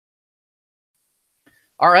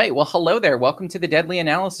All right. Well, hello there. Welcome to the Deadly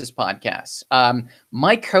Analysis Podcast.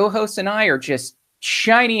 My co-hosts and I are just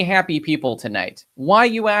shiny, happy people tonight. Why,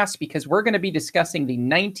 you ask? Because we're going to be discussing the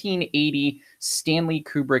 1980 Stanley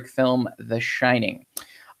Kubrick film, The Shining.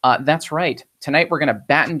 That's right. Tonight, we're going to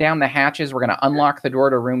batten down the hatches. We're going to unlock the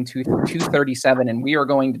door to room 237, and we are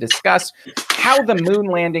going to discuss how the moon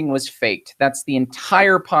landing was faked. That's the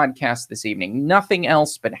entire podcast this evening. Nothing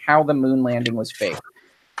else but how the moon landing was faked.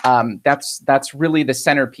 That's really the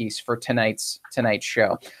centerpiece for tonight's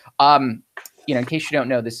show. In case you don't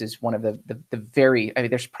know, this is one of the very,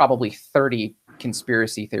 there's probably 30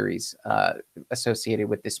 conspiracy theories associated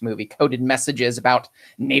with this movie. Coded messages about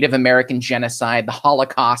Native American genocide, the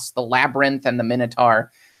Holocaust, the Labyrinth, and the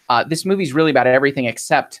Minotaur. This movie's really about everything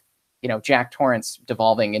except, Jack Torrance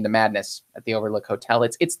devolving into madness at the Overlook Hotel.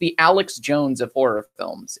 It's the Alex Jones of horror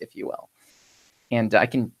films, if you will. And I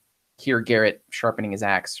can hear Garrett sharpening his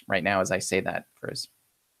axe right now as I say that for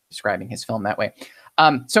describing his film that way.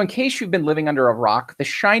 So in case you've been living under a rock, The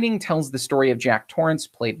Shining tells the story of Jack Torrance,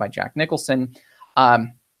 played by Jack Nicholson,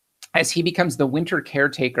 as he becomes the winter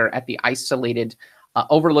caretaker at the isolated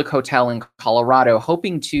Overlook Hotel in Colorado,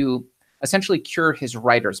 hoping to essentially cure his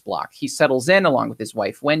writer's block. He settles in along with his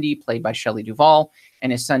wife, Wendy, played by Shelley Duvall,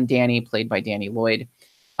 and his son, Danny, played by Danny Lloyd,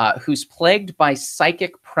 who's plagued by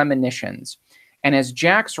psychic premonitions. And as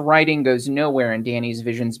Jack's writing goes nowhere and Danny's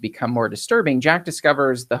visions become more disturbing, Jack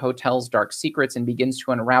discovers the hotel's dark secrets and begins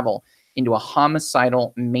to unravel into a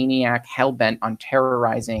homicidal maniac hell-bent on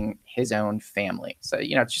terrorizing his own family. So,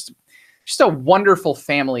 it's just a wonderful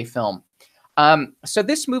family film. So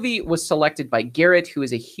this movie was selected by Garrett, who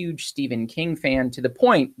is a huge Stephen King fan, to the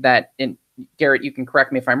point that, and Garrett, you can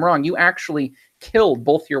correct me if I'm wrong, you actually killed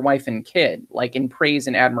both your wife and kid, like in praise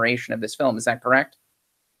and admiration of this film. Is that correct?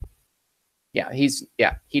 Yeah, he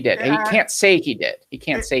did. He can't say he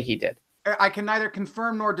did. I can neither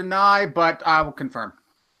confirm nor deny, but I will confirm.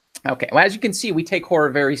 Okay. Well, as you can see, we take horror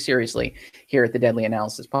very seriously here at the Deadly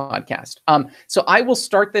Analysis Podcast. So I will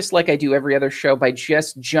start this like I do every other show by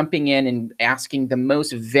just jumping in and asking the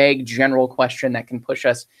most vague general question that can push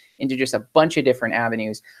us into just a bunch of different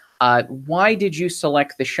avenues. Why did you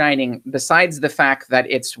select The Shining, besides the fact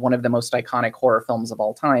that it's one of the most iconic horror films of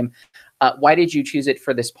all time? Why did you choose it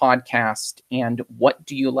for this podcast, and what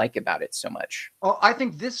do you like about it so much? Well, I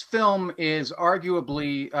think this film is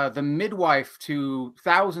arguably the midwife to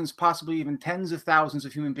thousands, possibly even tens of thousands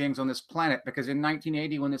of human beings on this planet, because in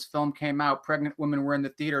 1980, when this film came out, pregnant women were in the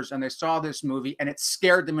theaters and they saw this movie and it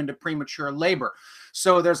scared them into premature labor.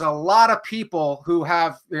 So there's a lot of people who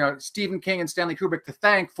have, Stephen King and Stanley Kubrick to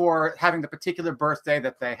thank for having the particular birthday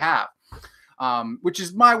that they have. Which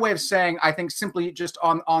is my way of saying, I think, simply just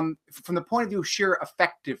on from the point of view of sheer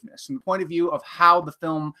effectiveness, from the point of view of how the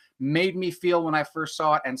film made me feel when I first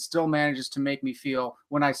saw it and still manages to make me feel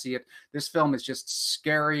when I see it. This film is just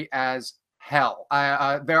scary as hell.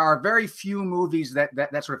 There are very few movies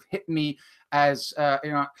that sort of hit me as I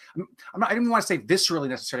didn't even want to say viscerally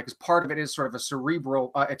necessarily, because part of it is sort of a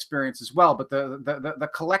cerebral experience as well. But the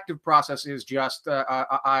collective process is just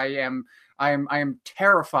I am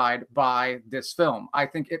terrified by this film. I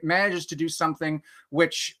think it manages to do something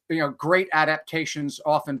which great adaptations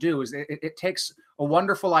often do. Is it takes a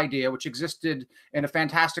wonderful idea which existed in a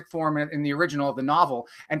fantastic form in the original of the novel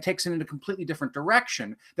and takes it in a completely different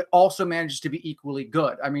direction that also manages to be equally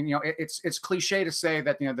good. I mean, it's cliche to say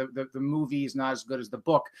that the movie is not as good as the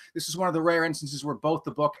book. This is one of the rare instances where both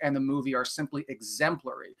the book and the movie are simply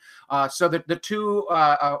exemplary. So that the two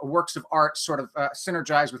works of art sort of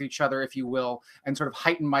synergize with each other, if you will, and sort of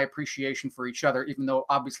heighten my appreciation for each other, even though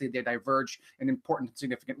obviously they diverge in important and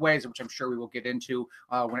significant ways, which I'm sure we will get into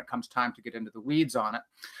when it comes time to get into the weeds on it.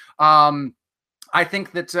 I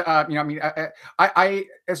think that, I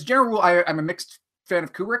as a general rule, I'm a mixed fan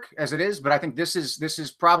of Kubrick as it is, but I think this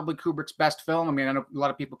is probably Kubrick's best film. I mean, I know a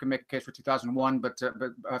lot of people can make a case for 2001, but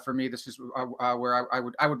for me, this is where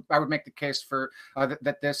I would make the case for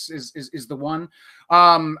that this is the one.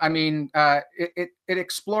 It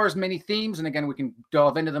explores many themes, and again, we can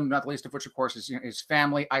delve into them, not the least of which, of course, is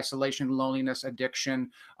family, isolation, loneliness, addiction,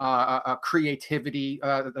 creativity,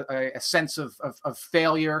 a sense of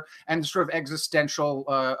failure, and sort of existential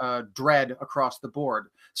dread across the board.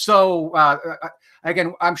 So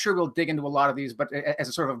again, I'm sure we'll dig into a lot of these, but as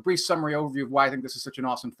a sort of a brief summary overview of why I think this is such an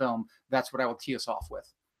awesome film, that's what I will tee us off with.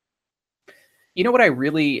 You know what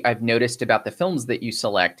I've noticed about the films that you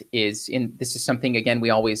select is, this is something, again, we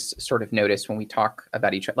always sort of notice when we talk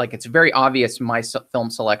about each other. Like, it's very obvious, my film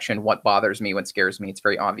selection, what bothers me, what scares me. It's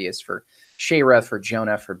very obvious for Shayra, for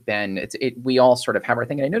Jonah, for Ben. We all sort of have our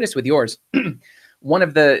thing. And I noticed with yours, one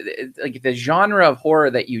of the like the genre of horror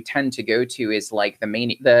that you tend to go to is like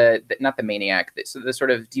the not the maniac, the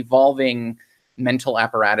sort of devolving mental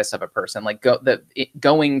apparatus of a person, like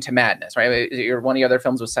going to madness, right? One of the other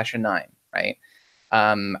films was Session 9, right?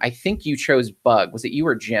 I think you chose Bug. Was it you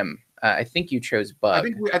or Jim? I think you chose Bug.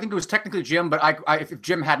 I think it was technically Jim, but if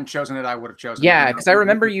Jim hadn't chosen it, I would have chosen it. Yeah, because I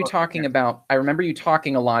remember you talking about. I remember you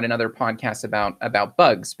talking a lot in other podcasts about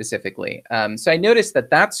Bug specifically. So I noticed that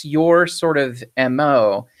that's your sort of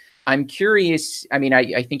MO. I'm curious. I mean,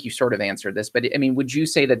 I think you sort of answered this, but I mean, would you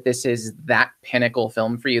say that this is that pinnacle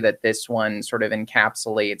film for you? That this one sort of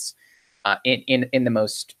encapsulates in the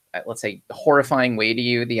most let's say horrifying way to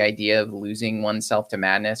you the idea of losing oneself to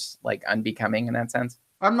madness, like unbecoming in that sense?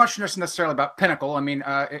 I'm not sure necessarily about pinnacle. I mean,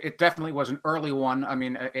 it definitely was an early one. I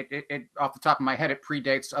mean, it off the top of my head, it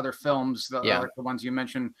predates other films, the ones you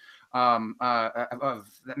mentioned,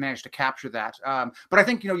 that managed to capture that. But I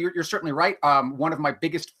think, you're certainly right. One of my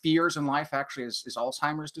biggest fears in life actually is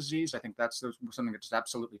Alzheimer's disease. I think that's something that just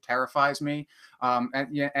absolutely terrifies me.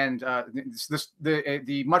 The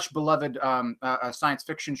much beloved science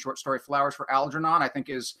fiction short story Flowers for Algernon, I think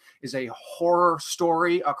is a horror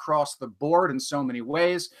story across the board in so many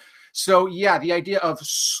ways. So yeah, the idea of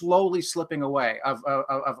slowly slipping away, of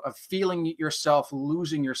feeling yourself,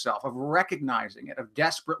 losing yourself, of recognizing it, of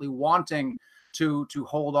desperately wanting to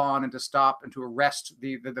hold on and to stop and to arrest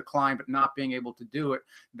the decline, but not being able to do it,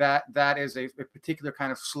 that is a particular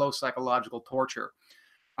kind of slow psychological torture.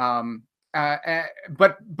 I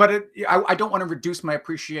don't want to reduce my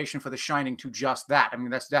appreciation for The Shining to just that. I mean,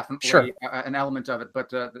 that's definitely an element of it, but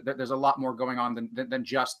there's a lot more going on than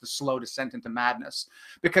just the slow descent into madness.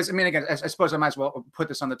 Because, I mean, again, I suppose I might as well put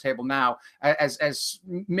this on the table now. As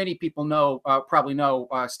many people probably know,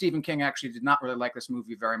 Stephen King actually did not really like this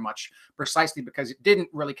movie very much, precisely because it didn't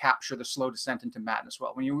really capture the slow descent into madness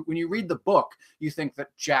well. When you read the book, you think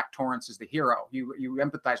that Jack Torrance is the hero. You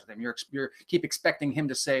empathize with him. You keep expecting him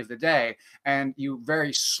to save the day. And you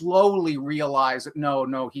very slowly realize that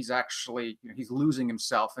no, he's actually, he's losing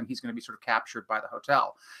himself and he's going to be sort of captured by the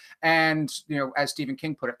hotel. And, as Stephen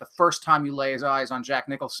King put it, the first time you lay his eyes on Jack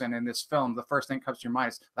Nicholson in this film, the first thing that comes to your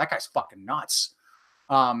mind is, that guy's fucking nuts.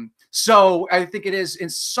 So I think it is in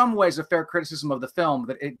some ways a fair criticism of the film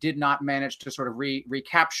that it did not manage to sort of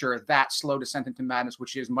recapture that slow descent into madness,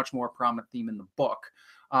 which is much more prominent theme in the book.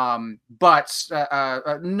 But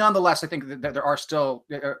nonetheless, I think that there are still,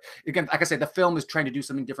 again, like I said, the film is trying to do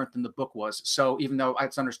something different than the book was. So even though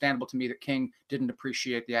it's understandable to me that King didn't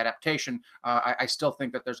appreciate the adaptation, I still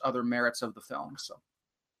think that there's other merits of the film. So.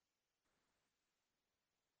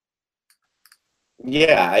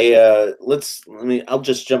 Yeah, I'll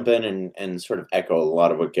just jump in and sort of echo a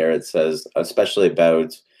lot of what Garrett says, especially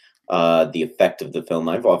about the effect of the film.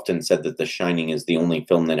 I've often said that The Shining is the only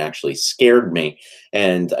film that actually scared me,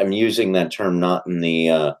 and I'm using that term not in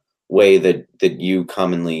the way that you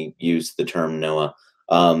commonly use the term, Noah.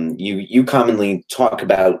 You commonly talk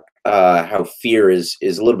about how fear is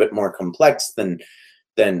a little bit more complex than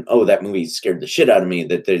oh, that movie scared the shit out of me,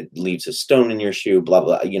 that leaves a stone in your shoe, blah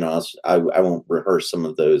blah. I won't rehearse some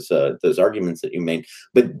of those arguments that you made,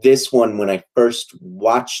 but this one, when I first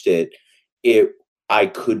watched it, I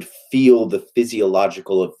could feel the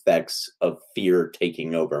physiological effects of fear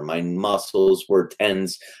taking over. My muscles were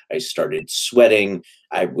tense. I started sweating.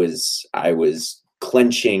 I was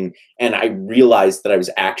clenching, and I realized that I was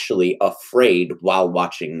actually afraid while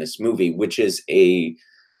watching this movie, which is a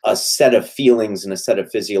set of feelings and a set of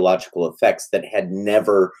physiological effects that had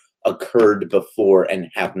never occurred before and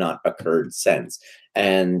have not occurred since.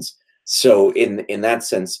 And so in that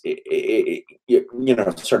sense,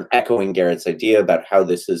 sort of echoing Garrett's idea about how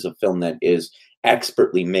this is a film that is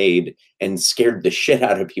expertly made and scared the shit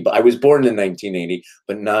out of people. I was born in 1980,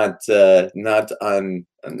 but not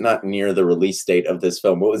near the release date of this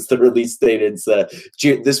film. What was the release date? It's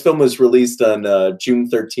this film was released on June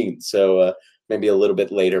 13th. So maybe a little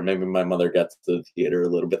bit later. Maybe my mother got to the theater a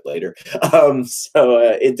little bit later. So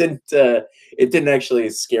it didn't actually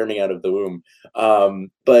scare me out of the womb.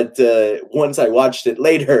 But once I watched it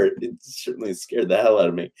later, it certainly scared the hell out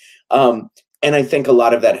of me. And I think a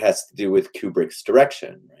lot of that has to do with Kubrick's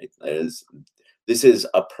direction, right? This is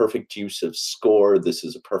a perfect use of score. This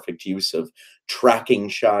is a perfect use of tracking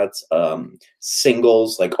shots,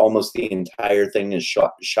 singles, like almost the entire thing is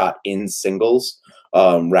shot in singles,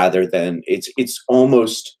 rather than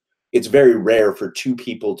it's very rare for two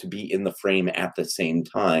people to be in the frame at the same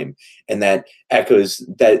time. And that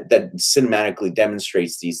cinematically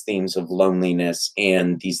demonstrates these themes of loneliness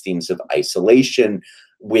and these themes of isolation,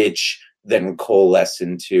 which then coalesce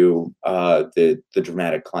into the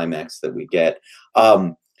dramatic climax that we get.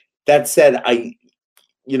 That said,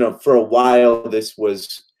 for a while this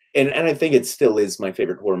was, and I think it still is my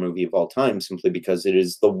favorite horror movie of all time, simply because it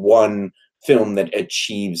is the one film that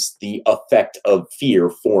achieves the effect of fear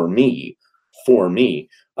for me.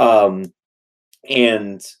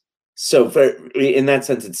 And so in that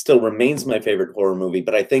sense, it still remains my favorite horror movie.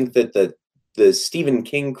 But I think that the Stephen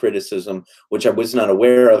King criticism, which I was not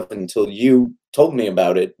aware of until you told me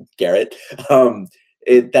about it, Garrett,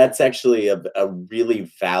 that's actually a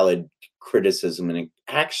really valid criticism, and it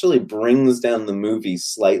actually brings down the movie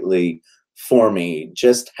slightly for me.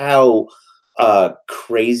 Just how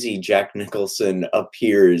crazy Jack Nicholson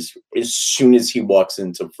appears as soon as he walks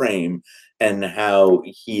into frame, and how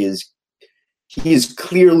he is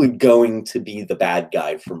clearly going to be the bad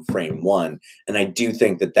guy from frame one. And I do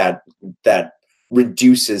think that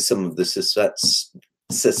reduces some of the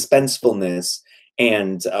suspensefulness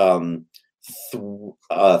and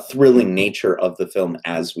thrilling nature of the film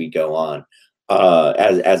as we go on,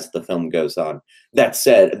 as the film goes on. That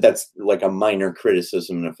said, that's like a minor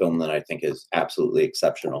criticism in a film that I think is absolutely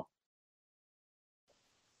exceptional.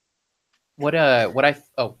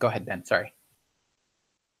 Oh, go ahead, Ben. Sorry.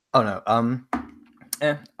 Oh no.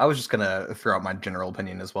 I was just gonna throw out my general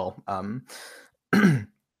opinion as well. I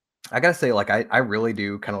gotta say, like, I really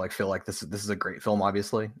do kind of like feel like this is a great film,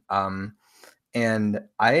 obviously. And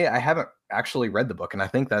I haven't actually read the book, and I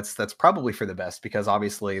think that's probably for the best, because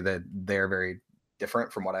obviously they're very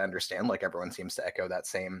different from what I understand. Like, everyone seems to echo that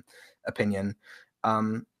same opinion.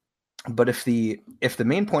 But if the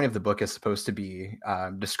main point of the book is supposed to be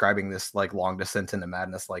describing this like long descent into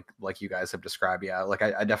madness, like you guys have described, yeah, like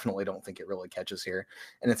I definitely don't think it really catches here.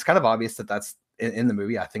 And it's kind of obvious that that's in the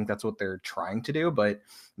movie. I think that's what they're trying to do, but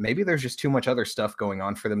maybe there's just too much other stuff going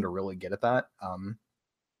on for them to really get at that.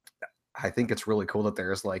 I think it's really cool that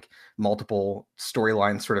there's like multiple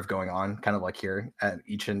storylines sort of going on, kind of like here.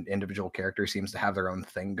 Each individual character seems to have their own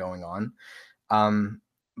thing going on.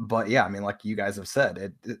 But yeah, I mean, like you guys have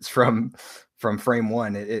said, it's from frame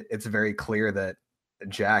one. It's very clear that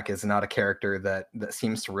Jack is not a character that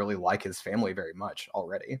seems to really like his family very much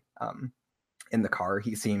already. In the car,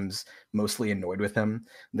 he seems mostly annoyed with him.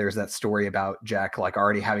 There's that story about Jack like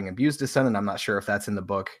already having abused his son, and I'm not sure if that's in the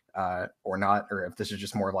book or not, or if this is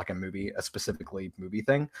just more of like a specifically movie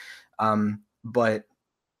thing. But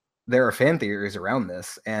there are fan theories around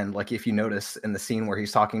this, and like if you notice in the scene where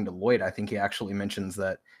he's talking to Lloyd, I think he actually mentions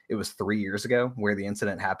that it was 3 years ago where the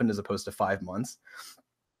incident happened, as opposed to 5 months.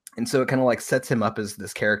 And so it kind of like sets him up as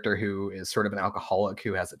this character who is sort of an alcoholic,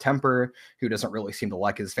 who has a temper, who doesn't really seem to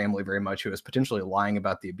like his family very much, who is potentially lying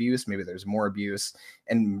about the abuse. Maybe there's more abuse.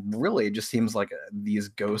 And really it just seems like these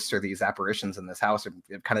ghosts or these apparitions in this house have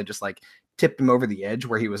kind of just like tipped him over the edge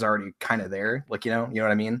where he was already kind of there. Like, you know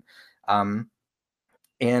what I mean?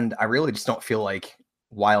 And I really just don't feel like,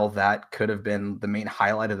 while that could have been the main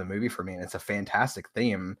highlight of the movie for me, and it's a fantastic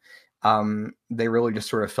theme, they really just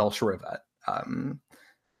sort of fell short of that.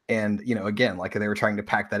 And, again, like they were trying to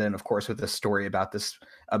pack that in, of course, with this story about this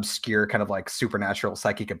obscure kind of like supernatural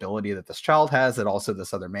psychic ability that this child has, that also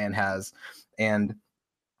this other man has. And,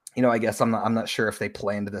 I guess I'm not sure if they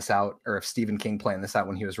planned this out, or if Stephen King planned this out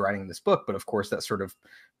when he was writing this book. But of course, that sort of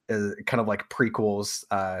kind of like prequels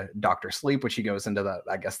Dr. Sleep, which he goes into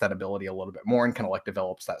that ability a little bit more and kind of like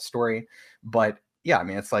develops that story. But yeah, I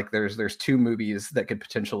mean, it's like there's two movies that could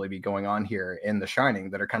potentially be going on here in The Shining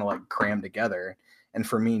that are kind of like crammed together. And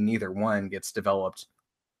for me, neither one gets developed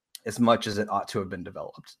as much as it ought to have been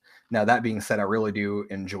developed. Now, that being said, I really do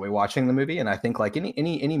enjoy watching the movie. And I think like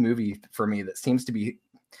any movie for me that seems to be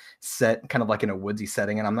set kind of like in a woodsy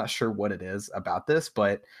setting, and I'm not sure what it is about this,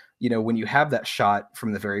 but when you have that shot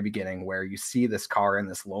from the very beginning where you see this car in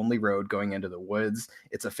this lonely road going into the woods,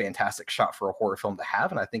 it's a fantastic shot for a horror film to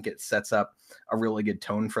have. And I think it sets up a really good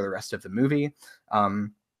tone for the rest of the movie.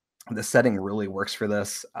 The setting really works for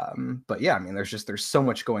this. But yeah, I mean, there's so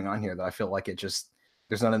much going on here that I feel like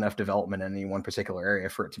there's not enough development in any one particular area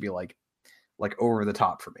for it to be like over the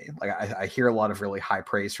top for me. Like I hear a lot of really high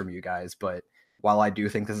praise from you guys, but while I do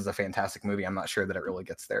think this is a fantastic movie, I'm not sure that it really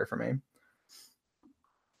gets there for me.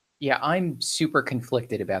 Yeah, I'm super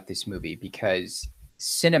conflicted about this movie because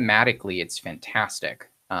cinematically it's fantastic.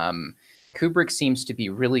 Kubrick seems to be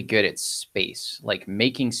really good at space, like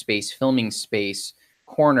making space, filming space,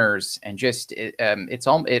 corners, and just it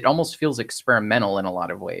almost feels experimental in a lot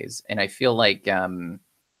of ways. And I feel like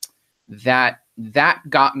that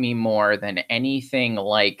got me more than anything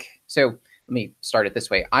like. So let me start it this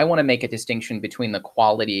way. I want to make a distinction between the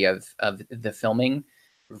quality of the filming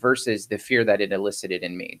versus the fear that it elicited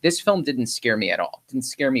in me. This film didn't scare me at all. Didn't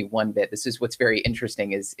scare me one bit. This is what's very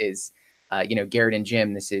interesting is Garrett and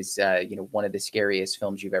Jim, this is one of the scariest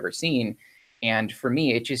films you've ever seen. And for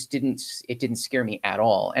me, it just didn't scare me at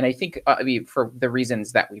all. And I think, I mean, for the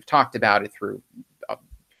reasons that we've talked about it through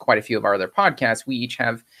quite a few of our other podcasts, we each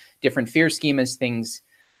have different fear schemas, things,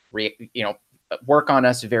 work on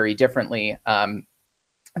us very differently.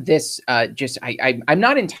 This I'm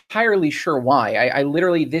not entirely sure why. I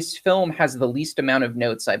literally, this film has the least amount of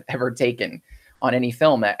notes I've ever taken on any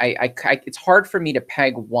film. It's hard for me to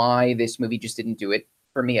peg why this movie just didn't do it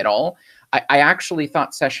for me at all. I actually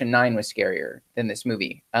thought Session 9 was scarier than this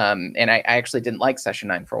movie. And I actually didn't like Session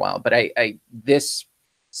 9 for a while, but this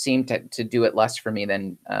seemed to do it less for me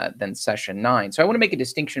than Session 9. So I want to make a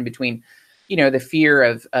distinction between, the fear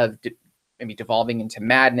of maybe devolving into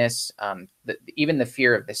madness, even the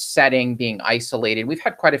fear of the setting being isolated. We've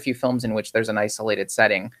had quite a few films in which there's an isolated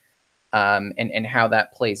setting, and how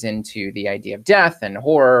that plays into the idea of death and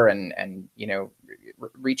horror and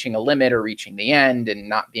reaching a limit or reaching the end and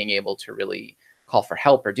not being able to really call for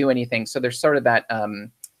help or do anything. So there's sort of that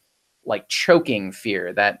like choking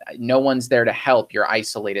fear that no one's there to help, you're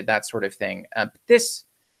isolated, that sort of thing.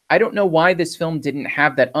 I don't know why this film didn't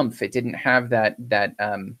have that oomph. It didn't have that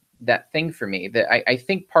thing for me. I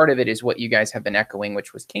think part of it is what you guys have been echoing,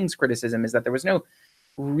 which was King's criticism, is that there was no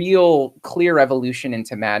real clear evolution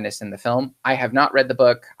into madness in the film. I have not read the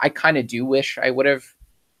book. I kind of do wish I would have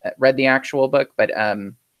read the actual book, but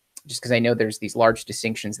just because I know there's these large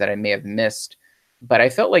distinctions that I may have missed. But I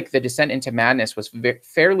felt like the descent into madness was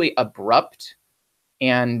fairly abrupt,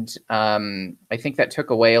 and I think that took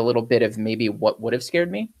away a little bit of maybe what would have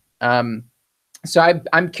scared me. So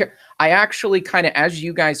I actually kind of, as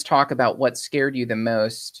you guys talk about what scared you the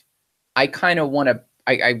most, I kind of want to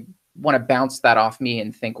I want to bounce that off me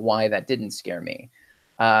and think why that didn't scare me.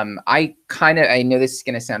 I know this is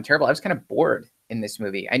going to sound terrible. I was kind of bored in this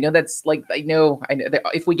movie. I know that's like, I know that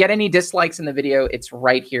if we get any dislikes in the video, it's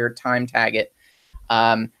right here, time tag it.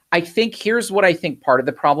 I think here's what I think part of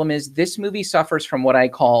the problem is. This movie suffers from what I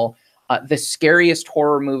call the scariest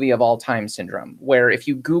horror movie of all time syndrome, where if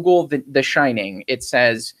you Google the Shining, it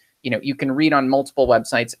says, you can read on multiple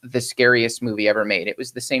websites, the scariest movie ever made. It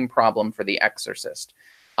was the same problem for The Exorcist.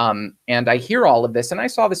 And I hear all of this, and I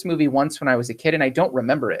saw this movie once when I was a kid, and I don't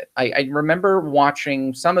remember it. I remember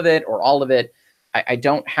watching some of it or all of it.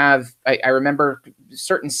 I remember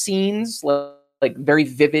certain scenes, like very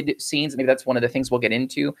vivid scenes. Maybe that's one of the things we'll get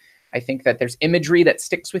into. I think that there's imagery that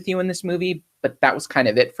sticks with you in this movie, but that was kind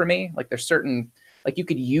of it for me. Like there's certain, like you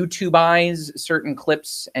could YouTubeize certain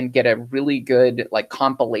clips and get a really good like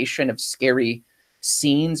compilation of scary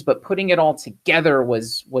scenes, but putting it all together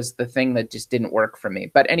was the thing that just didn't work for me.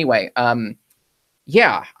 But anyway,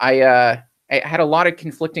 yeah, I had a lot of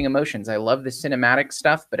conflicting emotions. I love the cinematic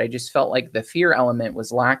stuff, but I just felt like the fear element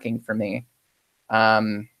was lacking for me.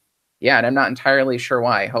 Yeah, and I'm not entirely sure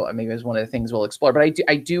why. Maybe it's one of the things we'll explore. But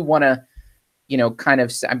I do want to, kind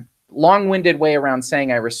of, I'm long-winded way around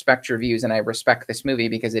saying I respect your views and I respect this movie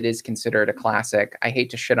because it is considered a classic. I hate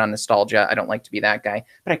to shit on nostalgia. I don't like to be that guy.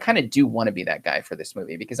 But I kind of do want to be that guy for this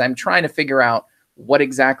movie because I'm trying to figure out what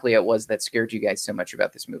exactly it was that scared you guys so much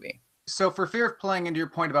about this movie. So for fear of playing into your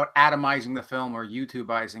point about atomizing the film or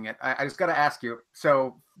YouTubeizing it, I just got to ask you.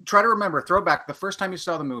 So try to remember, throw back the first time you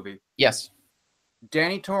saw the movie. Yes.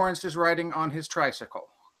 Danny Torrance is riding on his tricycle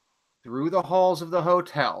through the halls of the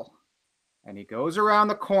hotel, and he goes around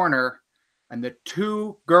the corner, and the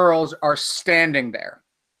two girls are standing there.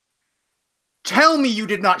 Tell me you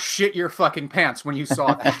did not shit your fucking pants when you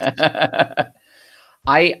saw that.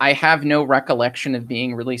 I have no recollection of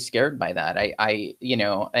being really scared by that.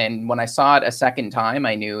 And when I saw it a second time,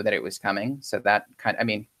 I knew that it was coming. So that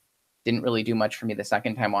didn't really do much for me the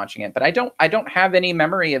second time watching it, but I don't have any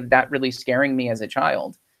memory of that really scaring me as a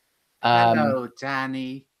child. Hello,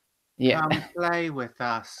 Danny. Yeah. Come play with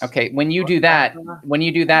us. Okay. When you do that,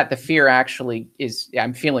 the fear actually is,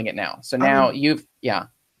 I'm feeling it now. So now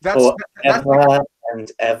That's ever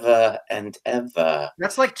and ever and ever.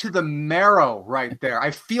 That's like to the marrow right there. I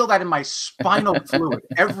feel that in my spinal fluid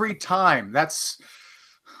every time.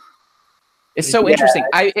 It's so interesting.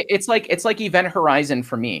 It's like Event Horizon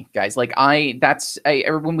for me, guys. Like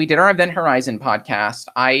when we did our Event Horizon podcast,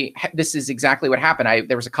 this is exactly what happened.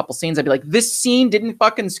 There was a couple scenes I'd be like, this scene didn't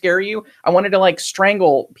fucking scare you. I wanted to like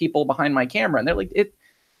strangle people behind my camera, and they're like,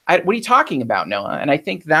 what are you talking about, Noah? And I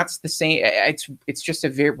think that's the same. It's just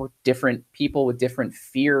we're different people with different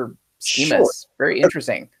fear schemas. Sure. Very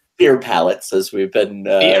interesting. Fear palettes, as we've been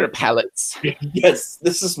fear palettes. Yes,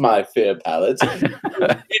 this is my fear palette.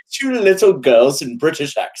 Two little girls in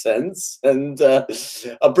British accents and a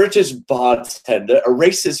British bartender, a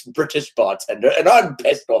racist British bartender, and I'm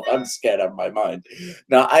pissed off. I'm scared out of my mind.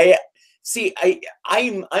 Now, See,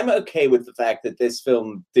 I'm okay with the fact that this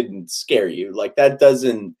film didn't scare you. Like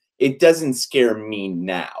it doesn't scare me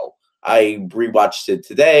now. I rewatched it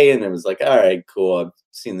today and it was like, all right, cool. I've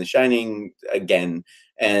seen The Shining again,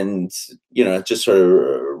 and it just sort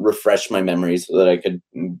of refreshed my memory so that I could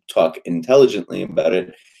talk intelligently about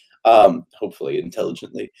it. Hopefully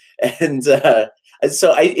intelligently. And so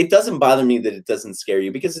it doesn't bother me that it doesn't scare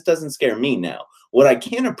you, because it doesn't scare me now. What I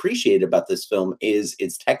can appreciate about this film is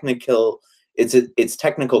its technical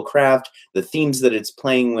craft, the themes that it's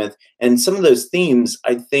playing with, and some of those themes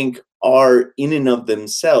I think are in and of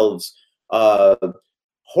themselves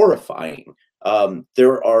horrifying.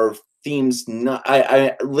 There are themes not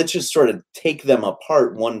let's just sort of take them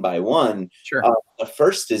apart one by one. Sure. The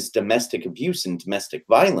first is domestic abuse and domestic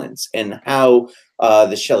violence, and how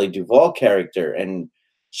the Shelley Duvall character, and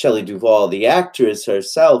Shelley Duvall, the actress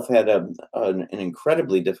herself, had an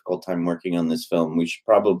incredibly difficult time working on this film. We should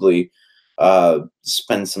probably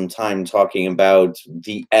spend some time talking about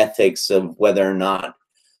the ethics of whether or not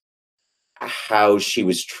how she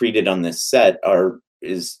was treated on this set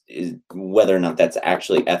is whether or not that's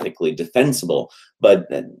actually ethically defensible. But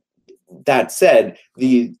that said,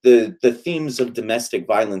 the themes of domestic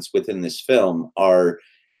violence within this film are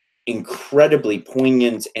incredibly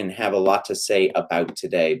poignant and have a lot to say about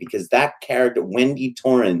today, because that character, Wendy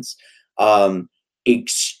Torrance,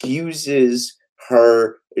 excuses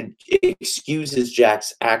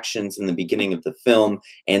Jack's actions in the beginning of the film,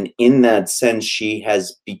 and in that sense she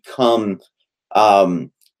has become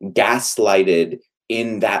gaslighted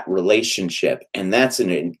in that relationship, and that's an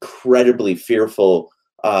incredibly fearful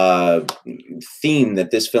theme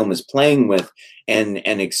that this film is playing with, and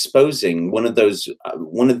exposing. One of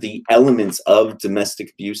the elements of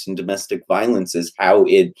domestic abuse and domestic violence is how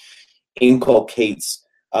it inculcates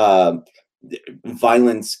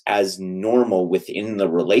violence as normal within the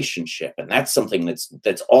relationship, and that's something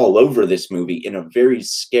that's all over this movie in a very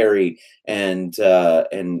scary and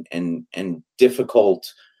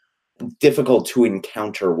difficult to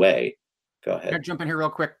encounter way. Go ahead. I'm gonna jump in here real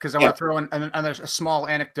quick because I want to throw in a small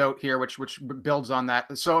anecdote here, which builds on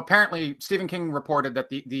that. So apparently, Stephen King reported that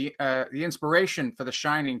the inspiration for The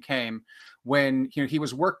Shining came when he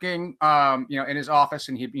was working in his office,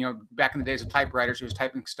 and he back in the days of typewriters, he was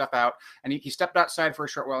typing stuff out, and he stepped outside for a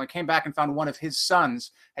short while and came back and found one of his sons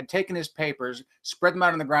had taken his papers, spread them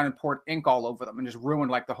out on the ground, and poured ink all over them, and just ruined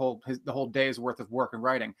like the whole day's worth of work and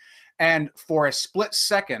writing. And for a split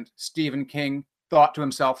second, Stephen King thought to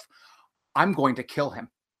himself, I'm going to kill him.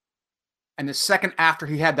 And the second after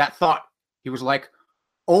he had that thought, he was like,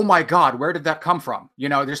 oh my God, where did that come from? He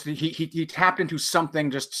tapped into something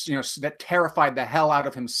just, that terrified the hell out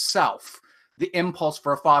of himself, the impulse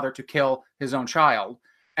for a father to kill his own child.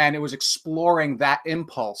 And it was exploring that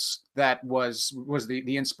impulse that was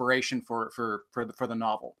the inspiration for the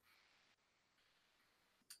novel.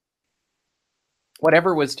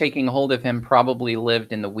 Whatever was taking hold of him probably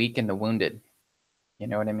lived in the weak and the wounded. You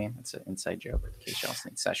know what I mean? It's an inside joke. In case y'all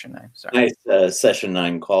think Session 9. Sorry. Nice Session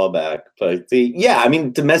 9 callback. But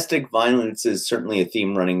domestic violence is certainly a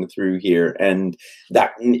theme running through here, and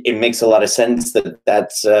that it makes a lot of sense that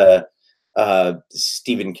that's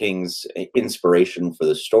Stephen King's inspiration for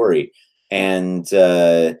the story. And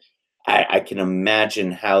I can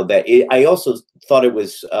imagine how that. I also thought it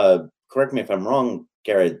was. Correct me if I'm wrong,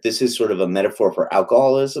 Garrett. This is sort of a metaphor for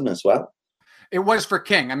alcoholism as well. It was for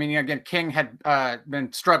King. I mean, again, King had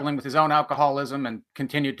been struggling with his own alcoholism and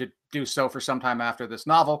continued to do so for some time after this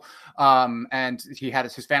novel. And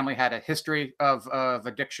his family had a history of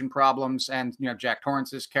addiction problems, and Jack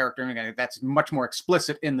Torrance's character, and again, that's much more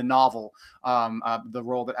explicit in the novel, the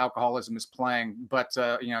role that alcoholism is playing. But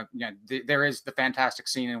there is the fantastic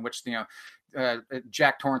scene in which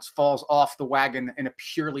Jack Torrance falls off the wagon in a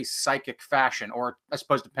purely psychic fashion, or I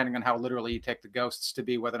suppose depending on how literally you take the ghosts to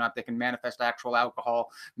be, whether or not they can manifest actual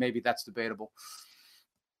alcohol, maybe that's debatable.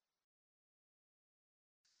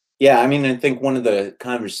 Yeah, I mean, I think one of the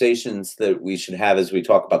conversations that we should have as we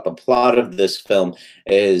talk about the plot of this film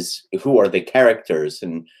is who are the characters?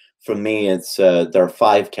 And for me, it's there are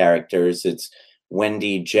 5 characters. It's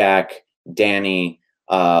Wendy, Jack, Danny,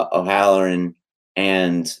 O'Halloran,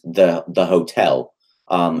 and the hotel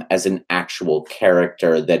as an actual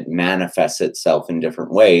character that manifests itself in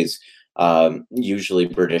different ways, usually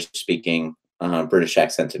British speaking, British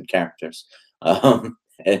accented characters, and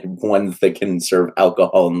ones that can serve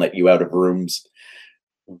alcohol and let you out of rooms.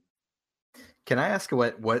 Can I ask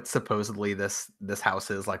what supposedly this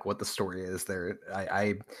house is, like what the story is there?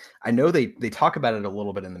 I know they talk about it a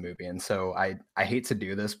little bit in the movie, and so I hate to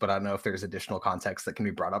do this, but I don't know if there's additional context that can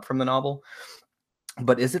be brought up from the novel.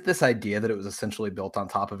 But is it this idea that it was essentially built on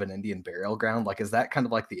top of an Indian burial ground? Like, is that kind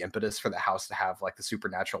of like the impetus for the house to have like the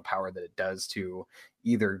supernatural power that it does to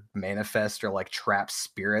either manifest or like trap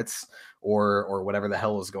spirits or whatever the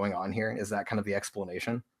hell is going on here? Is that kind of the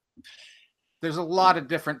explanation? There's a lot of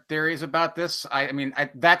different theories about this. I mean,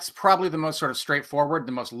 that's probably the most sort of straightforward,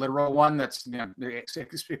 the most literal one. That's, you know,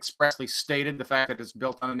 expressly stated, the fact that it's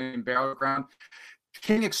built on an Indian burial ground.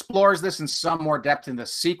 King explores this in some more depth in the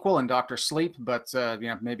sequel in Doctor Sleep, but you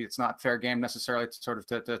know, maybe it's not fair game necessarily to sort of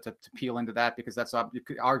to peel into that, because that's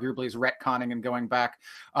arguably is retconning and going back.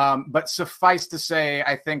 But suffice to say,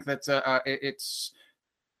 I think that it's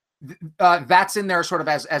that's in there sort of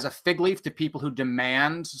as a fig leaf to people who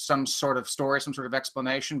demand some sort of story, some sort of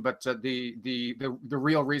explanation. But the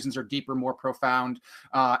real reasons are deeper, more profound,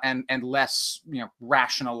 and less, you know,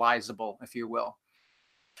 rationalizable, if you will.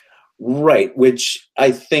 Right, which I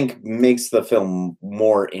think makes the film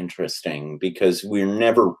more interesting, because we're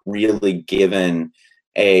never really given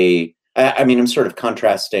a. I mean, I'm sort of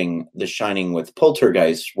contrasting The Shining with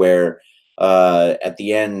Poltergeist, where at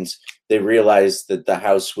the end they realized that the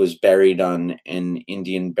house was buried on an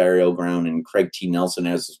Indian burial ground, and Craig T. Nelson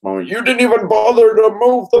has this moment, "You didn't even bother to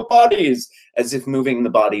move the bodies," as if moving the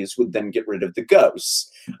bodies would then get rid of the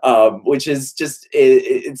ghosts, which is just,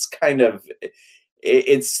 it's kind of,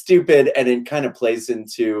 it's stupid, and it kind of plays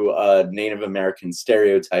into Native American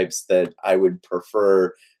stereotypes that I would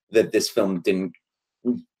prefer that this film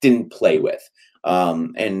didn't play with,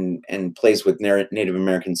 and plays with Native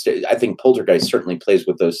American. I think Poltergeist certainly plays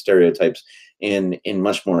with those stereotypes in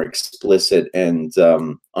much more explicit and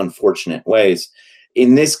unfortunate ways.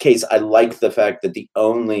 In this case, I like the fact that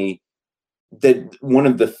one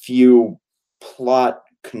of the few plot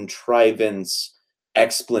contrivance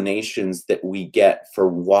explanations that we get for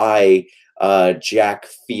why Jack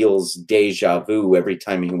feels deja vu every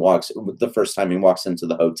time the first time he walks into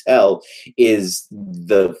the hotel, is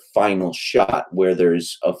the final shot where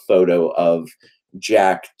there's a photo of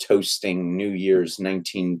Jack toasting New Year's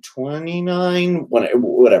 1929,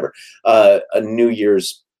 whatever, a New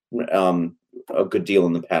Year's, a good deal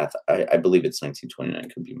in the path. I believe it's 1929.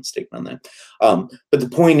 Could be mistaken on that. But the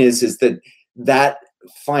point is that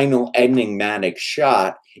final enigmatic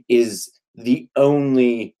shot is the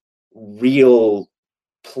only real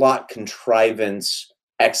plot contrivance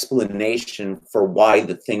explanation for why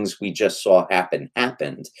the things we just saw happened,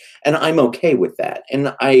 and I'm okay with that.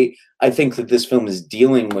 And I think that this film is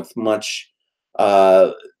dealing with much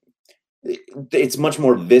it's much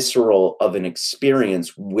more visceral of an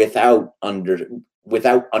experience without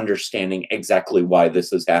understanding exactly why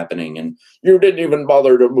this is happening. And "you didn't even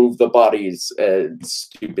bother to move the bodies,"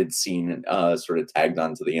 stupid scene sort of tagged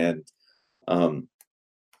on to the end.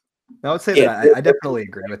 I would say that I definitely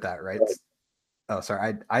agree with that, right? Oh,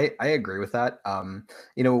 sorry. I agree with that.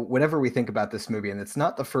 You know, whenever we think about this movie, and it's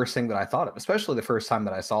not the first thing that I thought of, especially the first time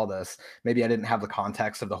that I saw this, maybe I didn't have the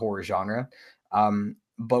context of the horror genre.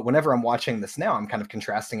 But whenever I'm watching this now, I'm kind of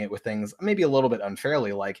contrasting it with things maybe a little bit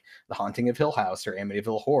unfairly, like The Haunting of Hill House or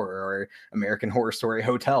Amityville Horror or American Horror Story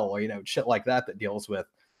Hotel, or, you know, shit like that deals with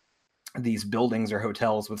these buildings or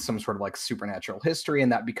hotels with some sort of like supernatural history,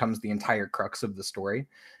 and that becomes the entire crux of the story.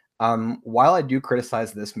 While I do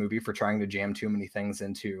criticize this movie for trying to jam too many things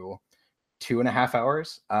into 2.5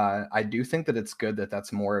 hours, I do think that it's good that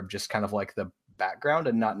that's more of just kind of like the background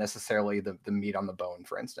and not necessarily the meat on the bone,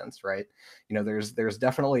 for instance, right? You know, there's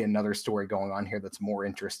definitely another story going on here that's more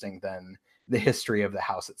interesting than the history of the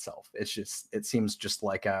house itself. It seems just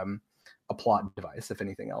like a plot device, if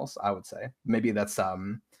anything else, I would say. Maybe that's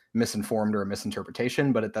misinformed or a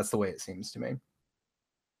misinterpretation, but that's the way it seems to me.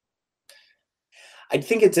 I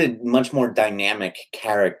think it's a much more dynamic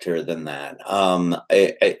character than that.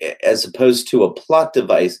 As opposed to a plot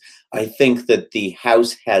device, I think that the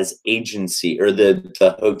house has agency, or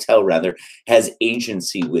the hotel rather, has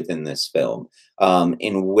agency within this film,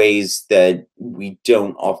 in ways that we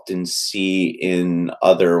don't often see in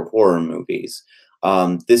other horror movies.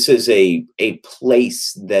 This is a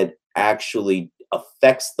place that actually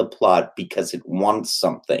affects the plot because it wants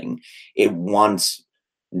something. It wants,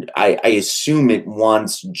 I assume it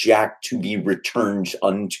wants Jack to be returned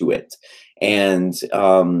unto it. And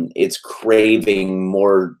it's craving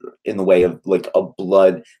more in the way of like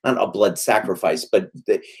not a blood sacrifice, but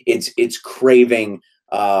it's craving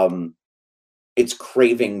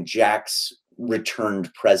Jack's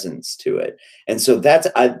returned presence to it. And so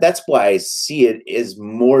that's why I see it as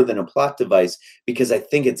more than a plot device, because I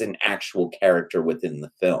think it's an actual character within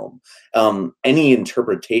the film. Any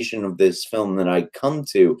interpretation of this film that I come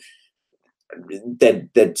to,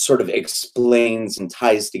 that sort of explains and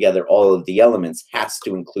ties together all of the elements has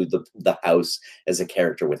to include the house as a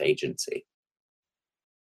character with agency,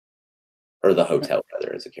 or the hotel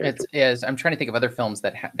rather as a character. I'm trying to think of other films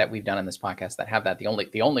that we've done in this podcast that have that. The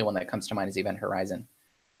only one that comes to mind is Event Horizon.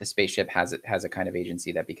 The spaceship has a kind of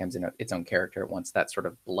agency that becomes its own character once that sort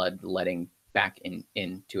of blood letting back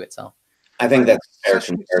into itself. I think that's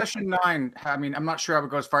Session 9. I mean, I'm not sure I would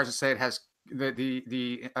go as far as to say it has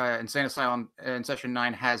the Insane Asylum in Session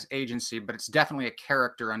 9 has agency, but it's definitely a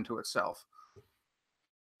character unto itself.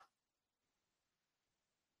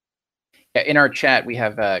 Yeah, in our chat, we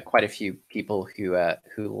have quite a few people who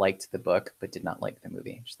liked the book but did not like the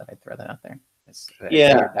movie. Just thought I'd throw that out there.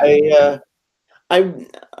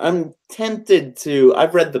 I'm tempted to.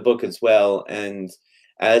 I've read the book as well, and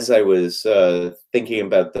as I was thinking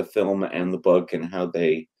about the film and the book and how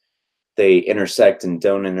they intersect and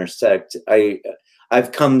don't intersect,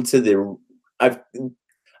 I've come to the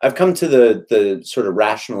sort of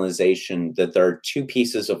rationalization that there are two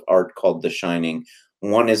pieces of art called The Shining.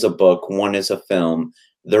 One is a book, one is a film.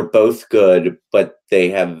 They're both good, but they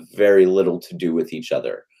have very little to do with each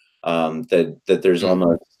other. That there's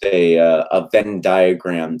almost a Venn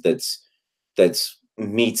diagram that's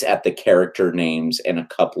meets at the character names and a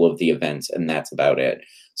couple of the events, and that's about it.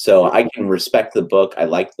 So I can respect the book. I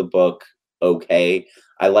like the book. Okay.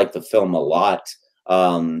 I like the film a lot.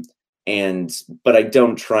 But I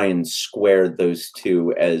don't try and square those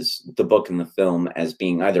two, as the book and the film, as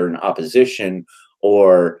being either in opposition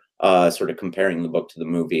or sort of comparing the book to the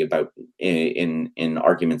movie about in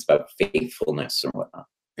arguments about faithfulness and whatnot.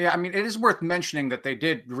 Yeah, I mean, it is worth mentioning that they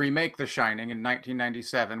did remake The Shining in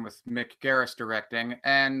 1997 with Mick Garris directing,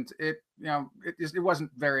 and it wasn't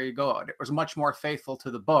very good. It was much more faithful to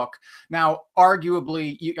the book. Now,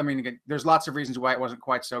 arguably, again, there's lots of reasons why it wasn't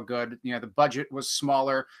quite so good. The budget was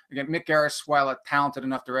smaller. Again, Mick Garris, while a talented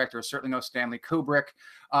enough director, is certainly no Stanley Kubrick.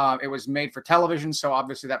 It was made for television, so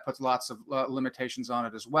obviously that puts lots of limitations on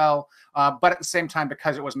it as well. But at the same time,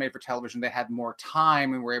 because it was made for television, they had more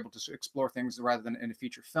time and were able to explore things rather than in a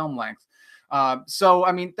feature film length. So,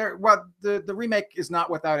 I mean, the remake is not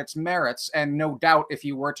without its merits, and no doubt, if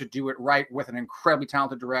you were to do it right with an incredibly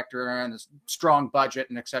talented director and a strong budget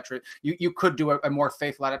and etc., you could do a more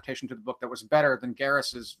faithful adaptation to the book that was better than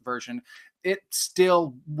Garris's version. It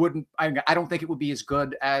still wouldn't. I don't think it would be as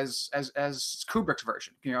good as Kubrick's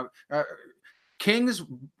version. King's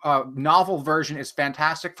novel version is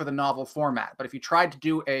fantastic for the novel format, but if you tried to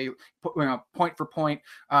do a point for point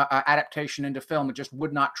adaptation into film, it just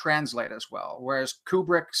would not translate as well. Whereas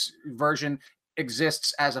Kubrick's version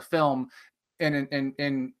exists as a film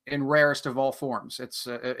in rarest of all forms.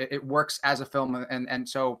 It works as a film, and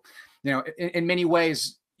so in many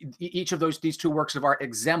ways, each of these two works of art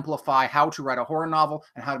exemplify how to write a horror novel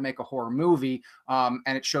and how to make a horror movie,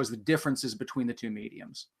 and it shows the differences between the two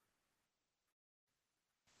mediums.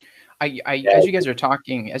 As you guys are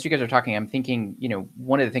talking, I'm thinking,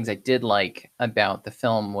 one of the things I did like about the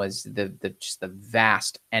film was just the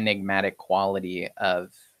vast enigmatic quality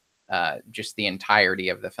of just the entirety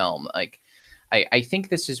of the film. Like, I think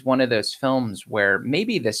this is one of those films where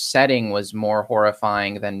maybe the setting was more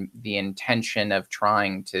horrifying than the intention of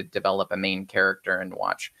trying to develop a main character and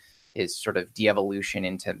watch his sort of de-evolution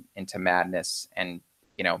into madness and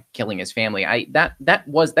killing his family. That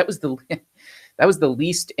was the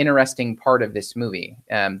least interesting part of this movie.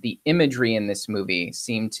 The imagery in this movie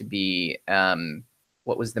seemed to be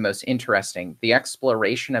what was the most interesting. The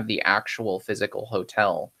exploration of the actual physical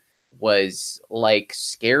hotel was like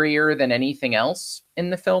scarier than anything else in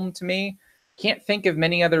the film to me. Can't think of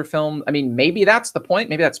many other films. I mean, maybe that's the point.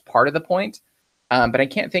 Maybe that's part of the point. But I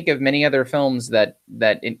can't think of many other films that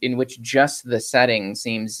in which just the setting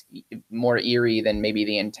seems more eerie than maybe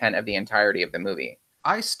the intent of the entirety of the movie.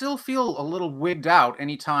 I still feel a little wigged out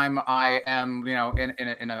anytime I am,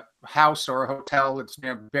 in a house or a hotel that's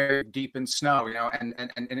very deep in snow, and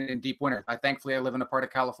in deep winter. Thankfully I live in a part of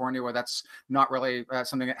California where that's not really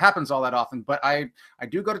something that happens all that often. But I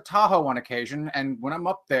do go to Tahoe on occasion, and when I'm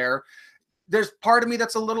up there, there's part of me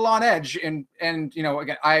that's a little on edge, and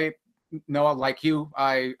again, Noah, like you,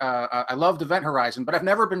 I loved Event Horizon, but I've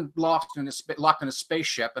never been locked in a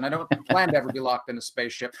spaceship, and I don't plan to ever be locked in a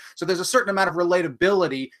spaceship. So there's a certain amount of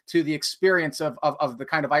relatability to the experience of the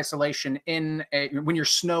kind of isolation when you're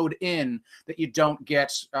snowed in that you don't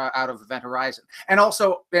get out of Event Horizon. And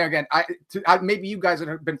also, again, maybe you guys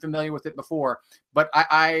have been familiar with it before. but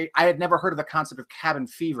I had never heard of the concept of cabin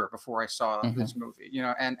fever before I saw this movie, you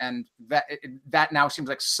know, and that now seems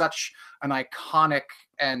like such an iconic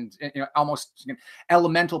and, you know, almost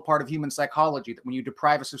elemental part of human psychology, that when you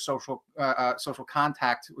deprive us of social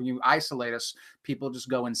contact, when you isolate us, people just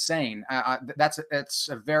go insane. It's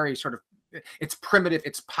a very sort of, it's primitive,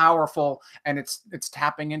 it's powerful, and it's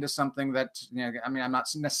tapping into something that, you know, I mean, I'm not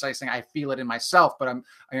necessarily saying I feel it in myself, but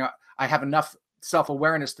I have enough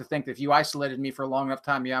self-awareness to think that if you isolated me for a long enough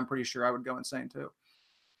time, yeah, I'm pretty sure I would go insane too.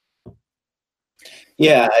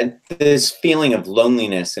 Yeah, this feeling of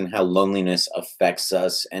loneliness and how loneliness affects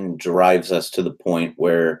us and drives us to the point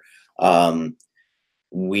where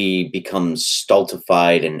we become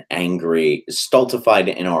stultified and angry, stultified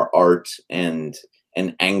in our art, and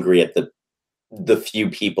angry at the few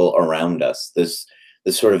people around us. This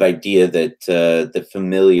sort of idea that the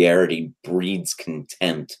familiarity breeds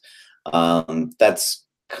contempt. That's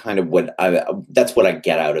kind of what I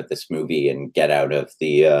get out of this movie, and get out of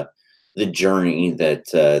the journey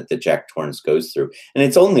that Jack Torrance goes through. And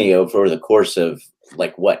it's only over the course of,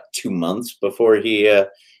 like, what, 2 months before he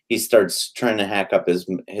starts trying to hack up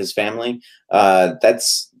his family.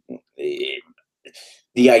 That's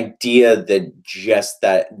the idea that just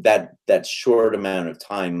that short amount of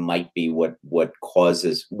time might be what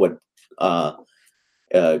causes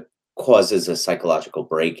causes a psychological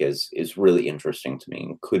break is really interesting to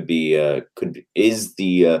me, and is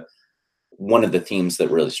the one of the themes that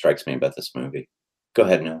really strikes me about this movie. Go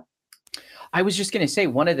ahead, Noah. I was just going to say,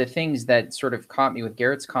 one of the things that sort of caught me with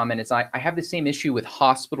Garrett's comment is I have the same issue with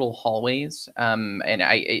hospital hallways, and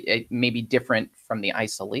it may be different from the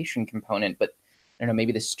isolation component, but I don't know,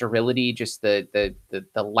 maybe the sterility, just the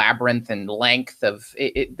labyrinth and length of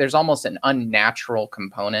it. There's almost an unnatural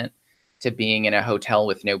component to being in a hotel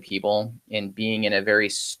with no people and being in a very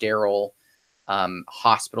sterile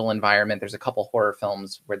hospital environment. There's a couple horror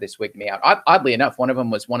films where this wigged me out. Oddly enough, one of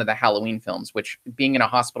them was one of the Halloween films, which, being in a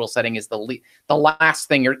hospital setting, is the last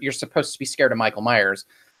thing you're supposed to be scared of Michael Myers.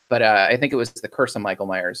 But I think it was The Curse of Michael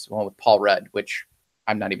Myers, one with Paul Rudd, which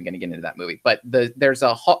I'm not even going to get into that movie. But there's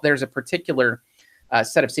a particular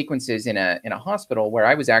set of sequences in a hospital where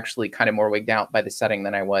I was actually kind of more wigged out by the setting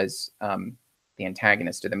than I was the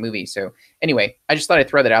antagonist of the movie. So anyway, I just thought I'd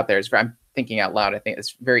throw that out there. I'm thinking out loud. I think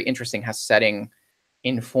it's very interesting how setting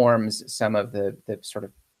informs some of the sort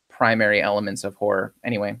of primary elements of horror.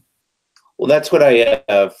 Anyway. Well, that's what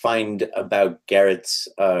I find about Garrett's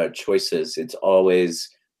choices. There's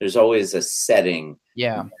always a setting.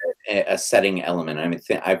 Yeah. A setting element. I mean,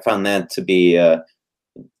 I found that to be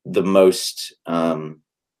the most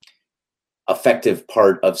effective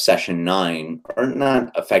part of Session 9, or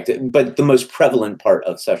not effective, but the most prevalent part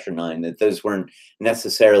of Session 9, that those weren't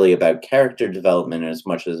necessarily about character development as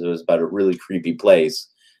much as it was about a really creepy place,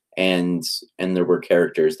 and there were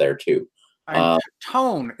characters there too.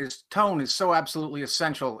 Tone is so absolutely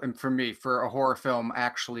essential, and for me, for a horror film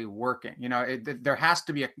actually working, you know, there has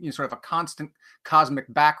to be a sort of a constant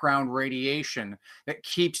cosmic background radiation that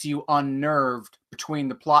keeps you unnerved between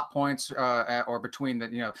the plot points or between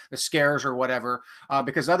the scares or whatever,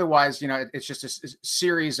 because otherwise, it's just a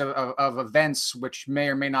series of events which may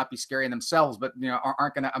or may not be scary in themselves, but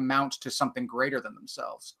aren't going to amount to something greater than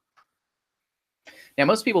themselves. Now,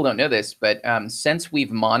 most people don't know this, but since we've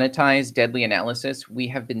monetized Deadly Analysis, we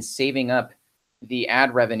have been saving up the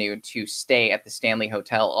ad revenue to stay at the Stanley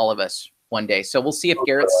Hotel, all of us, one day. So we'll see if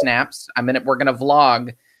Garrett snaps. We're going to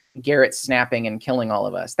vlog Garrett snapping and killing all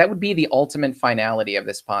of us. That would be the ultimate finality of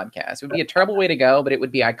this podcast. It would be a terrible way to go, but it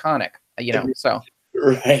would be iconic, so.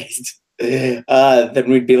 Right. Then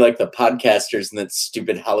we'd be like the podcasters in that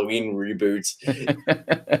stupid Halloween reboot.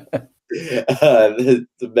 The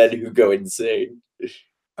men who go insane.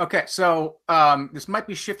 Okay, so this might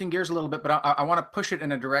be shifting gears a little bit, but I want to push it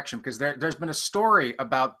in a direction, because there's been a story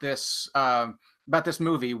about this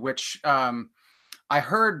movie, which I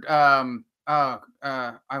heard. Who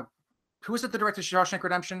was it? The director of Shawshank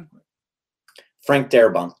Redemption? Frank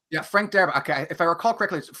Darabont. Yeah, Frank Darabont. Okay, if I recall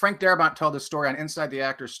correctly, Frank Darabont told this story on Inside the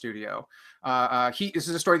Actors Studio. This is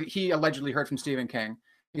a story that he allegedly heard from Stephen King.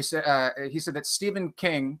 He said that Stephen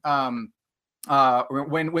King,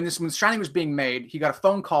 when Shining was being made, he got a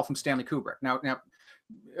phone call from Stanley Kubrick. Now,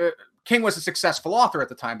 King was a successful author at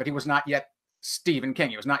the time, but he was not yet Stephen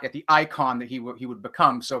King. He was not yet the icon that he would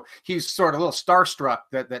become. So he's sort of a little starstruck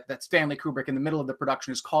that Stanley Kubrick, in the middle of the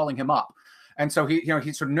production, is calling him up. And so he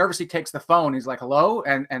sort of nervously takes the phone. He's like, "Hello,"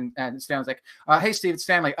 and Stanley's like, "Hey, Steve, it's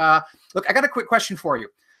Stanley. Look, I got a quick question for you.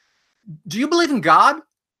 Do you believe in God?"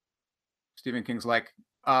 Stephen King's like,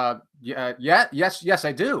 yes,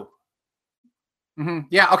 I do. Mm-hmm.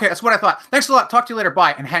 Yeah, okay, that's what I thought. Thanks a lot. Talk to you later.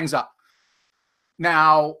 Bye," and hangs up.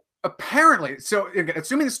 Now, apparently, so again,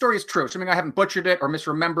 assuming the story is true, assuming I haven't butchered it or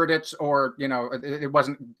misremembered it, or it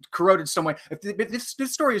wasn't corroded some way. If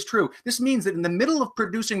this story is true, this means that in the middle of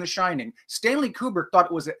producing The Shining, Stanley Kubrick thought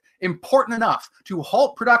it was important enough to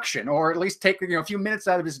halt production, or at least take a few minutes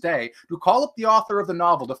out of his day to call up the author of the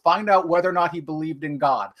novel to find out whether or not he believed in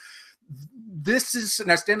God. This is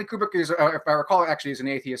now Stanley Kubrick is, if I recall, actually is an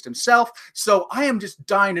atheist himself. So I am just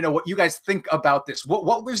dying to know what you guys think about this.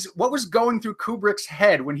 What was going through Kubrick's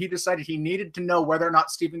head when he decided he needed to know whether or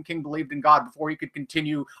not Stephen King believed in God before he could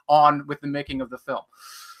continue on with the making of the film?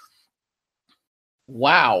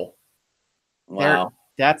 Wow.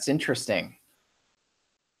 That's interesting.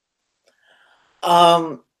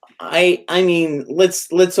 I mean,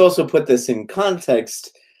 let's also put this in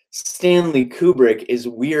context. Stanley Kubrick is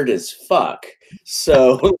weird as fuck.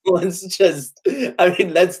 So let's just, I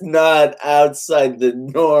mean, that's not outside the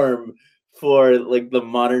norm for like the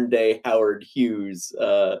modern day Howard Hughes,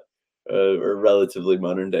 or relatively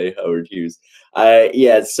modern day Howard Hughes.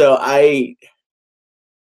 So I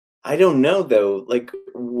don't know though, like,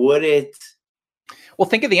 would it? Well,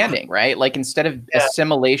 think of the ending, right? Like, instead of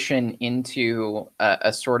assimilation into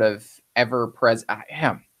a sort of ever-present,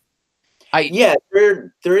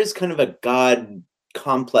 there is kind of a God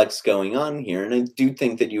complex going on here, and I do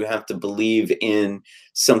think that you have to believe in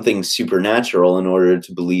something supernatural in order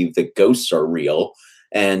to believe that ghosts are real,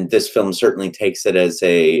 and this film certainly takes it as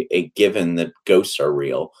a given that ghosts are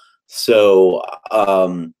real. So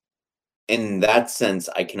in that sense,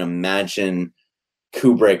 I can imagine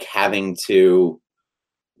Kubrick having to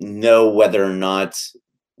know whether or not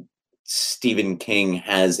Stephen King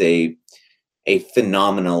has a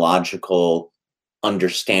phenomenological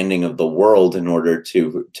understanding of the world in order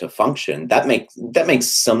to function. That makes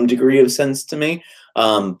some degree of sense to me.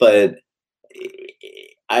 But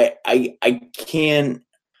I can't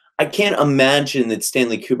imagine that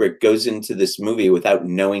Stanley Kubrick goes into this movie without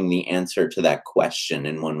knowing the answer to that question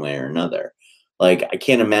in one way or another. Like, I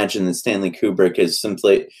can't imagine that Stanley Kubrick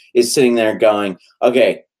is sitting there going,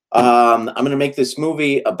 okay, I'm going to make this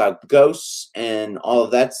movie about ghosts and all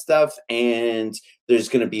of that stuff, and there's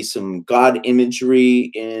going to be some God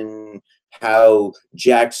imagery in how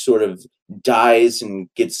Jack sort of dies and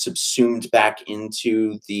gets subsumed back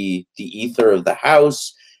into the ether of the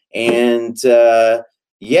house, and so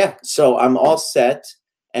I'm all set.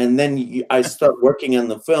 And then I start working on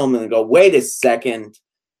the film and I go, wait a second,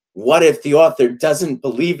 what if the author doesn't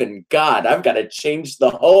believe in God? I've got to change the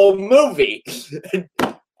whole movie.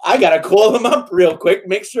 I got to call him up real quick,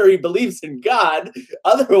 make sure he believes in God.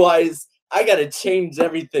 Otherwise, I got to change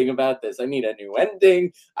everything about this. I need a new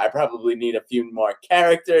ending. I probably need a few more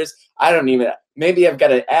characters. Maybe I've got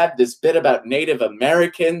to add this bit about Native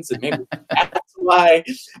Americans, and maybe that's why,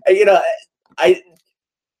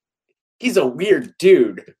 he's a weird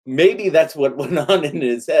dude. Maybe that's what went on in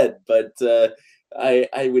his head, but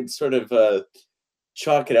I would sort of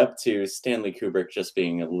chalk it up to Stanley Kubrick just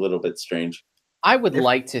being a little bit strange. I would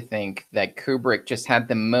like to think that Kubrick just had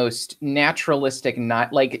the most naturalistic,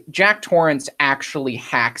 not like Jack Torrance actually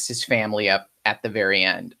hacks his family up at the very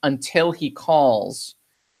end until he calls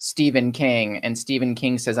Stephen King, and Stephen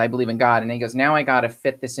King says, I believe in God. And he goes, now I got to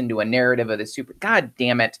fit this into a narrative of the super. God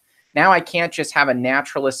damn it. Now I can't just have a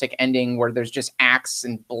naturalistic ending where there's just axe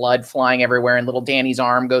and blood flying everywhere and little Danny's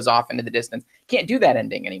arm goes off into the distance. Can't do that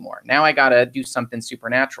ending anymore. Now I got to do something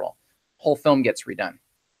supernatural. Whole film gets redone.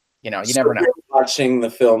 You never know. Watching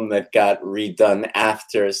the film that got redone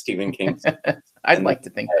after Stephen King. I'd like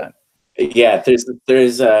to think that. Yeah,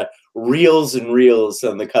 there's reels and reels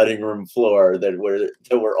on the cutting room floor that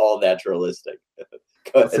were all naturalistic.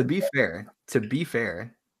 To be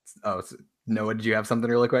fair. Oh, Noah, did you have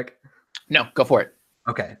something really quick? No, go for it.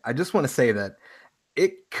 Okay, I just want to say that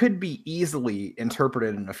it could be easily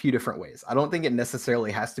interpreted in a few different ways. I don't think it necessarily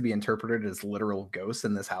has to be interpreted as literal ghosts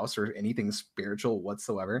in this house or anything spiritual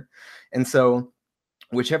whatsoever. And so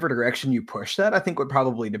whichever direction you push that, I think would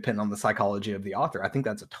probably depend on the psychology of the author. I think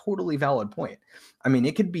that's a totally valid point. I mean,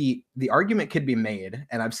 the argument could be made,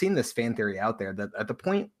 and I've seen this fan theory out there, that at the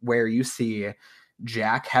point where you see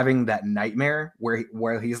Jack having that nightmare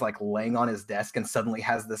where he's like laying on his desk and suddenly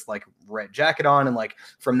has this like red jacket on, and like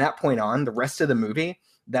from that point on, the rest of the movie,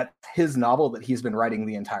 that's his novel that he's been writing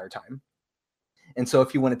the entire time. And so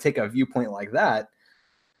if you want to take a viewpoint like that,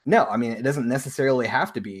 no, I mean, it doesn't necessarily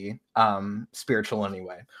have to be spiritual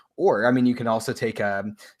anyway. Or, I mean, you can also take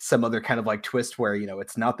some other kind of like twist where,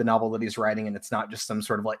 it's not the novel that he's writing and it's not just some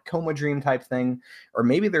sort of like coma dream type thing. Or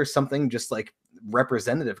maybe there's something just like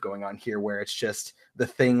representative going on here where it's just the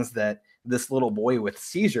things that this little boy with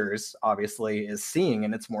seizures obviously is seeing,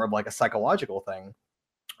 and it's more of like a psychological thing.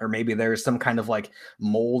 Or maybe there's some kind of like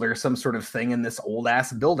mold or some sort of thing in this old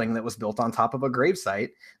ass building that was built on top of a gravesite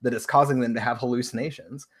that is causing them to have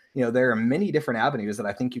hallucinations. You know, there are many different avenues that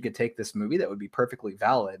I think you could take this movie that would be perfectly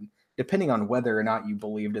valid, depending on whether or not you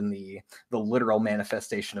believed in the literal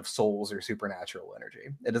manifestation of souls or supernatural energy.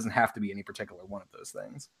 It doesn't have to be any particular one of those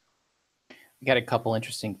things. We got a couple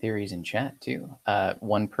interesting theories in chat too.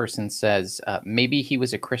 One person says maybe he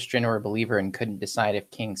was a Christian or a believer and couldn't decide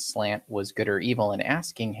if King Slant was good or evil, and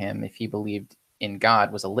asking him if he believed in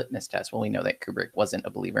God was a litmus test. Well, we know that Kubrick wasn't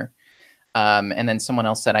a believer. And then someone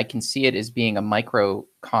else said, I can see it as being a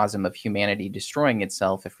microcosm of humanity destroying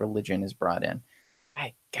itself if religion is brought in.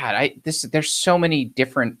 There's so many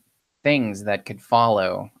different things that could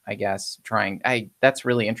follow, I guess. That's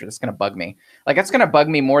really interesting. It's going to bug me. Like, that's going to bug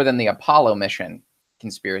me more than the Apollo mission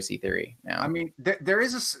conspiracy theory now. I mean, there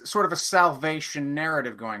is a sort of a salvation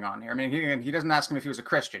narrative going on here. I mean, he doesn't ask him if he was a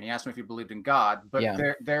Christian. He asked him if he believed in God. But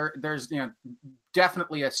yeah. there's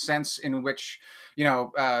definitely a sense in which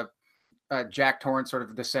Jack Torrance sort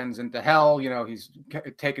of descends into hell. He's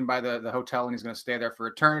taken by the hotel and he's going to stay there for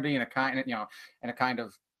eternity in a kind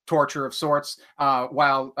of torture of sorts,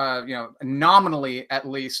 while nominally at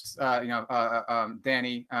least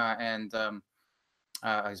Danny and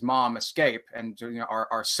his mom escape and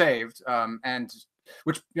are saved, and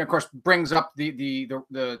which of course brings up the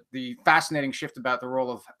fascinating shift about the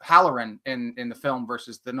role of Halloran in the film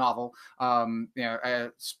versus the novel.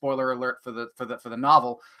 Spoiler alert for the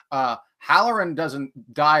novel. Halloran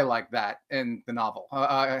doesn't die like that in the novel.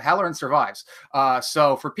 Halloran survives.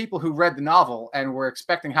 So for people who read the novel and were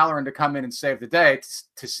expecting Halloran to come in and save the day,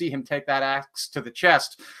 to see him take that axe to the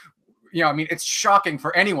chest, it's shocking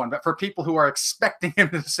for anyone, but for people who are expecting him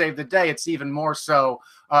to save the day, it's even more so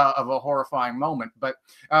of a horrifying moment. But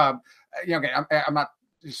again, I'm not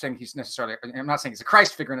saying I'm not saying he's a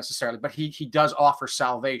Christ figure necessarily, but he does offer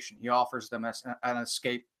salvation. He offers them as an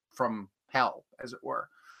escape from hell, as it were.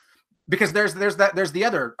 Because there's the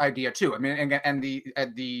other idea too. I mean, and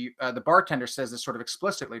the bartender says this sort of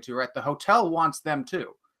explicitly too, right? The hotel wants them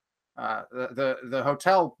too. The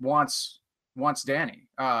hotel wants Danny,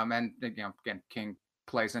 and again, King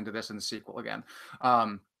plays into this in the sequel again.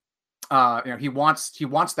 He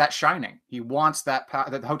wants that shining. He wants that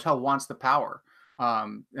the hotel wants the power.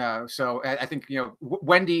 So I think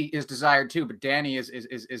Wendy is desired too, but Danny is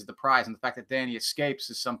the prize, and the fact that Danny escapes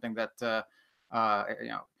is something that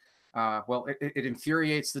it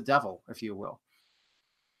infuriates the devil, if you will.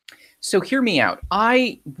 So hear me out.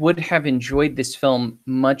 I would have enjoyed this film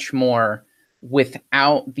much more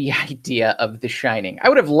without the idea of The Shining. I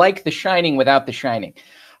would have liked The Shining without The Shining.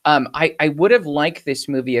 I would have liked this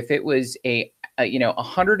movie if it was a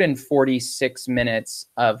 146 minutes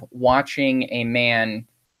of watching a man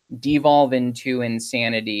devolve into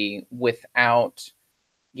insanity without,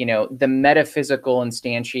 the metaphysical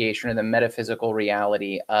instantiation or the metaphysical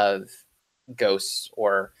reality of ghosts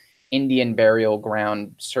or Indian burial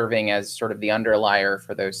ground serving as sort of the underlier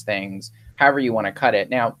for those things, however you want to cut it.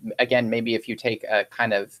 Now, again, maybe if you take a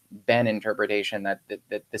kind of Ben interpretation that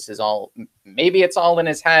this is all, maybe it's all in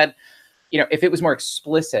his head, if it was more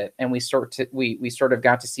explicit and we sort of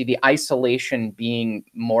got to see the isolation being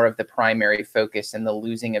more of the primary focus and the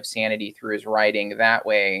losing of sanity through his writing that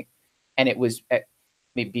way. And it was,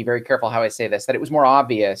 be very careful how I say this, that it was more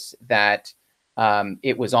obvious that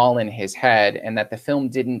it was all in his head, and that the film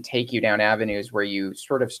didn't take you down avenues where you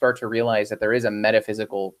sort of start to realize that there is a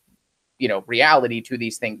metaphysical, reality to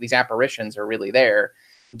these things. These apparitions are really there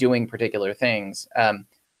doing particular things.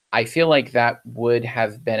 I feel like that would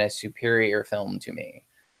have been a superior film to me.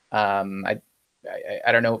 I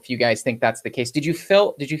don't know if you guys think that's the case. Did you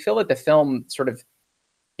feel that the film sort of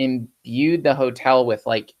imbued the hotel with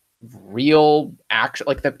like real action,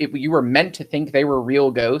 like you were meant to think they were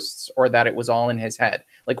real ghosts, or that it was all in his head?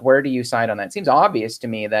 Like, where do you side on that? It seems obvious to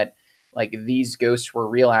me that like these ghosts were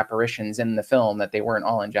real apparitions in the film, that they weren't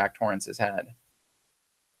all in Jack Torrance's head.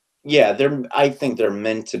 Yeah, I think they're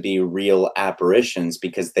meant to be real apparitions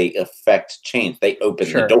because they affect change. They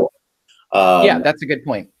open the door. Yeah, that's a good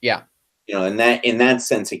point. Yeah. In that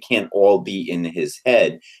sense, it can't all be in his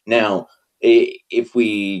head. Now, if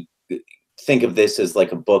we think of this as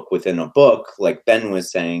like a book within a book, like Ben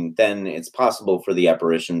was saying, then it's possible for the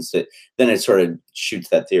apparitions to, then it sort of shoots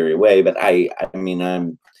that theory away. But I mean,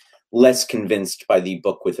 I'm less convinced by the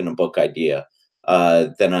book within a book idea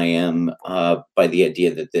than I am by the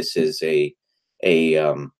idea that this is a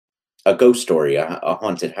ghost story, a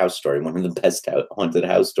haunted house story, one of the best haunted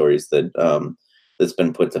house stories that that's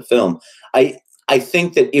been put to film. I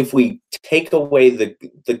think that if we take away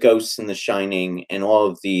the ghosts and the shining and all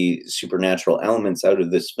of the supernatural elements out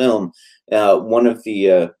of this film, one of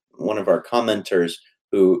our commenters,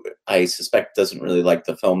 who I suspect doesn't really like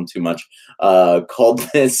the film too much, called called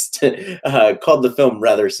the film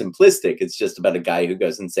rather simplistic. It's just about a guy who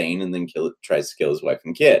goes insane and then tries to kill his wife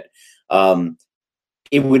and kid.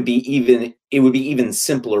 It would be even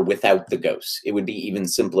simpler without the ghosts. It would be even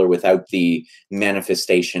simpler without the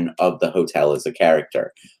manifestation of the hotel as a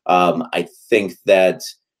character. I think that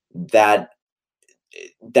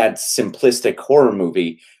simplistic horror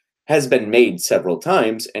movie has been made several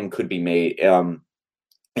times and could be made,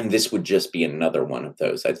 and this would just be another one of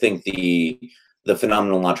those. I think the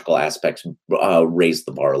phenomenological aspects raise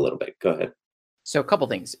the bar a little bit. Go ahead. So a couple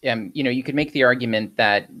things. You could make the argument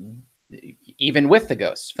that even with the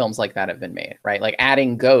ghosts, films like that have been made, right? Like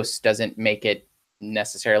adding ghosts doesn't make it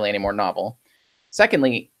necessarily any more novel.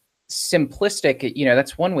 Secondly, simplistic,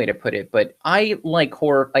 that's one way to put it, but I like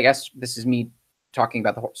horror. I guess this is me talking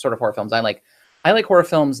about the sort of horror films I like. I like horror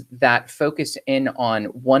films that focus in on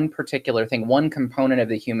one particular thing, one component of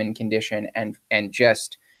the human condition, and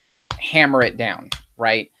just hammer it down,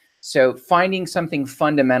 right? So finding something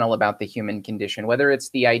fundamental about the human condition, whether it's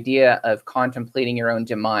the idea of contemplating your own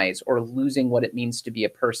demise or losing what it means to be a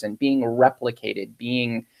person, being replicated,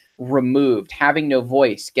 being removed, having no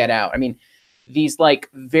voice, get out. I mean, these like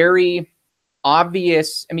very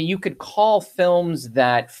obvious, you could call films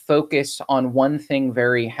that focus on one thing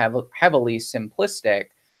very heavily simplistic,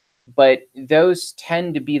 but those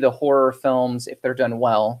tend to be the horror films, if they're done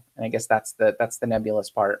well, and I guess that's the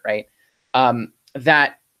nebulous part, right?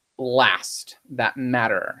 That last, that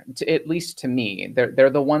matter, at least to me.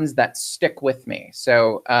 They're the ones that stick with me.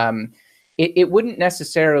 So it wouldn't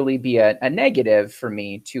necessarily be a negative for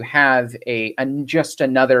me to have just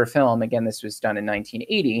another film. Again, this was done in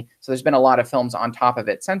 1980, so there's been a lot of films on top of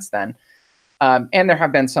it since then, and there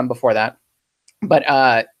have been some before that.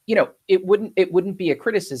 But it wouldn't be a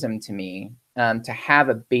criticism to me to have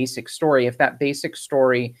a basic story if that basic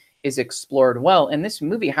story is explored well. And this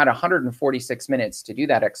movie had 146 minutes to do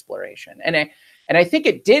that exploration. And I think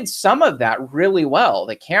it did some of that really well.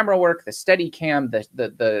 The camera work, the steady cam,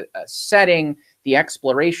 the setting, the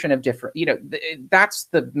exploration of different, that's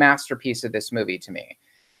the masterpiece of this movie to me,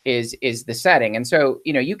 is the setting. And so,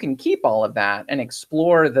 you can keep all of that and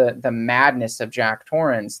explore the madness of Jack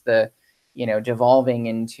Torrance, the, devolving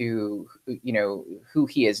into, who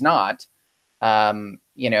he is not,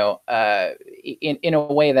 in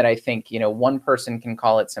a way that I think, one person can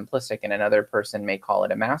call it simplistic and another person may call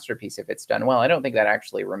it a masterpiece if it's done well. I don't think that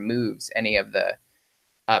actually removes any of the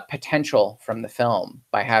potential from the film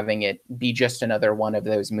by having it be just another one of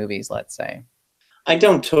those movies, let's say. I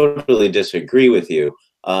don't totally disagree with you.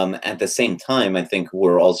 At the same time, I think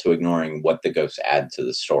we're also ignoring what the ghosts add to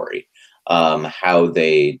the story, how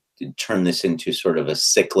they turn this into sort of a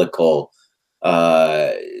cyclical,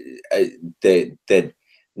 that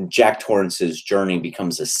Jack Torrance's journey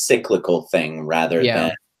becomes a cyclical thing rather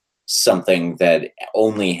than something that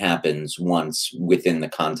only happens once within the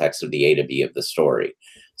context of the A to B of the story.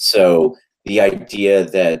 So the idea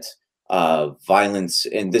that violence,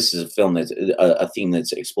 and this is a film that's a theme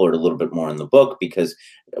that's explored a little bit more in the book, because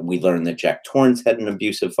we learn that Jack Torrance had an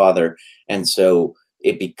abusive father, and so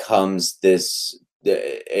it becomes this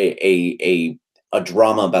a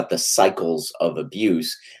drama about the cycles of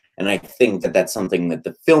abuse. And I think that that's something that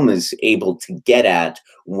the film is able to get at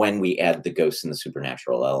when we add the ghosts and the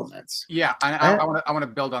supernatural elements. Yeah, I want to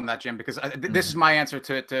build on that, Jim, because this is my answer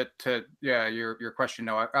to your question,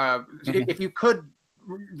 Noah. If you could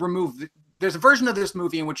remove, there's a version of this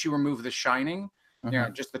movie in which you remove The Shining,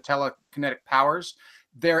 just the telekinetic powers.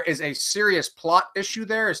 There is a serious plot issue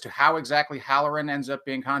there as to how exactly Halloran ends up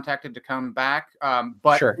being contacted to come back.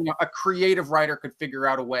 But sure, a creative writer could figure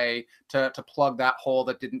out a way to plug that hole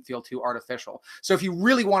that didn't feel too artificial. So if you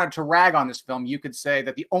really wanted to rag on this film, you could say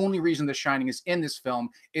that the only reason The Shining is in this film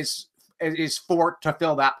is to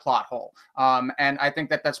fill that plot hole. And I think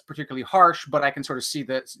that that's particularly harsh, but I can sort of see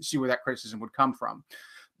where that criticism would come from.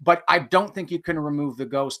 But I don't think you can remove the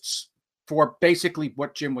ghosts for basically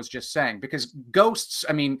what Jim was just saying, because ghosts,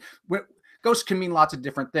 ghosts can mean lots of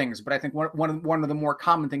different things, but I think one of the more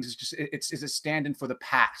common things is just it's a stand-in for the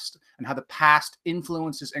past, and how the past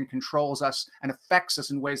influences and controls us and affects us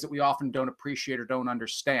in ways that we often don't appreciate or don't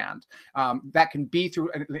understand. That can be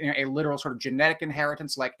through a literal sort of genetic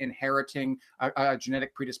inheritance, like inheriting a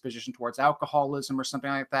genetic predisposition towards alcoholism or something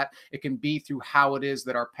like that. It can be through how it is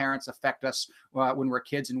that our parents affect us when we're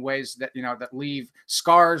kids in ways that that leave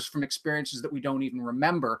scars from experiences that we don't even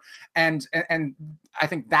remember. And I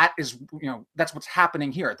think that is that's what's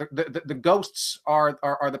happening here. The ghosts are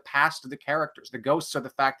the past of the characters. The ghosts are the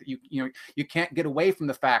fact that you can't get away from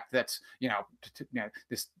the fact that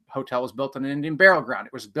this hotel was built on an Indian burial ground.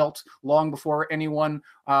 It was built long before anyone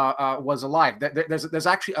was alive. There's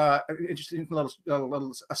actually an interesting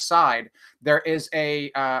little aside. There is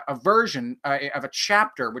a version of a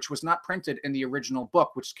chapter which was not printed in the original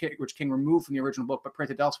book, which King removed from the original book but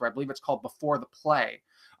printed elsewhere. I believe it's called Before the Play,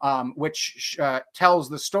 which tells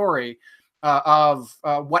the story of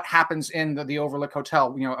what happens in the Overlook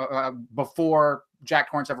Hotel, before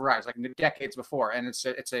Jack Torrance ever arrives, like in the decades before, and it's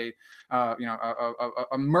a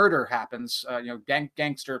murder happens,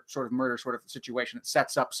 gangster sort of murder sort of situation that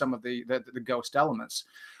sets up some of the ghost elements.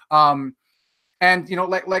 And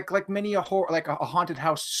like many a haunted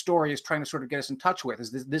house story is trying to sort of get us in touch with,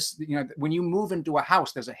 is this when you move into a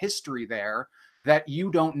house, there's a history there that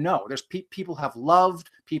you don't know. There's people have loved,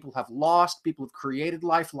 people have lost, people have created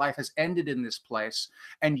life has ended in this place,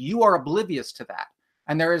 and you are oblivious to that.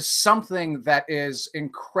 And there is something that is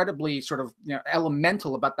incredibly sort of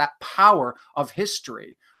elemental about that power of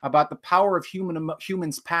history, about the power of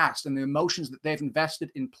humans past and the emotions that they've invested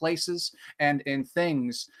in places and in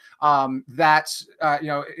things,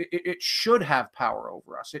 it should have power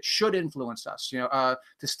over us. It should influence us. To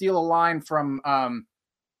steal a line from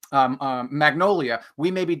Magnolia,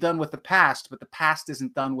 we may be done with the past, but the past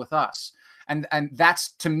isn't done with us. And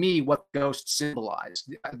that's, to me, what ghosts symbolize.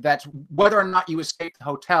 That's whether or not you escape the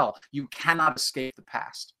hotel, you cannot escape the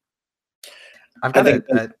past. I've got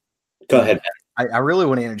to go ahead. I really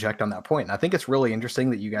want to interject on that point. And I think it's really interesting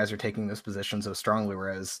that you guys are taking this position so strongly,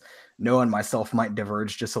 whereas Noah and myself might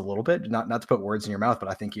diverge just a little bit. Not to put words in your mouth, but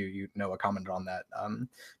I think Noah commented on that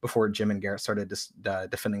before Jim and Garrett started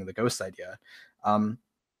defending the ghost idea.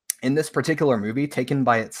 In this particular movie, taken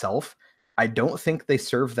by itself, I don't think they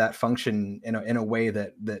serve that function in a way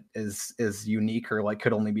that is unique or like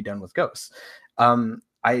could only be done with ghosts.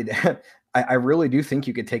 I really do think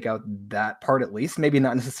you could take out that part, at least, maybe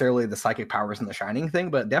not necessarily the psychic powers and the Shining thing,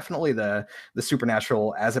 but definitely the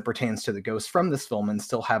supernatural as it pertains to the ghosts from this film, and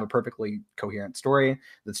still have a perfectly coherent story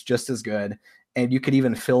that's just as good. And you could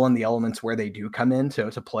even fill in the elements where they do come in to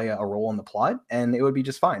play a role in the plot, and it would be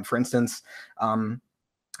just fine. For instance,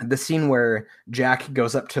 the scene where Jack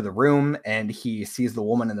goes up to the room and he sees the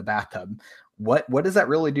woman in the bathtub. What does that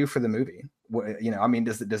really do for the movie?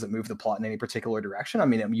 Does it move the plot in any particular direction? I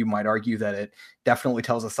mean, you might argue that it definitely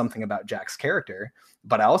tells us something about Jack's character,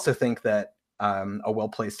 but I also think that a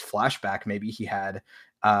well-placed flashback, maybe he had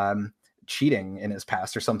cheating in his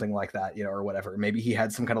past or something like that, or whatever. Maybe he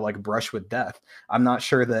had some kind of like brush with death. I'm not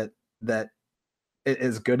sure that it,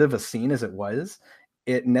 as good of a scene as it was,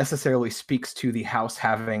 it necessarily speaks to the house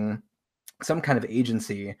having some kind of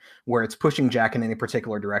agency where it's pushing Jack in any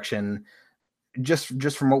particular direction,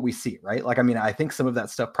 just from what we see, right? Like, I mean, I think some of that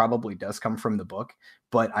stuff probably does come from the book,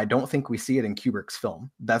 but I don't think we see it in Kubrick's film.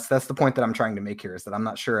 That's the point that I'm trying to make here, is that I'm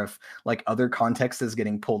not sure if like other context is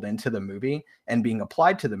getting pulled into the movie and being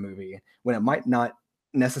applied to the movie when it might not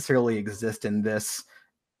necessarily exist in this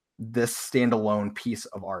standalone piece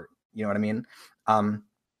of art. You know what I mean?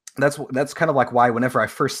 That's kind of like why whenever I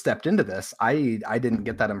first stepped into this, I didn't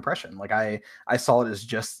get that impression. Like I saw it as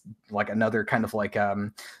just like another kind of like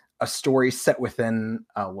a story set within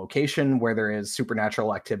a location where there is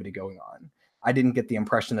supernatural activity going on. I didn't get the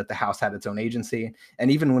impression that the house had its own agency.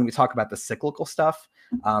 And even when we talk about the cyclical stuff,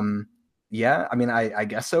 yeah, I mean, I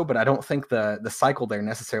guess so, but I don't think the cycle there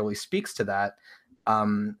necessarily speaks to that,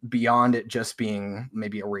 beyond it just being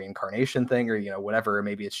maybe a reincarnation thing or, whatever.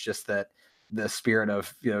 Maybe it's just that the spirit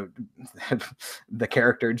of, the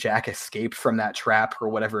character Jack escaped from that trap or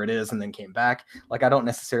whatever it is and then came back. Like, I don't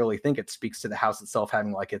necessarily think it speaks to the house itself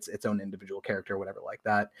having like its own individual character or whatever like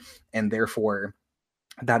that. And therefore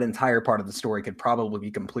that entire part of the story could probably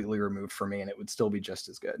be completely removed for me and it would still be just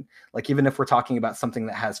as good. Like, even if we're talking about something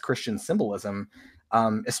that has Christian symbolism,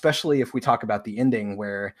 especially if we talk about the ending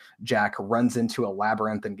where Jack runs into a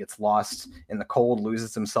labyrinth and gets lost in the cold,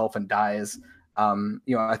 loses himself and dies.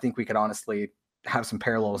 I think we could honestly have some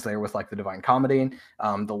parallels there with like the Divine Comedy,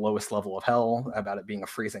 the lowest level of hell, about it being a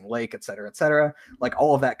freezing lake, et cetera, et cetera. Like,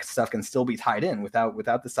 all of that stuff can still be tied in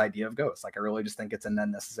without this idea of ghosts. Like, I really just think it's an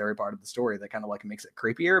unnecessary part of the story that kind of like makes it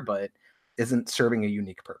creepier, but isn't serving a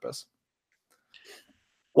unique purpose.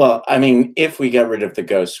 Well, I mean, if we got rid of the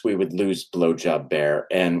ghosts, we would lose Blowjob Bear,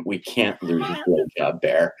 and we can't lose Blowjob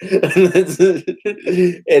Bear. It's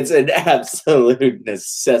an absolute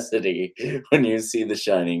necessity when you see The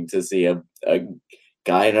Shining to see a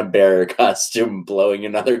guy in a bear costume blowing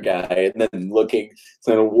another guy and then saying,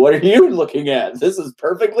 what are you looking at? This is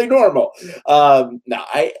perfectly normal.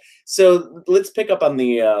 So let's pick up on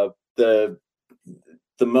the the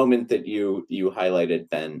moment that you highlighted,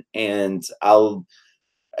 Ben, and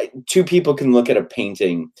two people can look at a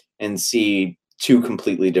painting and see two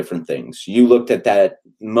completely different things. You looked at that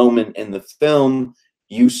moment in the film,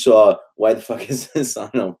 you saw, why the fuck is this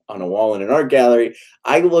on a wall in an art gallery?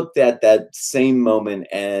 I looked at that same moment,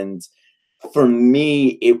 and for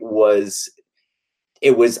me, it was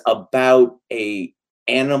about a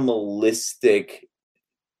animalistic,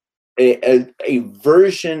 a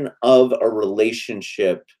version of a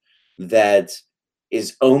relationship that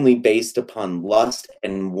is only based upon lust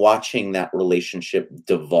and watching that relationship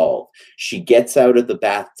devolve. She gets out of the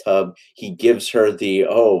bathtub. He gives her the,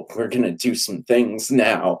 oh, we're going to do some things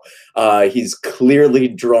now. He's clearly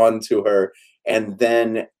drawn to her. And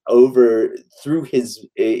then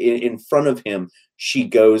in front of him, she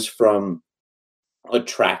goes from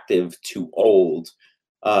attractive to old,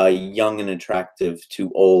 young and attractive to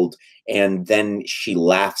old, and then she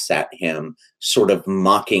laughs at him, sort of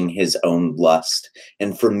mocking his own lust.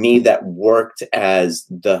 And for me, that worked as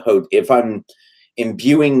if I'm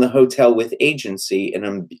imbuing the hotel with agency, and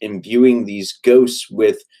I'm imbuing these ghosts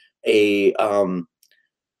with a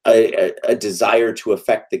desire to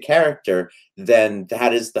affect the character, then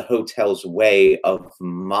that is the hotel's way of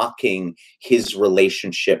mocking his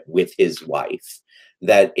relationship with his wife.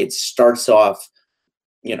 That it starts off,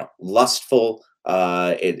 lustful.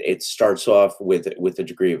 It starts off with a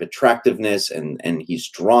degree of attractiveness, and he's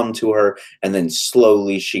drawn to her, and then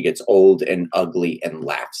slowly she gets old and ugly and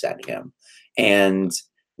laughs at him, and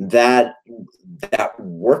that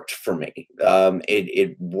worked for me.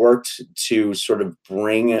 It worked to sort of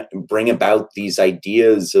bring about these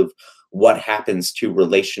ideas of what happens to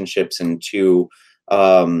relationships and to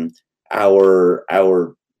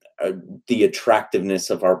our the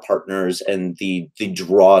attractiveness of our partners and the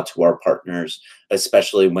draw to our partners,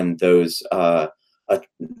 especially when those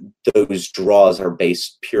draws are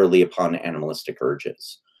based purely upon animalistic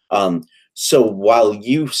urges. So while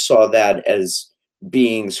you saw that as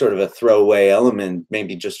being sort of a throwaway element,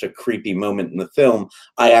 maybe just a creepy moment in the film,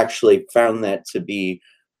 I actually found that to be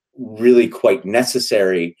really quite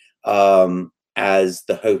necessary, as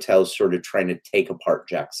the hotel's sort of trying to take apart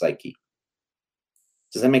Jack's psyche.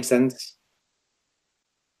 Does that make sense?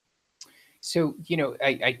 So,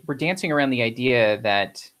 we're dancing around the idea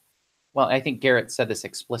that, well, I think Garrett said this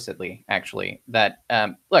explicitly, actually, that,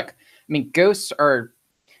 look, I mean, ghosts are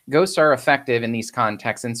effective in these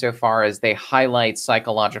contexts insofar as they highlight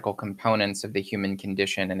psychological components of the human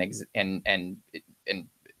condition and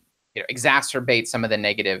exacerbate some of the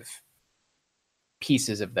negative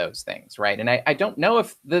pieces of those things, right? And I don't know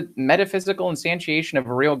if the metaphysical instantiation of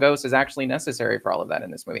a real ghost is actually necessary for all of that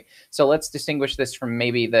in this movie. So let's distinguish this from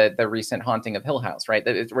maybe the recent Haunting of Hill House, right?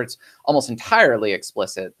 Where it's almost entirely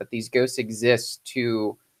explicit that these ghosts exist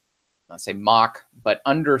to, not say mock, but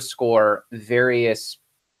underscore various,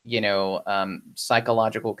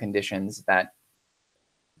 psychological conditions that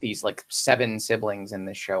these like 7 siblings in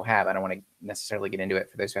this show have. I don't want to necessarily get into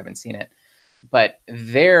it for those who haven't seen it. But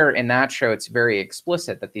there in that show, it's very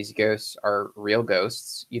explicit that these ghosts are real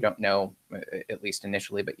ghosts. You don't know, at least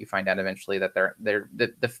initially, but you find out eventually that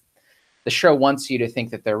the show wants you to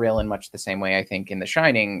think that they're real in much the same way. I think in The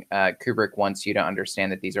Shining, Kubrick wants you to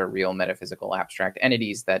understand that these are real metaphysical abstract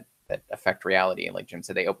entities that affect reality. And like Jim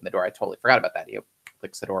said, they open the door. I totally forgot about that. He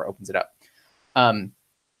clicks the door, opens it up.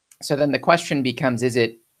 So then the question becomes: is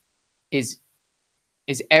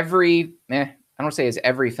every I don't want to say is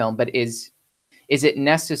every film, but is it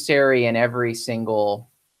necessary in every single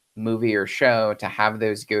movie or show to have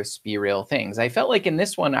those ghosts be real things? I felt like in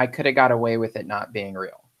this one, I could have got away with it not being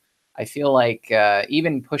real. I feel like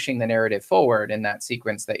even pushing the narrative forward in that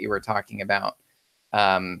sequence that you were talking about,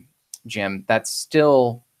 Jim, that's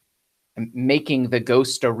still making the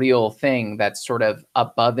ghost a real thing that's sort of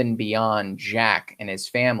above and beyond Jack and his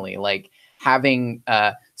family. Like having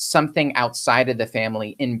something outside of the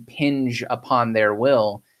family impinge upon their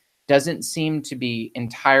will doesn't seem to be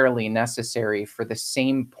entirely necessary for the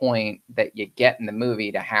same point that you get in the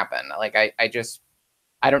movie to happen. Like,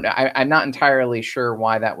 I don't know. I'm not entirely sure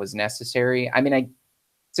why that was necessary. I mean,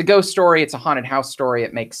 it's a ghost story. It's a haunted house story.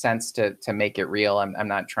 It makes sense to make it real. I'm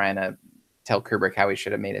not trying to tell Kubrick how he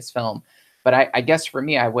should have made his film. But I guess for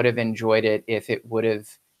me, I would have enjoyed it if it would have,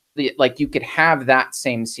 like, you could have that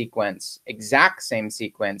same sequence, exact same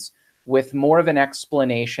sequence, with more of an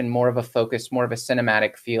explanation, more of a focus, more of a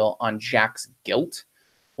cinematic feel on Jack's guilt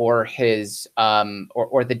or his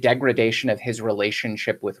or the degradation of his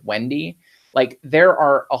relationship with Wendy. Like, there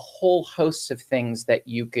are a whole host of things that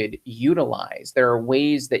you could utilize. There are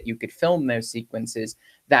ways that you could film those sequences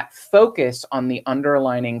that focus on the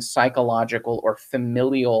underlining psychological or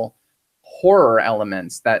familial horror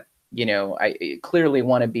elements that, you know, I clearly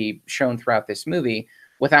want to be shown throughout this movie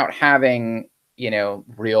without having, you know,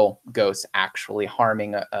 real ghosts actually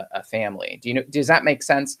harming a family. Do you know, does that make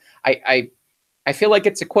sense? I feel like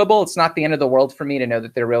it's a quibble. It's not the end of the world for me to know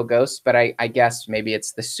that they're real ghosts, but I guess maybe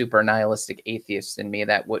it's the super nihilistic atheist in me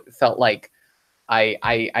that felt like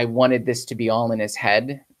I wanted this to be all in his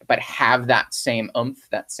head, but have that same oomph,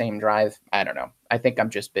 that same drive. I don't know. I think I'm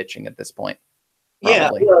just bitching at this point.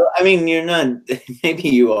 Probably. Yeah, well, I mean, you're not. Maybe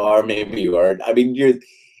you are. Maybe you aren't. I mean, you're.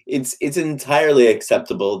 It's entirely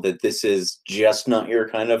acceptable that this is just not your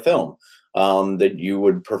kind of film. That you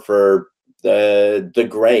would prefer the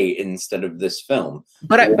Gray instead of this film.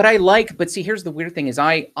 But see, here's the weird thing is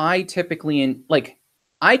I typically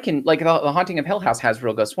I can like the Haunting of Hill House has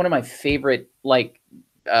real ghosts. One of my favorite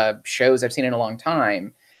shows I've seen in a long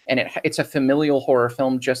time. And it's a familial horror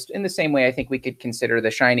film, just in the same way I think we could consider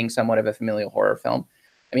The Shining somewhat of a familial horror film.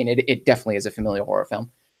 I mean, it definitely is a familial horror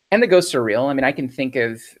film. And the ghosts are real. I mean, I can think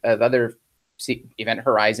of other Event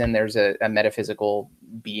Horizon. There's a metaphysical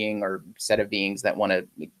being or set of beings that want to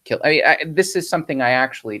kill. I mean, this is something I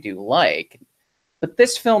actually do like. But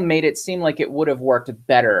this film made it seem like it would have worked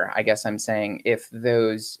better, I guess I'm saying, if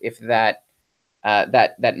that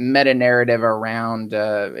meta narrative around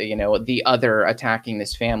you know, the other attacking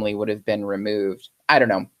this family would have been removed. I don't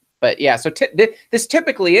know, but yeah. So this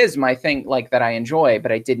typically is my thing, like that I enjoy,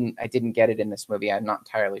 but I didn't get it in this movie. I'm not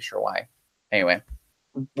entirely sure why. Anyway,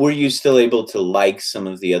 were you still able to like some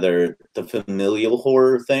of the familial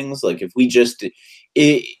horror things? Like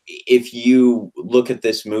if you look at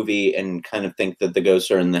this movie and kind of think that the ghosts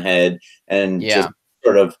are in the head and just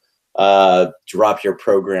sort of drop your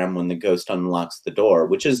program when the ghost unlocks the door,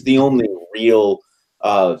 which is the only real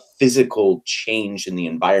physical change in the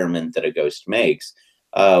environment that a ghost makes,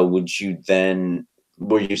 were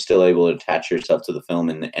you still able to attach yourself to the film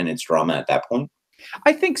and its drama at that point?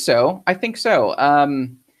 I think so.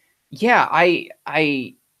 Yeah,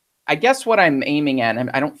 I guess what I'm aiming at, and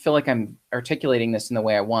I don't feel like I'm articulating this in the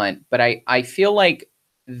way I want, but I feel like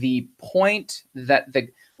the point that the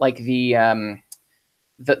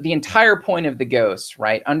entire point of the ghosts,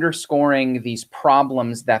 right, underscoring these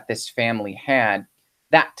problems that this family had,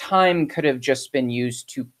 that time could have just been used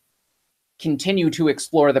to continue to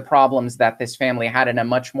explore the problems that this family had in a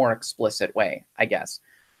much more explicit way, I guess,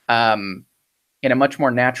 in a much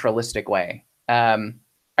more naturalistic way. I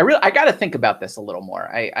got to think about this a little more.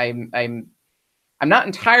 I'm not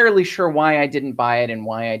entirely sure why I didn't buy it and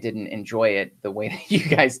why I didn't enjoy it the way that you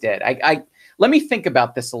guys did. Let me think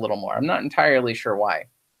about this a little more. I'm not entirely sure why.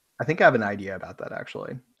 I think I have an idea about that,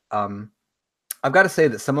 actually. I've got to say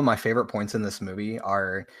that some of my favorite points in this movie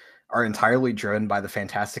are entirely driven by the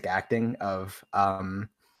fantastic acting of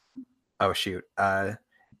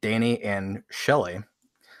Danny and Shelley.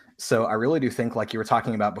 So I really do think, like you were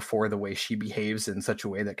talking about before, the way she behaves in such a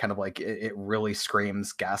way that kind of like it really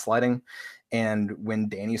screams gaslighting. And when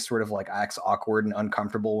Danny sort of like acts awkward and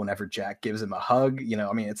uncomfortable whenever Jack gives him a hug, you know,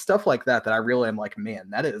 I mean, it's stuff like that I really am like,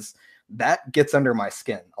 man, that gets under my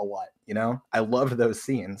skin a lot. You know, I loved those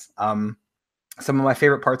scenes. Some of my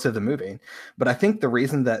favorite parts of the movie. But I think the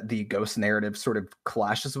reason that the ghost narrative sort of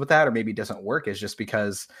clashes with that, or maybe doesn't work, is just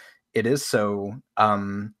because it is so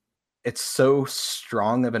it's so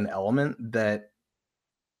strong of an element that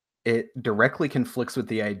it directly conflicts with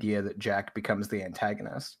the idea that Jack becomes the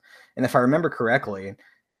antagonist. And if I remember correctly,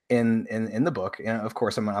 in the book, you know, of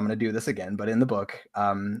course I'm going to do this again, but in the book,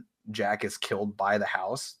 Jack is killed by the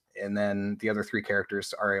house, and then the other three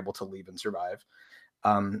characters are able to leave and survive.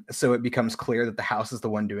 So it becomes clear that the house is the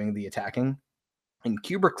one doing the attacking. In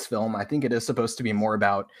Kubrick's film, I think it is supposed to be more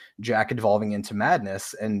about Jack evolving into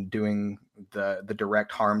madness and doing the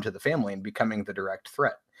direct harm to the family and becoming the direct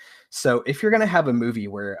threat. So if you're going to have a movie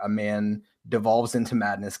where a man devolves into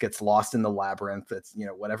madness, gets lost in the labyrinth, that's, you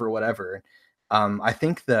know, whatever, I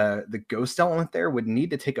think the ghost element there would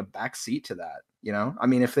need to take a back seat to that. You know, I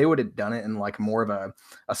mean, if they would have done it in like more of a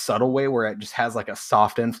subtle way where it just has like a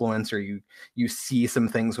soft influence, or you see some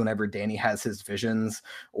things whenever Danny has his visions,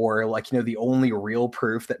 or like, you know, the only real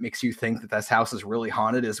proof that makes you think that this house is really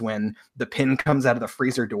haunted is when the pin comes out of the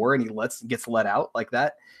freezer door and he gets let out like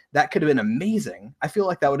that. That could have been amazing. I feel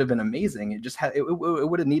like that would have been amazing. It just it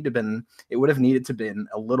would have needed to been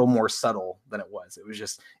a little more subtle than it was.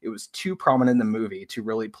 It was too prominent in the movie to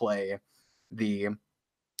really play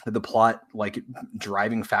the plot like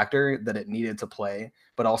driving factor that it needed to play,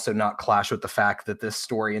 but also not clash with the fact that this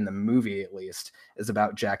story in the movie, at least, is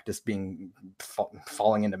about Jack just being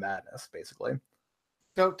falling into madness, basically.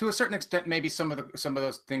 So to a certain extent, maybe some of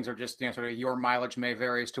those things are just, sort of your mileage may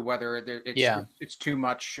vary as to whether it's too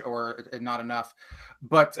much or not enough.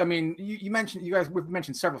 But I mean, you mentioned, we've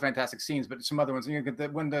mentioned several fantastic scenes, but some other ones.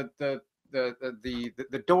 When the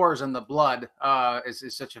doors and the blood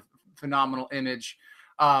is such a phenomenal image.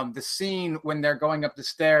 The scene when they're going up the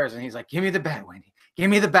stairs and he's like, "Give me the bat, Wendy. Give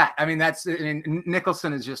me the bat." I mean,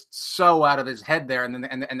 Nicholson is just so out of his head there, and then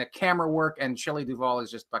and the camera work, and Shelley Duvall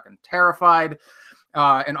is just fucking terrified.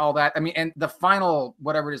 And all that. I mean, and the final,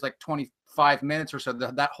 whatever it is, like 25 minutes or so,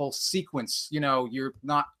 that whole sequence, you're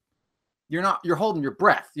holding your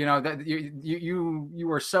breath, that you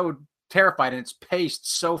are so terrified, and it's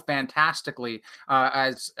paced so fantastically,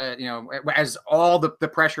 as all the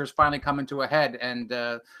pressure is finally coming to a head. And,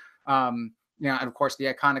 and of course the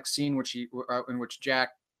iconic scene in which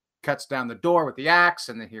Jack cuts down the door with the axe,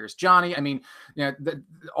 and then here's Johnny. I mean,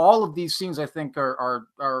 all of these scenes I think are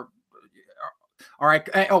all right.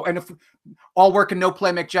 Oh, and if all work and no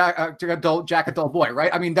play make Jack a dull boy, right?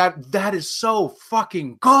 I mean, that is so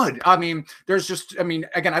fucking good. I mean,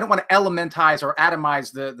 again, I don't want to elementize or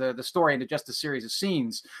atomize the story into just a series of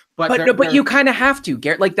scenes, but you kind of have to,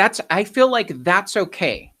 Garrett. Like I feel like that's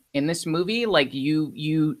okay in this movie. Like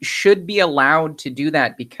you should be allowed to do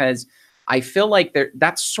that, because I feel like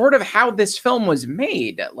that's sort of how this film was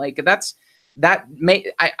made. Like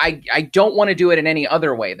I don't want to do it in any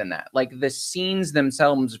other way than that. Like the scenes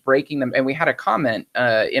themselves, breaking them. And we had a comment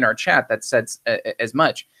in our chat that said as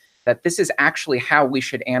much, that this is actually how we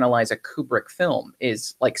should analyze a Kubrick film,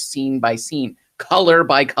 is like scene by scene, color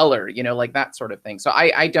by color, like that sort of thing. So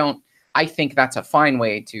I think that's a fine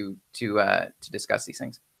way to discuss these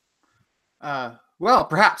things. Well,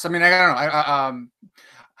 perhaps. I mean, I don't know.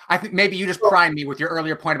 I think maybe you just primed me with your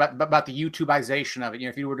earlier point about the YouTubeization of it.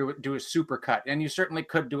 If you were to do a supercut, and you certainly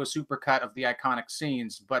could do a supercut of the iconic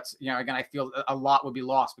scenes, but again, I feel a lot would be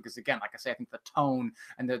lost, because again, like I say, I think the tone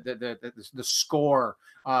and the score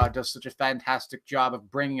does such a fantastic job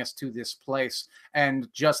of bringing us to this place,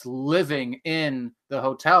 and just living in the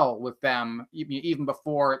hotel with them, even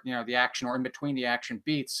before the action or in between the action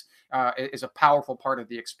beats, is a powerful part of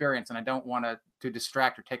the experience. And I don't want to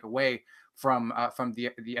distract or take away from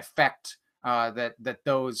the effect that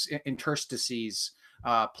those interstices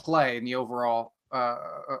play in the overall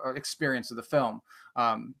experience of the film.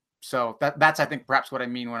 So that's I think perhaps what I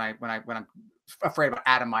mean when I'm afraid about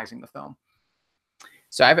atomizing the film.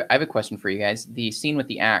 So I have a question for you guys. The scene with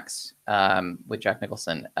the axe with Jack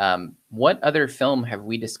Nicholson. What other film have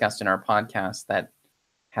we discussed in our podcast that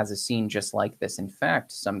has a scene just like this? In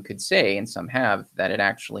fact, some could say, and some have, that it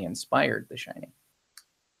actually inspired The Shining.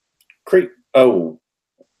 Creep. Oh,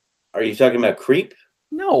 are you talking about Creep?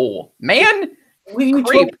 No, man.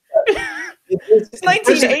 Creep. It's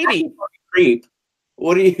 1980. Creep.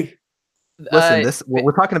 What do you? Listen,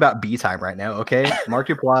 we're talking about B time right now, okay? Mark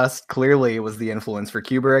Duplass clearly was the influence for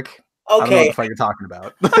Kubrick. Okay. I don't know what the fuck you're talking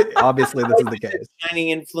about. Obviously, this is the case. Shining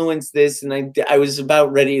influenced this, and I was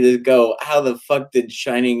about ready to go, how the fuck did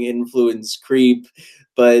Shining influence Creep?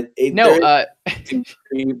 But Creep.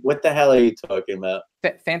 What the hell are you talking about?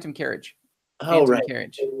 Phantom Carriage. Phantom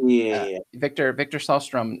Carriage. Yeah. Victor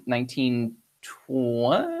Sahlstrom,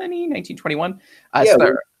 1921.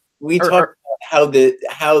 We talked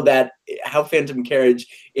about how Phantom Carriage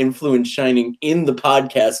influenced Shining in the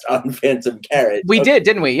podcast on Phantom Carriage. We did,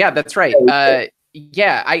 didn't we? Yeah, that's right.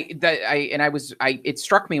 It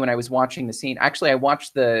struck me when I was watching the scene. Actually, I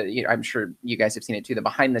watched I'm sure you guys have seen it too, the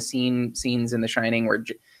behind the scenes in The Shining where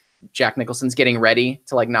Jack Nicholson's getting ready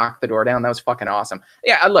to like knock the door down. That was fucking awesome.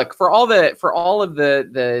 Yeah, look, for all of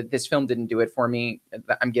this film didn't do it for me.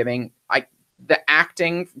 I'm giving the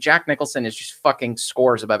acting, Jack Nicholson is just fucking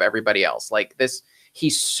scores above everybody else. Like this,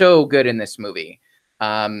 he's so good in this movie.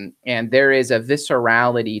 And there is a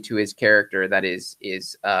viscerality to his character that is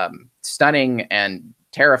stunning and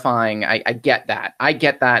terrifying. I get that. I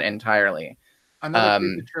get that entirely. Another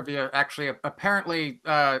piece of trivia, actually, apparently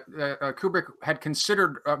Kubrick had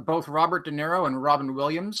considered both Robert De Niro and Robin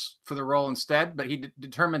Williams for the role instead, but he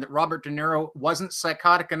determined that Robert De Niro wasn't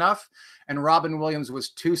psychotic enough, and Robin Williams was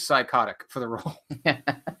too psychotic for the role.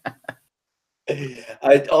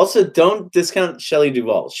 I also don't discount Shelley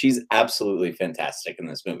Duvall. She's absolutely fantastic in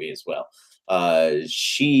this movie as well.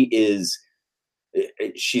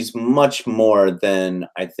 She's much more than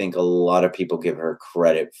I think a lot of people give her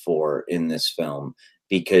credit for in this film,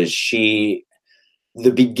 because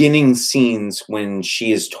the beginning scenes when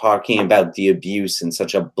she is talking about the abuse in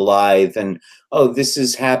such a blithe and, oh, this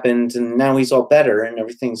has happened and now he's all better and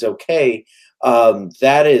everything's okay.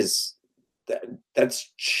 That's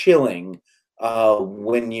chilling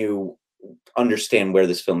when you understand where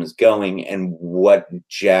this film is going and what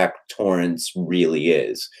Jack Torrance really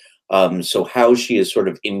is. So how she has sort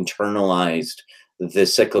of internalized the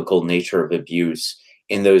cyclical nature of abuse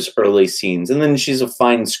in those early scenes. And then she's a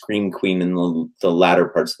fine scream queen in the latter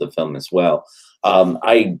parts of the film as well.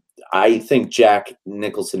 I think Jack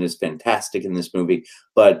Nicholson is fantastic in this movie,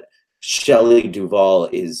 but Shelley Duvall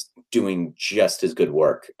is doing just as good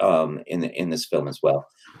work in this film as well.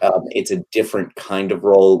 It's a different kind of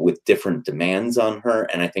role with different demands on her,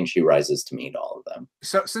 and I think she rises to meet all of them.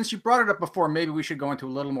 So since you brought it up before, maybe we should go into a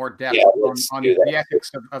little more depth on the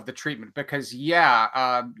ethics of the treatment, because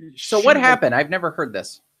so what happened? I've never heard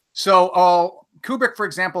this. So Kubrick, for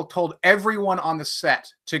example, told everyone on the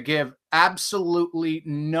set to give absolutely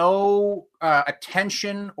no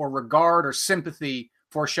attention or regard or sympathy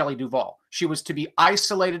for Shelley Duvall. She was to be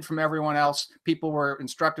isolated from everyone else. People were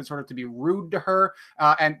instructed sort of to be rude to her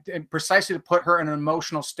and precisely to put her in an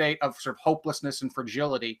emotional state of sort of hopelessness and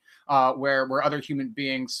fragility where other human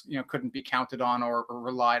beings, couldn't be counted on or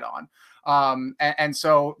relied on. And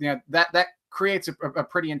so, that creates a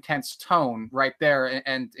pretty intense tone right there.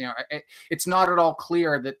 And it's not at all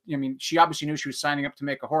clear that, she obviously knew she was signing up to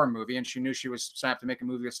make a horror movie, and she knew she was signing up to make a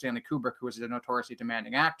movie with Stanley Kubrick, who was a notoriously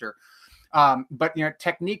demanding actor. But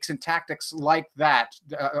techniques and tactics like that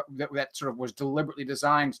sort of was deliberately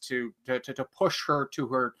designed to push her to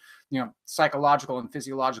her psychological and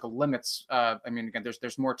physiological limits. Again,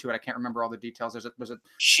 there's more to it. I can't remember all the details.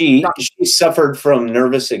 She suffered from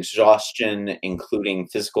nervous exhaustion, including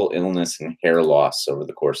physical illness and hair loss over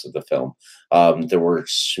the course of the film. There were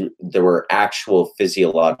actual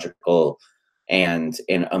physiological and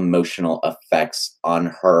emotional effects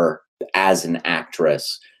on her as an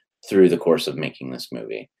actress through the course of making this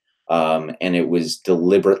movie. And it was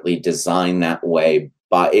deliberately designed that way.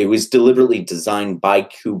 It was deliberately designed by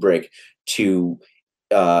Kubrick to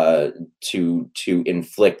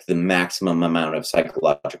inflict the maximum amount of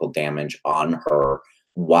psychological damage on her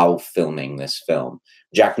while filming this film.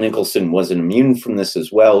 Jack Nicholson wasn't immune from this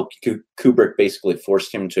as well. Kubrick basically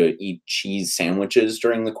forced him to eat cheese sandwiches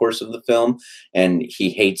during the course of the film, and he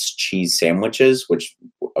hates cheese sandwiches, which,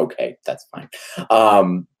 okay, that's fine.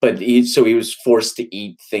 But he was forced to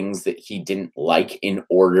eat things that he didn't like in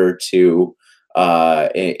order to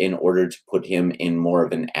put him in more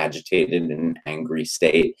of an agitated and angry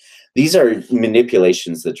state. These are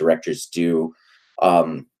manipulations that directors do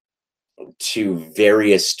to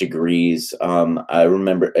various degrees. I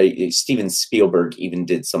remember Steven Spielberg even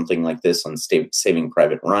did something like this on Saving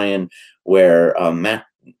Private Ryan, where Matt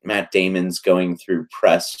Damon's going through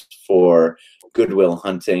press for Good Will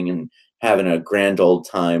Hunting and having a grand old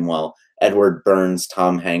time, while Edward Burns,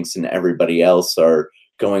 Tom Hanks, and everybody else are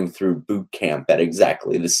going through boot camp at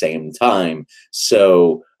exactly the same time.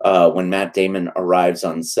 So when Matt Damon arrives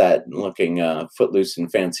on set looking footloose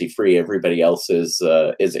and fancy free, everybody else is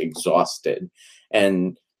exhausted,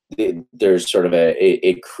 and there's sort of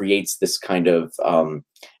it creates this kind of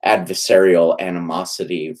adversarial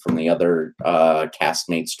animosity from the other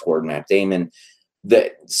castmates toward Matt Damon.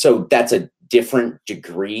 So that's a different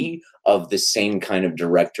degree of the same kind of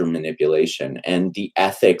director manipulation, and the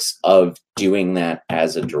ethics of doing that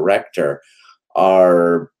as a director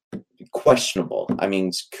are questionable. I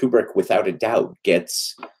mean, Kubrick, without a doubt,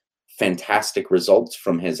 gets fantastic results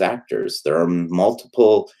from his actors. There are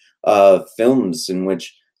multiple films in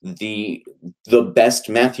which the best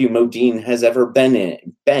Matthew Modine has ever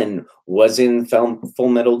been was in Full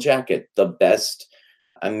Metal Jacket. The best,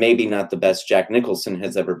 maybe not the best, Jack Nicholson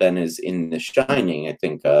has ever been is in The Shining. I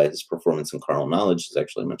think his performance in Carnal Knowledge is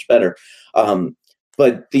actually much better.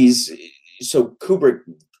 So Kubrick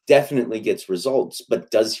definitely gets results, but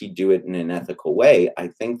does he do it in an ethical way? I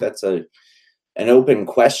think that's an open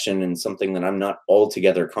question, and something that I'm not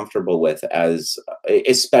altogether comfortable with, as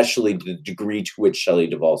especially the degree to which Shelley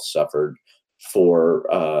Duvall suffered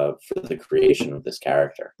for the creation of this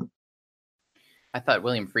character. I thought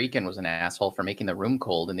William Friedkin was an asshole for making the room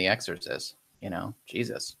cold in The Exorcist.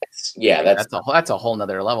 Jesus. Yeah, that's a whole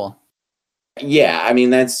nother level. Yeah, I mean,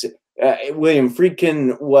 that's William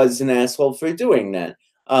Friedkin was an asshole for doing that.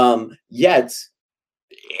 Yet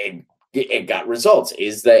it got results.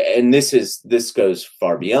 And this goes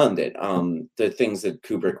far beyond it. The things that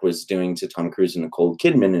Kubrick was doing to Tom Cruise and Nicole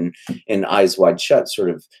Kidman in Eyes Wide Shut, sort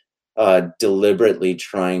of deliberately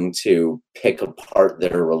trying to pick apart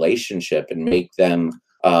their relationship and make them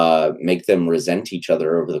resent each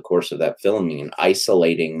other over the course of that filming, and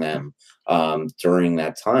isolating them during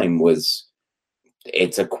that time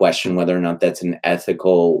it's a question whether or not that's an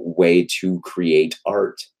ethical way to create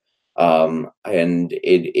art. And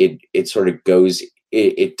it sort of goes,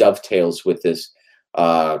 it dovetails with this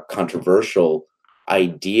controversial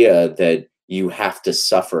idea that you have to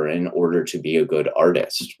suffer in order to be a good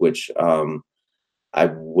artist, which I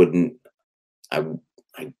wouldn't. I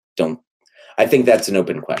don't. I think that's an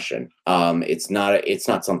open question. It's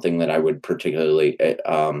not something that I would particularly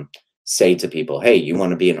say to people. Hey, you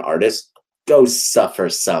want to be an artist? Go suffer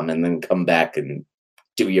some, and then come back and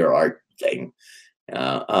do your art thing.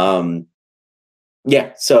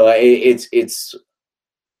 Yeah. So it's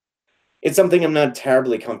something I'm not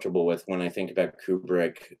terribly comfortable with when I think about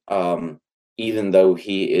Kubrick. Even though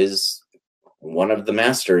he is one of the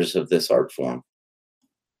masters of this art form.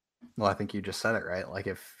 Well, I think you just said it, right? Like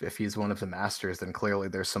if he's one of the masters, then clearly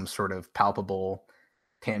there's some sort of palpable,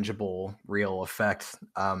 tangible, real effect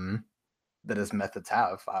that his methods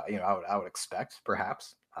have. I would expect,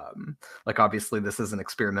 perhaps. Like obviously this isn't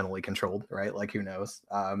experimentally controlled, right? Like who knows?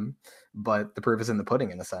 But the proof is in the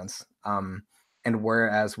pudding, in a sense. And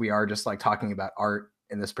whereas we are just like talking about art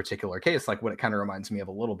in this particular case, like what it kind of reminds me of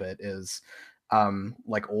a little bit is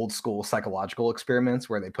like old school psychological experiments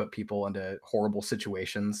where they put people into horrible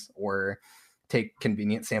situations or take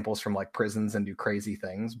convenient samples from like prisons and do crazy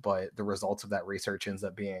things, but the results of that research ends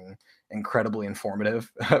up being incredibly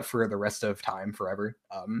informative for the rest of time, forever.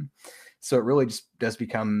 So it really just does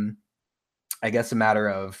become, I guess, a matter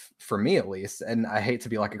of, for me at least, and I hate to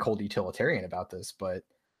be like a cold utilitarian about this, but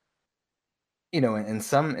in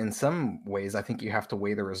some ways, I think you have to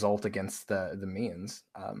weigh the result against the means.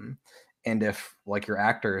 And if like your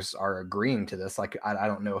actors are agreeing to this, like I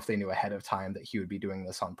don't know if they knew ahead of time that he would be doing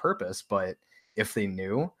this on purpose, but if they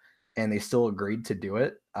knew and they still agreed to do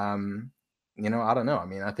it, I don't know. I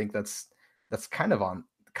mean, I think that's kind of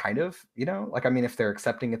like, I mean, if they're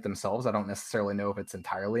accepting it themselves, I don't necessarily know if it's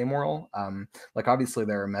entirely immoral. Like obviously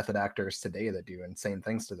there are method actors today that do insane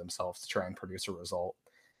things to themselves to try and produce a result.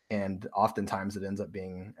 And oftentimes it ends up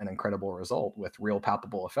being an incredible result with real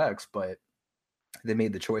palpable effects, but they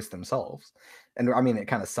made the choice themselves. And I mean, it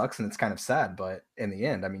kind of sucks and it's kind of sad, but in the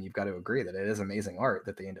end, I mean, you've got to agree that it is amazing art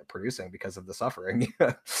that they end up producing because of the suffering.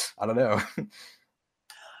 I don't know.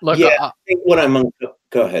 Look, yeah, I think what I'm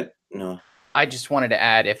go ahead. No. I just wanted to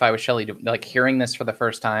add, if I was Shelley, like hearing this for the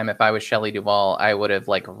first time, if I was Shelley Duvall, I would have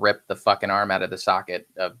like ripped the fucking arm out of the socket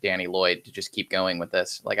of Danny Lloyd to just keep going with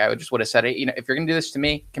this. Like I would have said, hey, if you're gonna do this to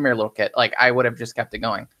me, come here, little kid. Like I would have just kept it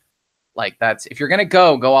going. Like if you're gonna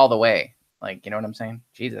go all the way. Like, you know what I'm saying?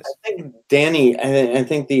 Jesus. I think Danny. I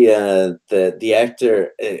think the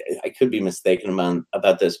actor. I could be mistaken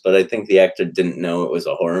about this, but I think the actor didn't know it was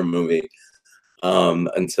a horror movie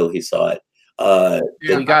until he saw it.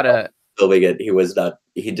 Yeah, we gotta. He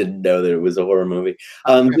didn't know that it was a horror movie.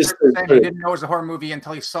 He didn't know it was a horror movie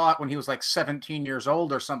until he saw it when he was like 17 years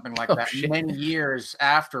old or something like that. Shit. Many years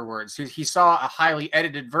afterwards, he saw a highly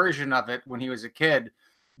edited version of it when he was a kid,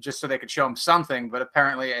 just so they could show him something. But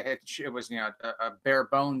apparently, it was a bare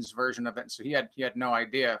bones version of it, so he had no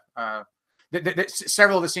idea.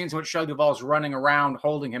 Several of the scenes in which Shelley Duvall is running around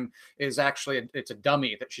holding him is actually it's a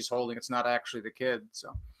dummy that she's holding. It's not actually the kid.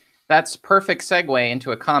 So. That's perfect segue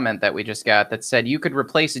into a comment that we just got that said you could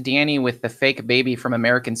replace Danny with the fake baby from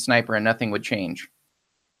American Sniper and nothing would change.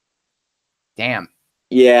 Damn.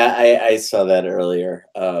 Yeah, I saw that earlier.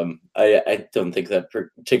 I don't think that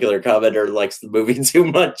particular commenter likes the movie too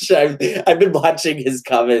much. I've been watching his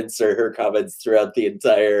comments or her comments throughout the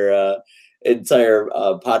entire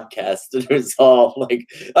podcast, and it was all like,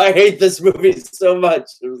 I hate this movie so much.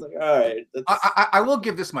 It was like, all right. I will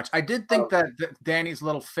give this much. I did think that Danny's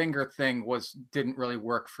little finger thing didn't really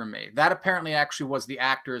work for me. That apparently actually was the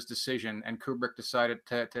actor's decision, and Kubrick decided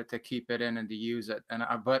to keep it in and to use it. And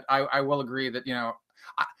but I will agree that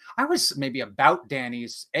I was maybe about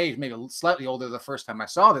Danny's age, maybe slightly older the first time I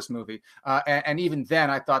saw this movie, and even then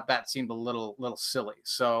I thought that seemed a little silly.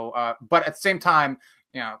 So, but at the same time,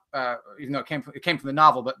 even though it came from the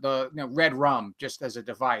novel, but the red rum just as a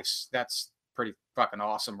device, that's pretty fucking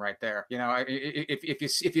awesome right there.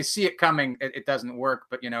 If you see it coming, it doesn't work,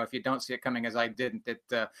 but if you don't see it coming, as I didn't, it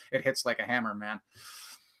hits like a hammer, man.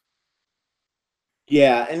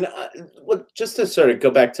 Yeah, and just to sort of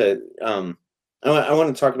go back to, I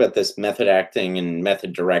want to talk about this method acting and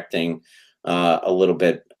method directing a little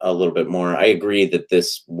bit more. I agree that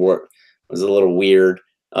this work was a little weird.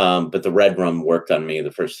 But the red rum worked on me the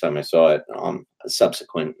first time I saw it.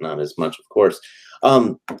 Subsequent, not as much, of course.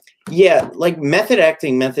 Yeah, like method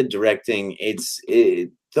acting, method directing,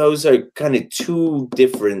 those are kind of two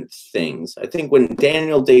different things. I think when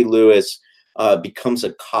Daniel Day-Lewis becomes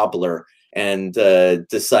a cobbler and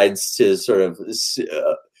decides to sort of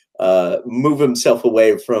move himself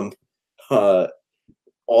away from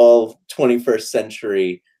all 21st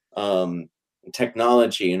century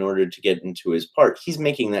technology in order to get into his part. He's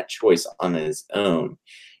making that choice on his own.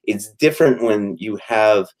 It's different when you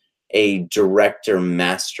have a director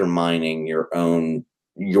masterminding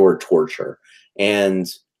your torture. And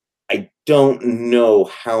I don't know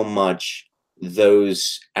how much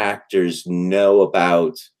those actors know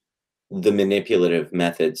about the manipulative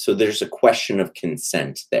method. So there's a question of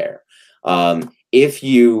consent there. If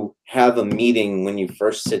you have a meeting when you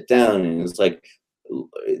first sit down and it's like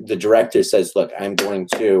the director says, look, I'm going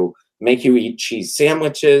to make you eat cheese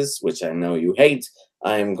sandwiches, which I know you hate.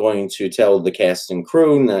 I'm going to tell the cast and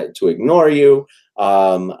crew not to ignore you.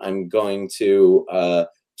 I'm going to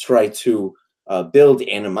try to build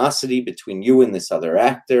animosity between you and this other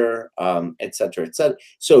actor, et cetera, et cetera.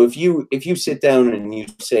 So if you sit down and you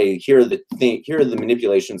say, here are the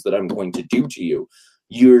manipulations that I'm going to do to you,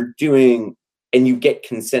 you're doing, and you get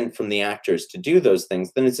consent from the actors to do those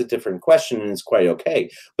things, then it's a different question and it's quite okay.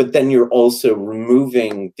 But then you're also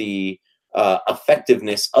removing the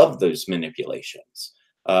effectiveness of those manipulations.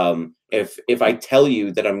 If I tell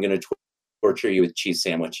you that I'm going to torture you with cheese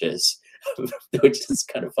sandwiches, which is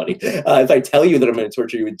kind of funny. If I tell you that I'm going to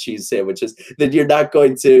torture you with cheese sandwiches, then it's not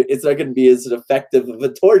going to be as effective of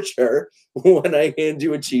a torture when I hand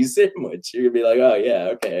you a cheese sandwich. You're going to be like, oh yeah,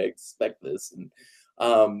 okay, I expect this. And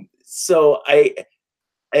so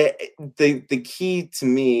the key to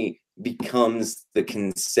me becomes the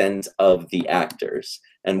consent of the actors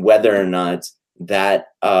and whether or not that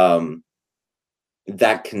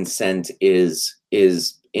that consent is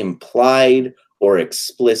implied or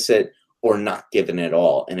explicit or not given at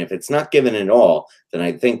all. And if it's not given at all, then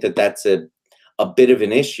I think that that's a bit of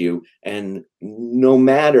an issue. And no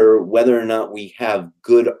matter whether or not we have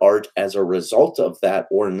good art as a result of that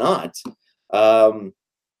or not,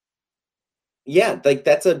 yeah, like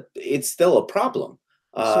it's still a problem.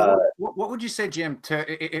 So what would you say, Jim,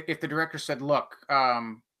 if the director said, look,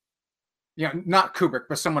 not Kubrick,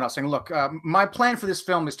 but someone else saying, look, my plan for this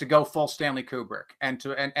film is to go full Stanley Kubrick and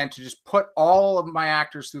to just put all of my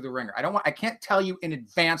actors through the ringer. I can't tell you in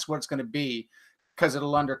advance what it's going to be because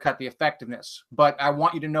it'll undercut the effectiveness, but I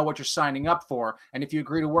want you to know what you're signing up for. And if you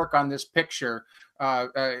agree to work on this picture,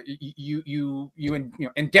 you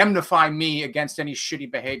indemnify me against any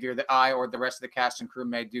shitty behavior that I or the rest of the cast and crew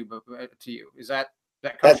may do to you. Is that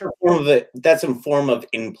that's a form of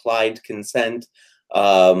implied consent,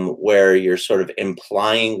 where you're sort of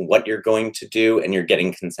implying what you're going to do and you're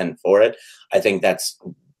getting consent for it. I think that's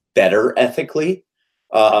better ethically.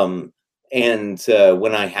 And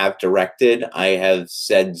when I have directed, I have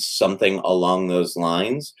said something along those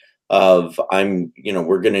lines of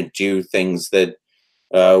we're going to do things that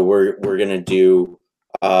we're going to do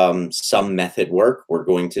some method work. We're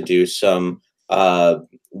going to do some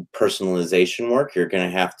personalization work. You're going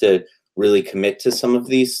to have to really commit to some of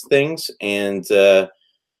these things, and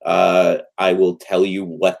I will tell you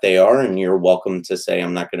what they are, and you're welcome to say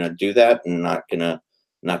I'm not going to do that and not going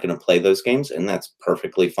to play those games, and that's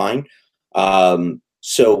perfectly fine.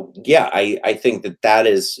 So yeah, I think that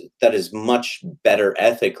is much better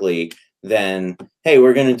ethically than, hey,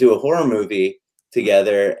 we're going to do a horror movie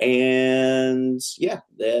together, and yeah,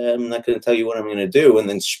 I'm not going to tell you what I'm going to do, and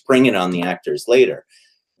then spring it on the actors later.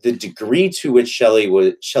 The degree to which Shelley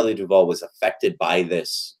Duvall was affected by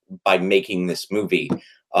this, by making this movie,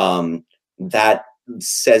 that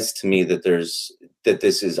says to me that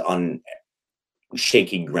this is on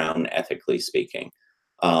shaky ground, ethically speaking.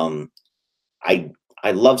 I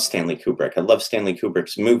love Stanley Kubrick. I love Stanley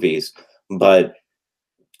Kubrick's movies, but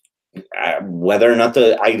whether or not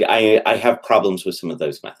I have problems with some of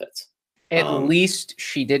those methods. At least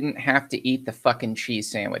she didn't have to eat the fucking cheese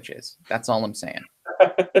sandwiches. That's all I'm saying.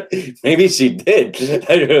 Maybe she did.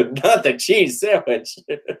 Not the cheese sandwich.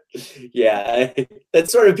 Yeah,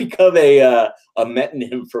 that's sort of become a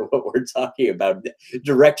metonym for what we're talking about.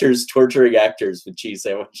 Directors torturing actors with cheese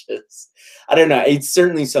sandwiches. I don't know. It's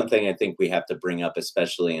certainly something I think we have to bring up,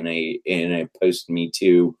 especially in a post Me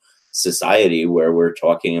Too society where we're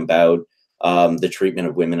talking about the treatment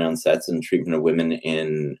of women on sets and treatment of women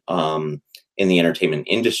in the entertainment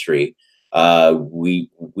industry. We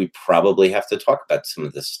probably have to talk about some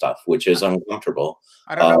of this stuff, which is uncomfortable.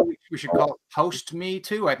 I don't know. We should call it post Me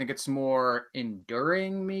Too. I think it's more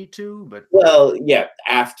enduring Me Too, but well, yeah.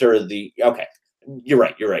 After okay, you're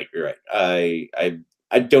right. I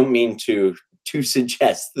don't mean to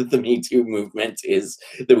suggest that the Me Too movement is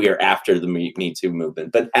that we are after the Me Too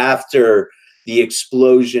movement, but after the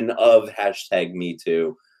explosion of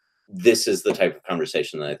 #MeToo, this is the type of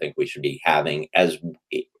conversation that I think we should be having, as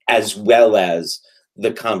well as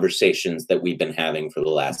the conversations that we've been having for the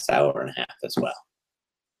last hour and a half as well.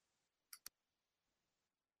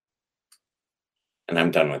 And I'm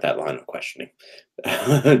done with that line of questioning.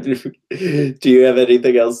 Do you have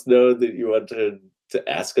anything else, Noah, that you want to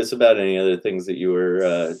ask us about? Any other things that you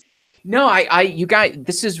were? No, you guys,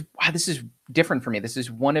 this is different for me. This is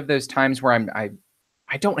one of those times where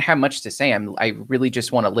I don't have much to say. I really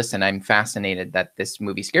just want to listen. I'm fascinated that this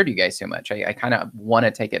movie scared you guys so much. I kind of want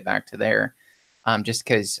to take it back to there, just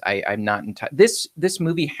because I'm not in touch. This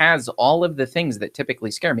movie has all of the things that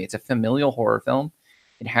typically scare me. It's a familial horror film.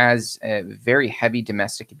 It has very heavy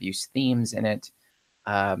domestic abuse themes in it.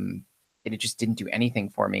 And it just didn't do anything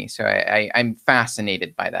for me. So I'm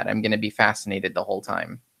fascinated by that. I'm going to be fascinated the whole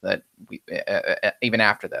time. That we even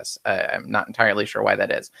after this, I'm not entirely sure why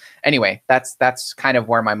that is. Anyway, that's kind of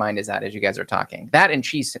where my mind is at as you guys are talking. That and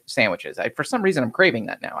cheese sandwiches. For some reason, I'm craving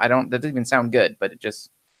that now. That doesn't even sound good, but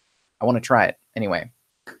I want to try it anyway.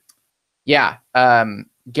 Yeah,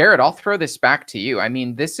 Garrett, I'll throw this back to you. I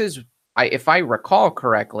mean, this is, if I recall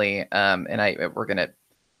correctly, and I'm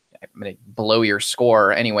gonna blow your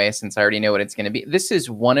score anyway, since I already know what it's gonna be. This is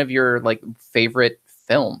one of your like favorite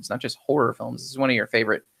films, not just horror films. This is one of your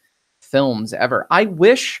favorite films ever. I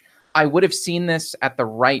wish I would have seen this at the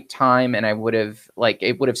right time, and it would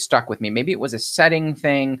have stuck with me. Maybe it was a setting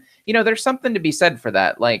thing. You know, there's something to be said for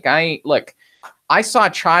that. Like I saw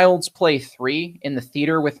Child's Play 3 in the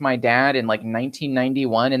theater with my dad in like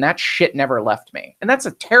 1991, and that shit never left me. And that's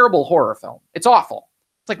a terrible horror film. It's awful.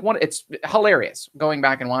 It's hilarious going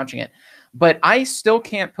back and watching it. But I still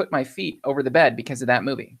can't put my feet over the bed because of that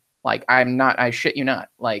movie. Like, I shit you not.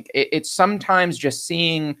 Like, it's sometimes just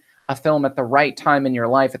seeing a film at the right time in your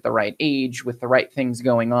life, at the right age, with the right things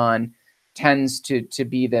going on, tends to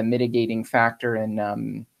be the mitigating factor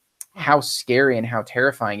in how scary and how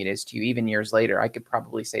terrifying it is to you, even years later. I could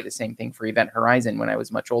probably say the same thing for Event Horizon when I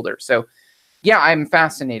was much older. So, yeah, I'm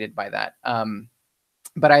fascinated by that.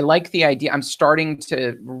 But I like the idea. I'm starting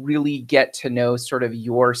to really get to know sort of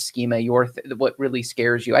your schema, what really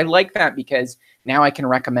scares you. I like that because now I can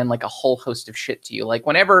recommend like a whole host of shit to you. Like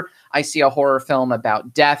whenever I see a horror film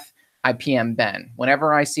about death, I PM Ben.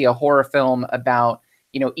 Whenever I see a horror film about,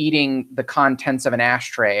 eating the contents of an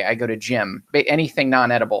ashtray, I go to Jim. Anything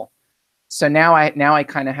non-edible. So now I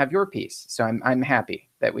kind of have your piece. So I'm happy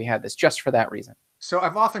that we had this just for that reason. So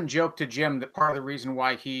I've often joked to Jim that part of the reason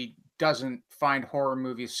why he doesn't find horror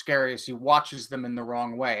movies scary is he watches them in the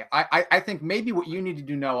wrong way. I think maybe what you need to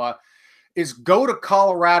do, Noah, is go to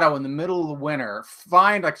Colorado in the middle of the winter,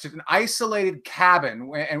 find like an isolated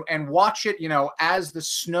cabin and watch it, as the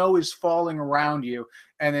snow is falling around you,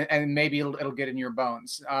 and maybe it'll get in your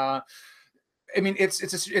bones. I mean, it's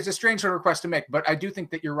a strange sort of request to make, but I do think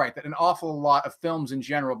that you're right, that an awful lot of films in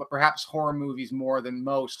general, but perhaps horror movies more than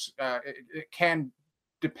most, it can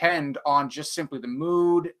depend on just simply the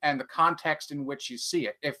mood and the context in which you see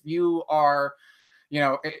it. If you are,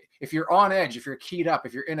 if you're on edge, if you're keyed up,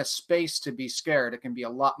 if you're in a space to be scared, it can be a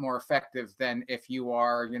lot more effective than if you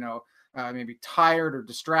are, maybe tired or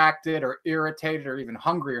distracted or irritated or even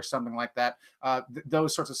hungry or something like that.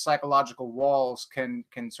 Those sorts of psychological walls can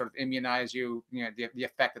sort of immunize you, the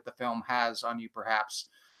effect that the film has on you, perhaps.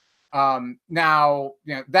 Now,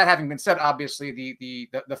 that having been said, obviously the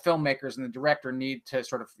filmmakers and the director need to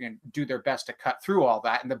sort of do their best to cut through all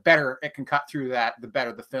that, and the better it can cut through that, the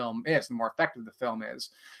better the film is, the more effective the film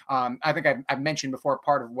is. I think I've mentioned before,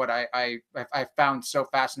 part of what I found so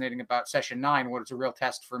fascinating about Session 9, what was a real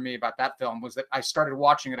test for me about that film, was that I started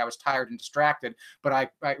watching it, I was tired and distracted,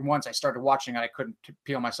 but once I started watching it, I couldn't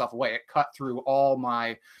peel myself away. It cut through all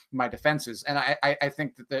my defenses, and I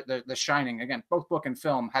think that the Shining, again, both book and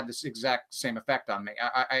film, had this exact same effect on me.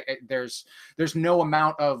 There's no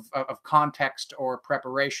amount of context or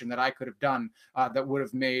preparation that I could have done that would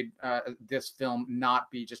have made this film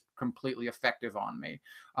not be just completely effective on me.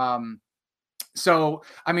 So,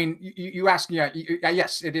 I mean, you asked,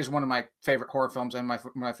 yes, it is one of my favorite horror films and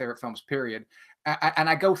my favorite films, period. And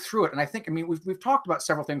I go through it, and I think, we've talked about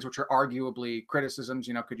several things which are arguably criticisms.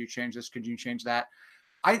 Could you change this? Could you change that?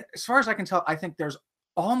 As far as I can tell, I think there's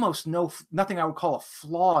almost nothing I would call a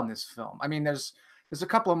flaw in this film. I mean, there's a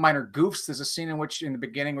couple of minor goofs. There's a scene in the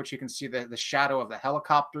beginning, which you can see the shadow of the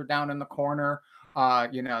helicopter down in the corner.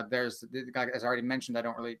 There's, as I already mentioned, I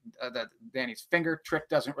don't really, that Danny's finger trick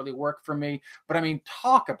doesn't really work for me. But I mean,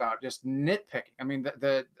 talk about just nitpicking. I mean,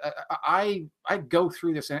 I go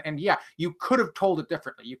through this, and yeah, you could have told it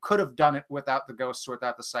differently. You could have done it without the ghosts or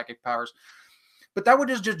without the psychic powers. But that would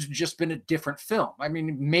have just been a different film. I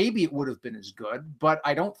mean, maybe it would have been as good, but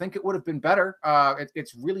I don't think it would have been better.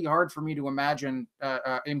 It's really hard for me to imagine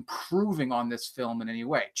improving on this film in any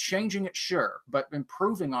way. Changing it, sure, but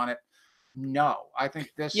improving on it, no. I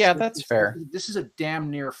think this. Yeah, that's fair. This is a damn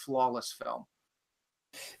near flawless film.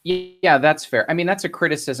 Yeah, that's fair. I mean, that's a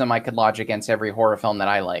criticism I could lodge against every horror film that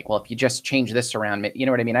I like. Well, if you just change this around, you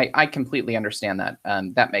know what I mean? I completely understand that.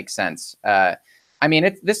 That makes sense. I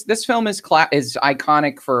mean, this film is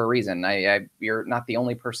iconic for a reason. You're not the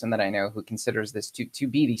only person that I know who considers this to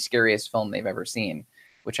be the scariest film they've ever seen,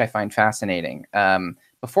 which I find fascinating.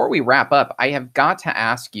 Before we wrap up, I have got to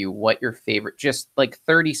ask you what your favorite, just like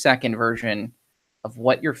 30-second version of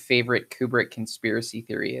what your favorite Kubrick conspiracy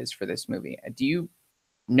theory is for this movie. Do you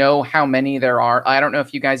know how many there are? I don't know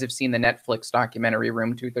if you guys have seen the Netflix documentary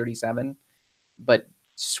Room 237, but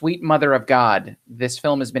sweet mother of God, this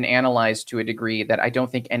film has been analyzed to a degree that I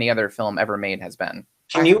don't think any other film ever made has been.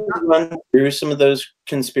 Can you run through some of those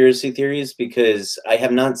conspiracy theories? Because I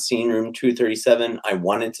have not seen Room 237. I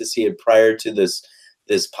wanted to see it prior to this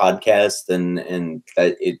podcast, and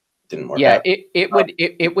that it didn't work out.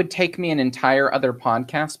 It would take me an entire other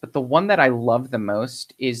podcast, but the one that I love the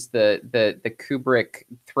most is the Kubrick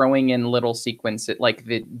throwing in little sequences, like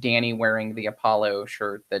the Danny wearing the Apollo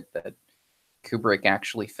shirt that Kubrick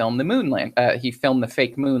actually filmed the moon land. He filmed the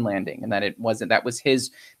fake moon landing, and that was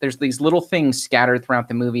his. There's these little things scattered throughout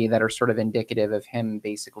the movie that are sort of indicative of him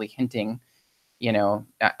basically hinting, you know,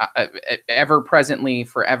 ever presently,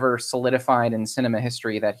 forever solidified in cinema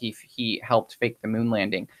history that he helped fake the moon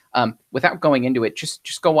landing. Without going into it,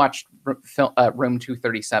 just go watch Room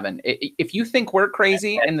 237. If you think we're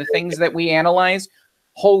crazy and the things that we analyze,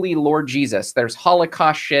 holy Lord Jesus, there's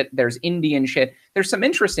Holocaust shit, there's Indian shit. There's some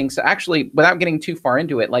interesting, so actually, without getting too far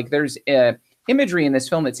into it, like there's imagery in this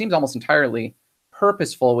film that seems almost entirely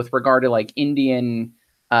purposeful with regard to like Indian,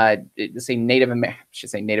 say Native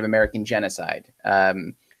American genocide.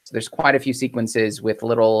 So there's quite a few sequences with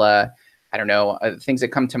little, I don't know, things that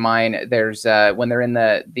come to mind. There's when they're in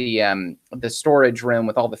the storage room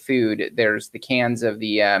with all the food. There's the cans of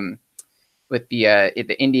the with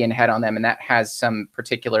the Indian head on them, and that has some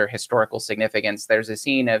particular historical significance. There's a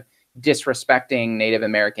scene of disrespecting Native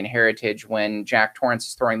American heritage when Jack Torrance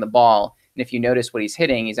is throwing the ball, and if you notice what he's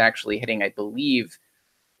actually hitting, I believe,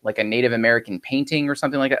 like a Native American painting or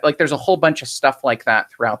something like that. Like there's a whole bunch of stuff like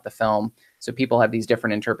that throughout the film. So people have these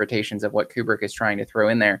different interpretations of what Kubrick is trying to throw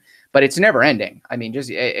in there, but it's never ending. I mean,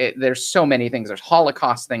 there's so many things. There's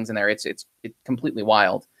Holocaust things in there. It's completely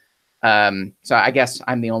wild. So I guess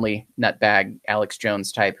I'm the only nutbag Alex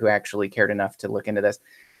Jones type who actually cared enough to look into this.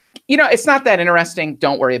 You know, it's not that interesting.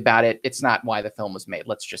 Don't worry about it. It's not why the film was made.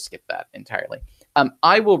 Let's just skip that entirely.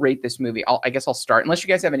 I will rate this movie. I guess I'll start. Unless you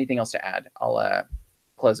guys have anything else to add, I'll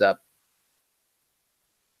close up.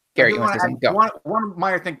 Gary, you want to say something? One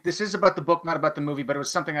minor thing. This is about the book, not about the movie, but it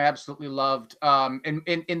was something I absolutely loved. In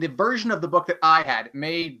the version of the book that I had, it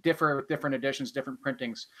may differ with different editions, different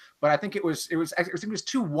printings, but I think it was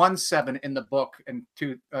 217 in the book and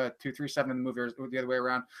 237 in the movie, or the other way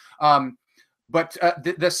around. But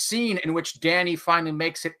the scene in which Danny finally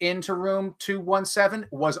makes it into room 217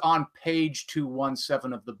 was on page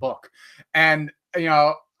 217 of the book, and you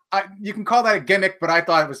know. You can call that a gimmick, but I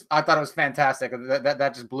thought it was fantastic.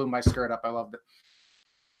 That just blew my skirt up. I loved it.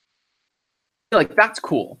 Like that's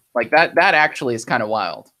cool. Like that actually is kind of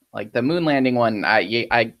wild. Like the moon landing one,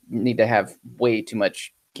 I need to have way too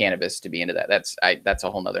much cannabis to be into that. That's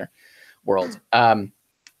a whole nother world.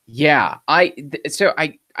 Yeah. I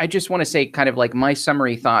just want to say kind of like my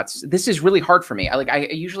summary thoughts. This is really hard for me. I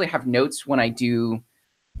usually have notes when I do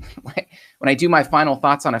my final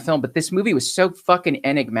thoughts on a film, but this movie was so fucking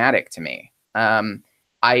enigmatic to me.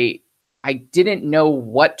 I didn't know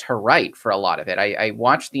what to write for a lot of it. I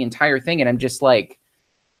watched the entire thing and I'm just like,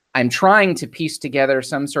 I'm trying to piece together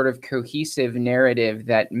some sort of cohesive narrative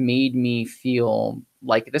that made me feel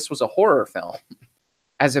like this was a horror film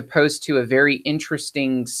as opposed to a very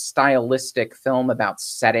interesting stylistic film about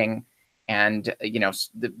setting and, you know,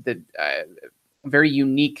 the very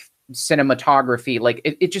unique cinematography. Like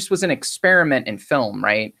it just was an experiment in film,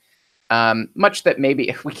 right? Much that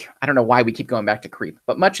maybe I don't know why we keep going back to Creep,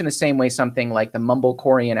 but much in the same way something like the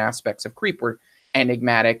mumblecorean aspects of Creep were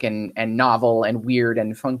enigmatic and novel and weird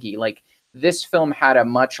and funky. Like this film had a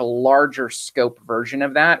much larger scope version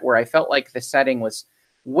of that, where I felt like the setting was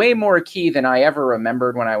way more key than I ever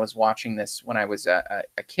remembered when I was watching this when I was a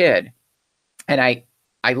kid. And I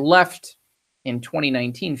left in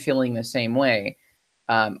 2019 feeling the same way.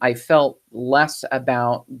 I felt less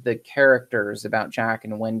about the characters, about Jack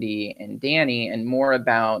and Wendy and Danny, and more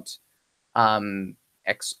about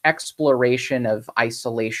exploration of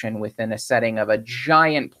isolation within a setting of a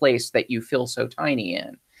giant place that you feel so tiny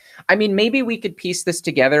in. I mean, maybe we could piece this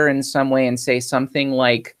together in some way and say something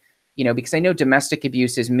like, you know, because I know domestic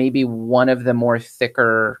abuse is maybe one of the more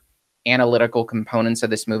thicker analytical components of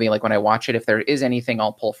this movie. Like when I watch it, if there is anything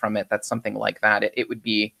I'll pull from it, that's something like that. It would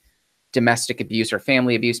be domestic abuse or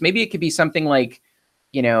family abuse. Maybe it could be something like,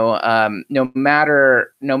 you know, no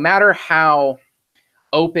matter how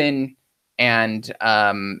open and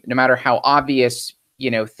no matter how obvious,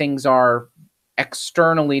 you know, things are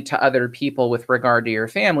externally to other people with regard to your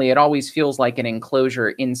family, it always feels like an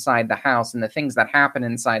enclosure inside the house, and the things that happen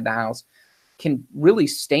inside the house can really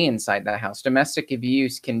stay inside the house. Domestic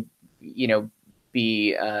abuse can, you know,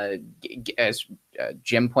 be, as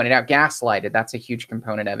Jim pointed out, gaslighted. That's a huge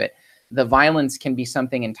component of it. The violence can be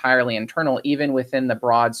something entirely internal, even within the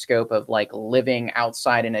broad scope of like living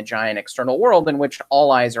outside in a giant external world in which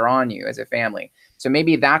all eyes are on you as a family. So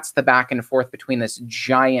maybe that's the back and forth between this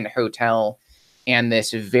giant hotel and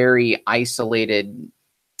this very isolated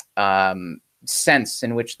sense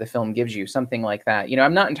in which the film gives you, something like that. You know,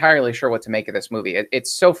 I'm not entirely sure what to make of this movie.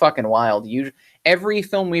 It's so fucking wild. Every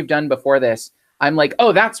film we've done before this, I'm like,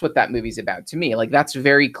 oh, that's what that movie's about to me. Like, that's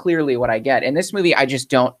very clearly what I get. In this movie, I just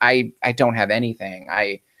don't, I don't have anything.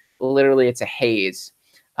 Literally, it's a haze,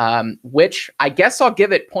 which I guess I'll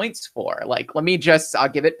give it points for. Like, I'll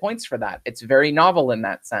give it points for that. It's very novel in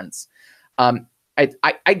that sense.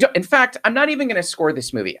 I don't, in fact, I'm not even going to score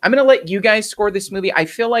this movie. I'm going to let you guys score this movie. I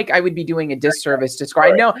feel like I would be doing a disservice to score.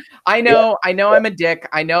 I know I'm a dick.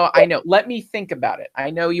 I know. Let me think about it.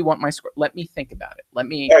 I know you want my score. Let me think about it. Let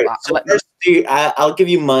me, all right, so I'll give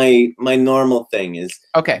you my normal thing is,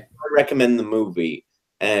 okay. I recommend the movie.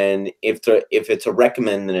 And if it's a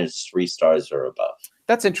recommend, then it's 3 stars or above.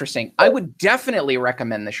 That's interesting. I would definitely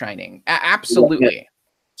recommend The Shining. Absolutely. Yeah.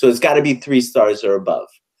 So it's got to be 3 stars or above.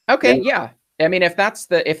 Okay. Yeah. I mean, if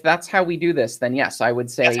that's how we do this, then yes, I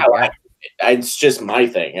would say it's just my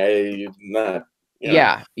thing. Not, you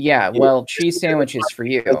know, yeah. Well, cheese sandwiches for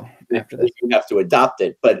you after this. You have to adopt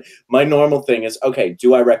it. But my normal thing is, okay,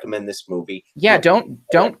 do I recommend this movie? Yeah, don't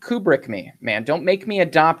Kubrick me, man. Don't make me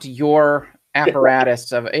adopt your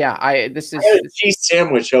apparatus of this is a cheese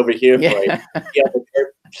sandwich over here for you. Yeah,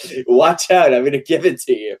 watch out, I'm gonna give it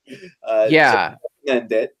to you. Yeah. So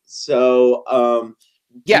recommend it. So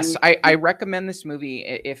yes, I recommend this movie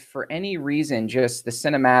if for any reason, just the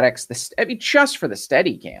cinematics, just for the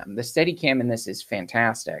Steadicam. The Steadicam in this is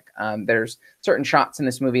fantastic. There's certain shots in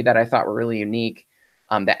this movie that I thought were really unique.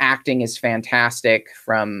 The acting is fantastic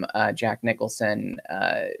from Jack Nicholson,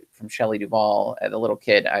 from Shelley Duvall, the little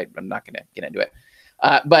kid. I'm not going to get into it.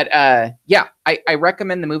 But I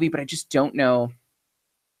recommend the movie, but I just don't know.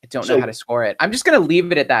 I don't know how to score it. I'm just going to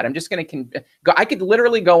leave it at that. I'm just going to go. I could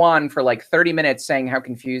literally go on for like 30 minutes saying how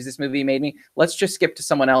confused this movie made me. Let's just skip to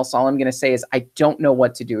someone else. All I'm going to say is I don't know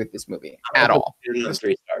what to do with this movie at all. 3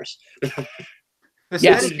 stars. The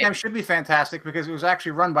Steadicam should be fantastic because it was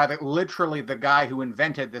actually run by literally the guy who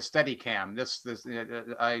invented the Steadicam. This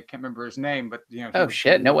I can't remember his name, but you know. Oh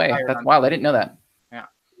shit! No way. That's wild. I didn't know that. Yeah.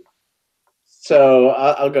 So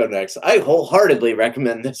I'll go next. I wholeheartedly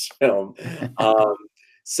recommend this film.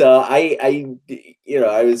 So I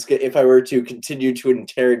was, if I were to continue to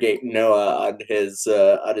interrogate Noah on his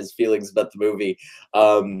feelings about the movie,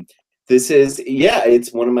 this is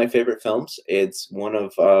it's one of my favorite films. It's one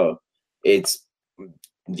of it's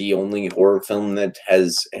the only horror film that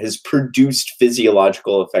has produced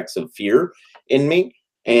physiological effects of fear in me.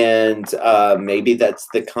 And maybe that's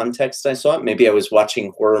the context I saw it. Maybe I was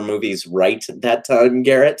watching horror movies right at that time,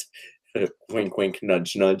 Garrett. Wink, wink,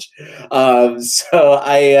 nudge, nudge. So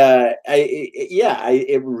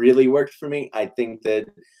it really worked for me. I think that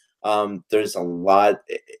there's a lot.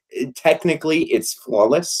 Technically, it's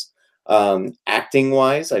flawless. Acting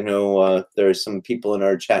wise, I know there are some people in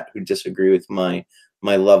our chat who disagree with my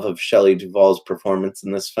love of Shelley Duvall's performance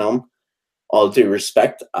in this film. All due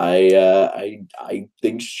respect, I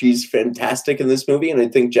think she's fantastic in this movie, and I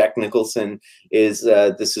think Jack Nicholson is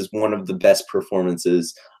this is one of the best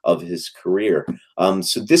performances of his career.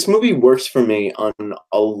 So this movie works for me on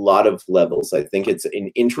a lot of levels. I think it's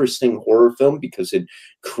an interesting horror film because it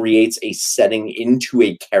creates a setting into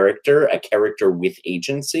a character with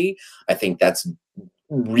agency. I think that's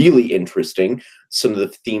really interesting. Some of the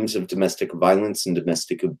themes of domestic violence and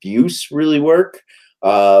domestic abuse really work.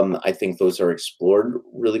 I think those are explored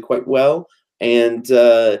really quite well. And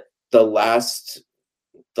the last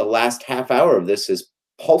half hour of this is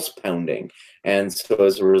pulse pounding. And so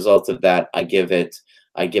as a result of that, I give it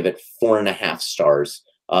 4.5 stars,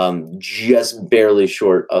 just barely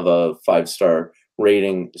short of a 5-star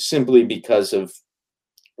rating, simply because of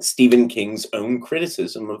Stephen King's own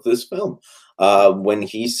criticism of this film. When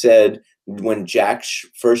he said, when Jack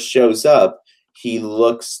first shows up, he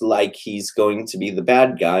looks like he's going to be the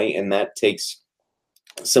bad guy, and that takes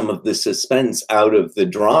some of the suspense out of the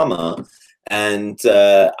drama, and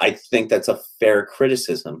I think that's a fair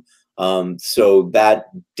criticism. So that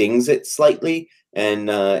dings it slightly,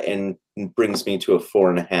 and brings me to a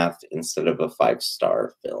 4.5 instead of a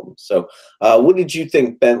 5-star film. So, what did you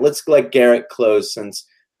think, Ben? Let's let Garrett close, since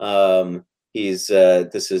he's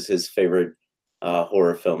this is his favorite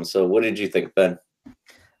horror film. So, what did you think, Ben?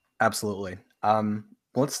 Absolutely.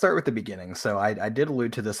 Let's start with the beginning. So I did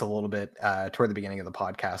allude to this a little bit toward the beginning of the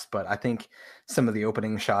podcast, but I think some of the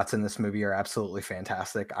opening shots in this movie are absolutely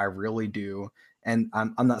fantastic. I really do. And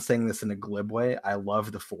I'm not saying this in a glib way. I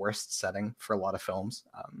love the forest setting for a lot of films.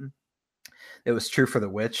 It was true for The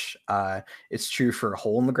Witch. It's true for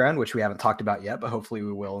Hole in the Ground, which we haven't talked about yet, but hopefully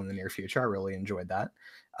we will in the near future. I really enjoyed that.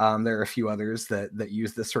 There are a few others that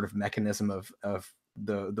use this sort of mechanism of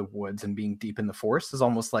the woods and being deep in the forest is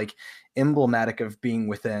almost like emblematic of being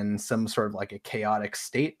within some sort of like a chaotic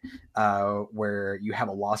state where you have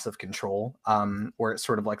a loss of control, where it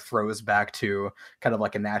sort of like throws back to kind of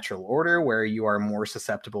like a natural order where you are more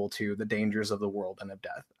susceptible to the dangers of the world and of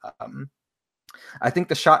death. I think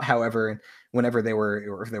the shot, however, whenever they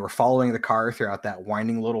were following the car throughout that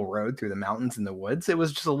winding little road through the mountains and the woods, it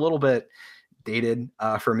was just a little bit dated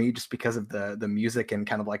for me, just because of the music and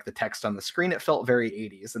kind of like the text on the screen. It felt very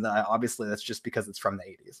 80s, and obviously that's just because it's from the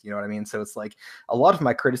 80s. You know what I mean? So it's like a lot of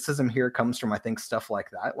my criticism here comes from, I think, stuff like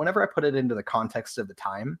that. Whenever I put it into the context of the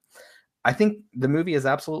time, I think the movie is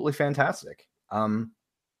absolutely fantastic.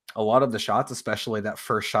 A lot of the shots, especially that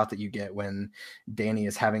first shot that you get when Danny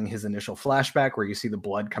is having his initial flashback where you see the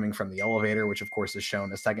blood coming from the elevator, which of course is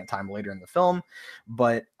shown a second time later in the film.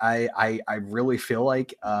 But I really feel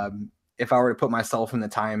like if I were to put myself in the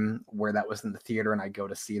time where that was in the theater and I go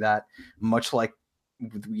to see that, much like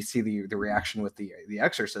we see the reaction with the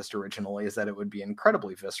Exorcist originally, is that it would be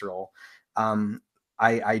incredibly visceral.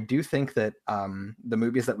 I do think that the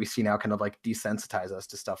movies that we see now kind of like desensitize us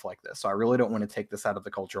to stuff like this. So I really don't want to take this out of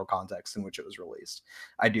the cultural context in which it was released.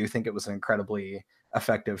 I do think it was an incredibly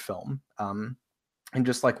effective film. And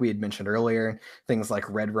just like we had mentioned earlier, things like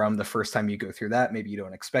Red Rum, the first time you go through that, maybe you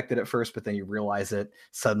don't expect it at first, but then you realize it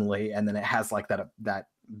suddenly, and then it has like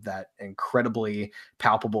that incredibly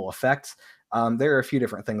palpable effect. There are a few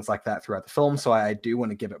different things like that throughout the film, so I do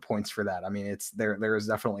want to give it points for that. I mean, there is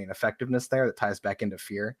definitely an effectiveness there that ties back into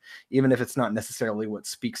fear, even if it's not necessarily what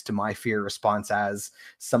speaks to my fear response as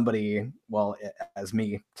somebody, well, as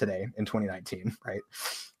me today in 2019, right?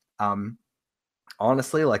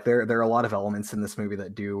 Honestly, like there are a lot of elements in this movie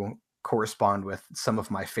that do correspond with some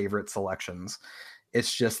of my favorite selections.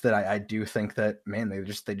 It's just that I do think that, man, they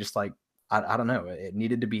just like, I don't know. It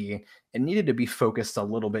needed to be focused a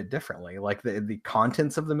little bit differently. Like the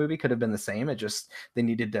contents of the movie could have been the same. They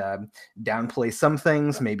needed to downplay some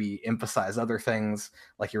things, maybe emphasize other things.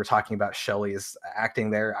 Like you were talking about Shelley's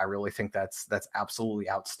acting there. I really think that's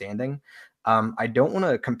absolutely outstanding. I don't want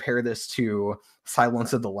to compare this to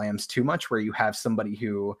Silence of the Lambs too much, where you have somebody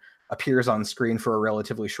who appears on screen for a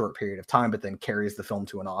relatively short period of time, but then carries the film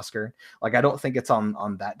to an Oscar. Like, I don't think it's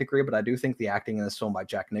on that degree, but I do think the acting in this film by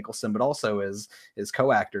Jack Nicholson, but also his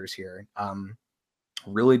co-actors here,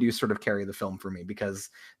 really do sort of carry the film for me, because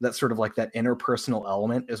that's sort of like that interpersonal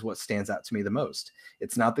element is what stands out to me the most.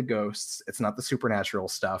 It's not the ghosts, it's not the supernatural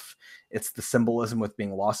stuff, it's the symbolism with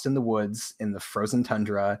being lost in the woods in the frozen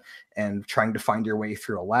tundra and trying to find your way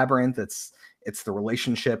through a labyrinth. It's the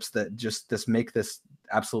relationships that just make this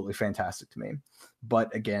absolutely fantastic to me.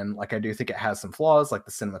 But again, like, I do think it has some flaws, like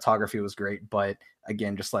the cinematography was great, but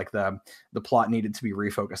again, just like the plot needed to be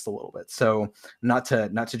refocused a little bit. So not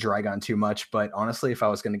to drag on too much, but honestly, if I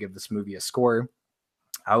was going to give this movie a score,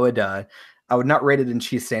 I would not rate it in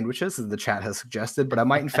cheese sandwiches, as the chat has suggested, but I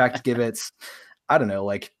might in fact give it, I don't know,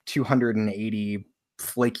 like 280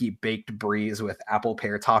 flaky baked bries with apple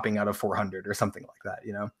pear topping out of 400 or something like that,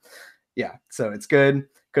 you know? Yeah, so it's good.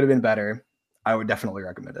 Could have been better. I would definitely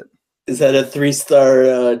recommend it. Is that a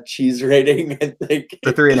 3-star cheese rating? I think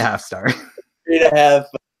the 3.5 star. 3.5.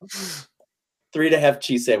 3.5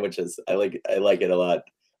 cheese sandwiches. I like it a lot.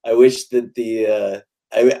 I wish that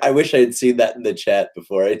I wish I had seen that in the chat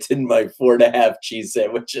before I did my 4.5 cheese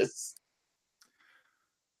sandwiches.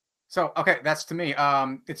 So, okay, that's to me.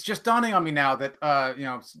 It's just dawning on me now that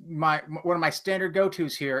one of my standard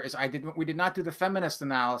go-tos here is we did not do the feminist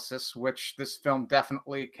analysis, which this film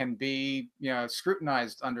definitely can be,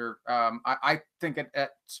 scrutinized under. I think it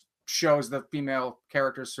shows the female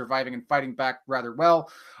characters surviving and fighting back rather well,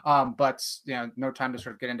 but no time to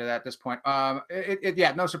sort of get into that at this point.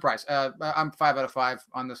 No surprise. I'm 5 out of 5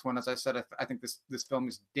 on this one. As I said, I think this film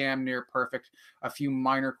is damn near perfect. A few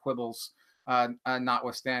minor quibbles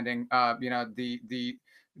notwithstanding, the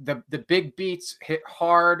the big beats hit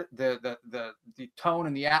hard. The tone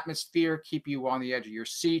and the atmosphere keep you on the edge of your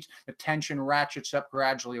seat. The tension ratchets up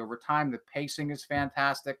gradually over time. The pacing is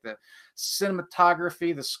fantastic. The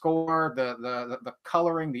cinematography, the score, the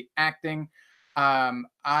coloring, the acting.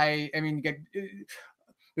 I mean,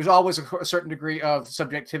 there's always a certain degree of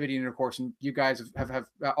subjectivity in it, of course, and you guys have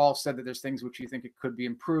all said that there's things which you think it could be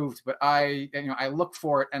improved. But I look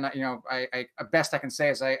for it, and I best I can say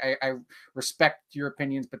is I respect your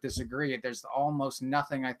opinions, but disagree. There's almost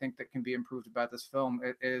nothing I think that can be improved about this film.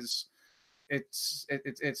 It's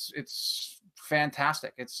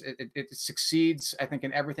fantastic. It succeeds, I think,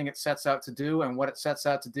 in everything it sets out to do, and what it sets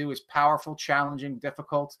out to do is powerful, challenging,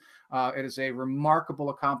 difficult. It is a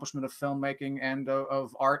remarkable accomplishment of filmmaking and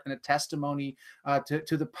of art, and a testimony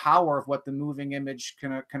to the power of what the moving image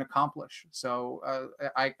can accomplish. So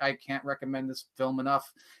I can't recommend this film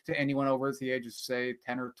enough to anyone over the age of, say,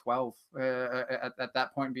 10 or 12. At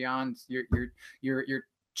that point and beyond, you're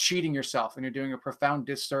cheating yourself, and you're doing a profound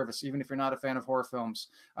disservice, even if you're not a fan of horror films,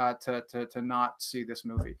 to not see this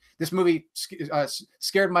movie. This movie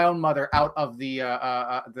scared my own mother out of the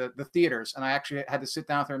theaters, and I actually had to sit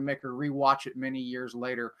down with her and make her rewatch it many years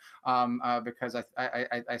later, because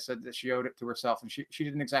I said that she owed it to herself, and she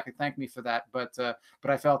didn't exactly thank me for that, but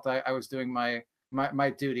I felt I was doing my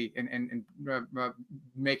duty in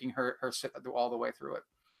making her sit all the way through it.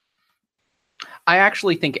 I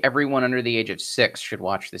actually think everyone under the age of 6 should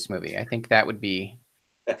watch this movie. I think that would be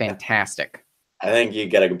fantastic. I think you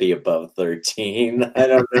gotta be above 13. I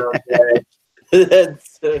don't know.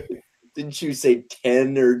 That's, didn't you say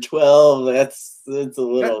 10 or 12? That's a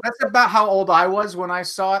little. That's about how old I was when I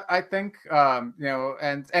saw it, I think. And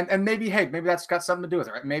maybe that's got something to do with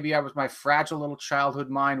it. Right? Maybe my fragile little childhood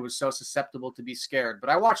mind was so susceptible to be scared. But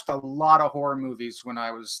I watched a lot of horror movies when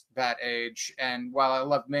I was that age, and while I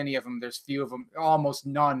love many of them, there's few of them, almost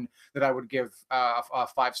none, that I would give a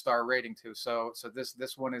 5-star rating to. So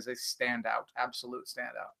this one is a standout, absolute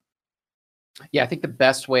standout. Yeah, I think the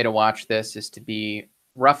best way to watch this is to be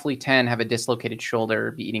roughly 10, have a dislocated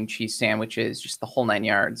shoulder, be eating cheese sandwiches, just the whole 9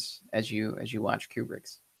 yards as you watch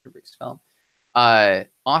Kubrick's film.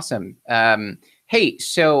 Awesome. Hey,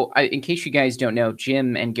 so in case you guys don't know,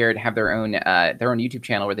 Jim and Garrett have their own YouTube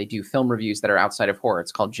channel where they do film reviews that are outside of horror.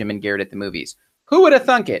 It's called Jim and Garrett at the Movies. Who would have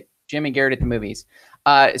thunk it? Jim and Garrett at the Movies.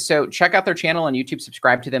 So check out their channel on YouTube.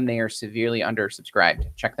 Subscribe to them. They are severely undersubscribed.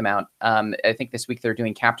 Check them out. I think this week they're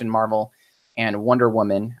doing Captain Marvel and Wonder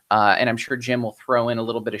Woman. And I'm sure Jim will throw in a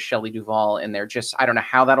little bit of Shelley Duvall in there. I don't know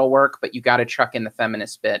how that'll work, but you got to chuck in the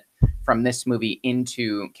feminist bit from this movie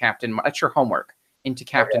into that's your homework, into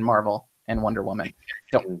Captain Marvel and Wonder Woman.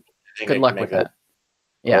 So good luck with that.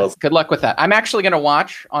 Yeah, good luck with that. I'm actually going to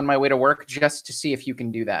watch on my way to work just to see if you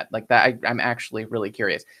can do that. Like that, I'm actually really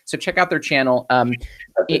curious. So check out their channel.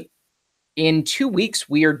 In 2 weeks,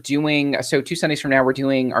 we are doing, so 2 Sundays from now, we're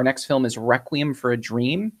doing, our next film is Requiem for a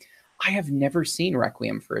Dream. I have never seen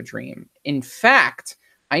Requiem for a Dream. In fact,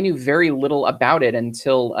 I knew very little about it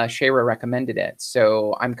until Shayra recommended it.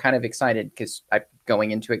 So I'm kind of excited because I'm going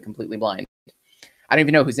into it completely blind. I don't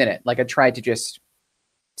even know who's in it. Like, I tried to just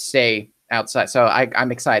stay outside. So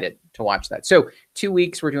I'm excited to watch that. So 2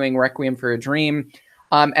 weeks, we're doing Requiem for a Dream.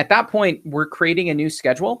 At that point, we're creating a new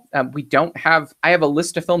schedule. I have a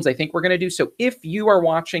list of films I think we're going to do. So if you are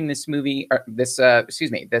watching this movie, or this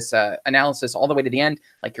analysis all the way to the end,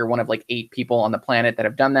 like you're one of like 8 people on the planet that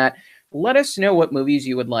have done that, let us know what movies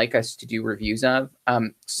you would like us to do reviews of.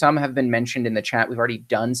 Some have been mentioned in the chat. We've already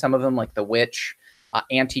done some of them, like The Witch,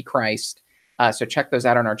 Antichrist. So check those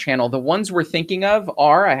out on our channel. The ones we're thinking of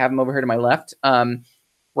are, I have them over here to my left.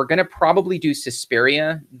 We're going to probably do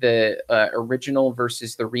Suspiria, the original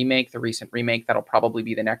versus the remake, the recent remake. That'll probably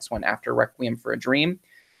be the next one after Requiem for a Dream.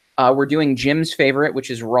 We're doing Jim's favorite,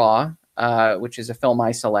 which is Raw, which is a film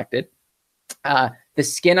I selected. The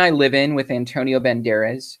Skin I Live In with Antonio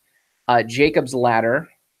Banderas. Jacob's Ladder.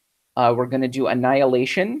 We're going to do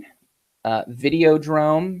Annihilation,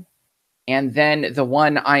 Videodrome, and then the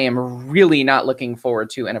one I am really not looking forward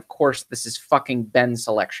to, and of course, this is fucking Ben's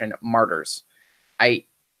selection, Martyrs. I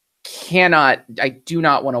do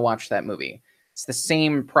not want to watch that movie. It's the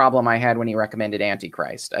same problem I had when he recommended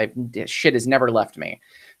Antichrist. Shit has never left me.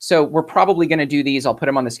 So we're probably going to do these. I'll put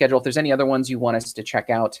them on the schedule. If there's any other ones you want us to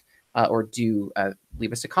check out or do,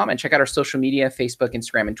 leave us a comment. Check out our social media, Facebook,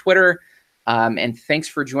 Instagram, and Twitter. And thanks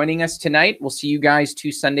for joining us tonight. We'll see you guys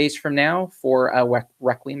 2 Sundays from now for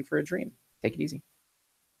Requiem for a Dream. Take it easy.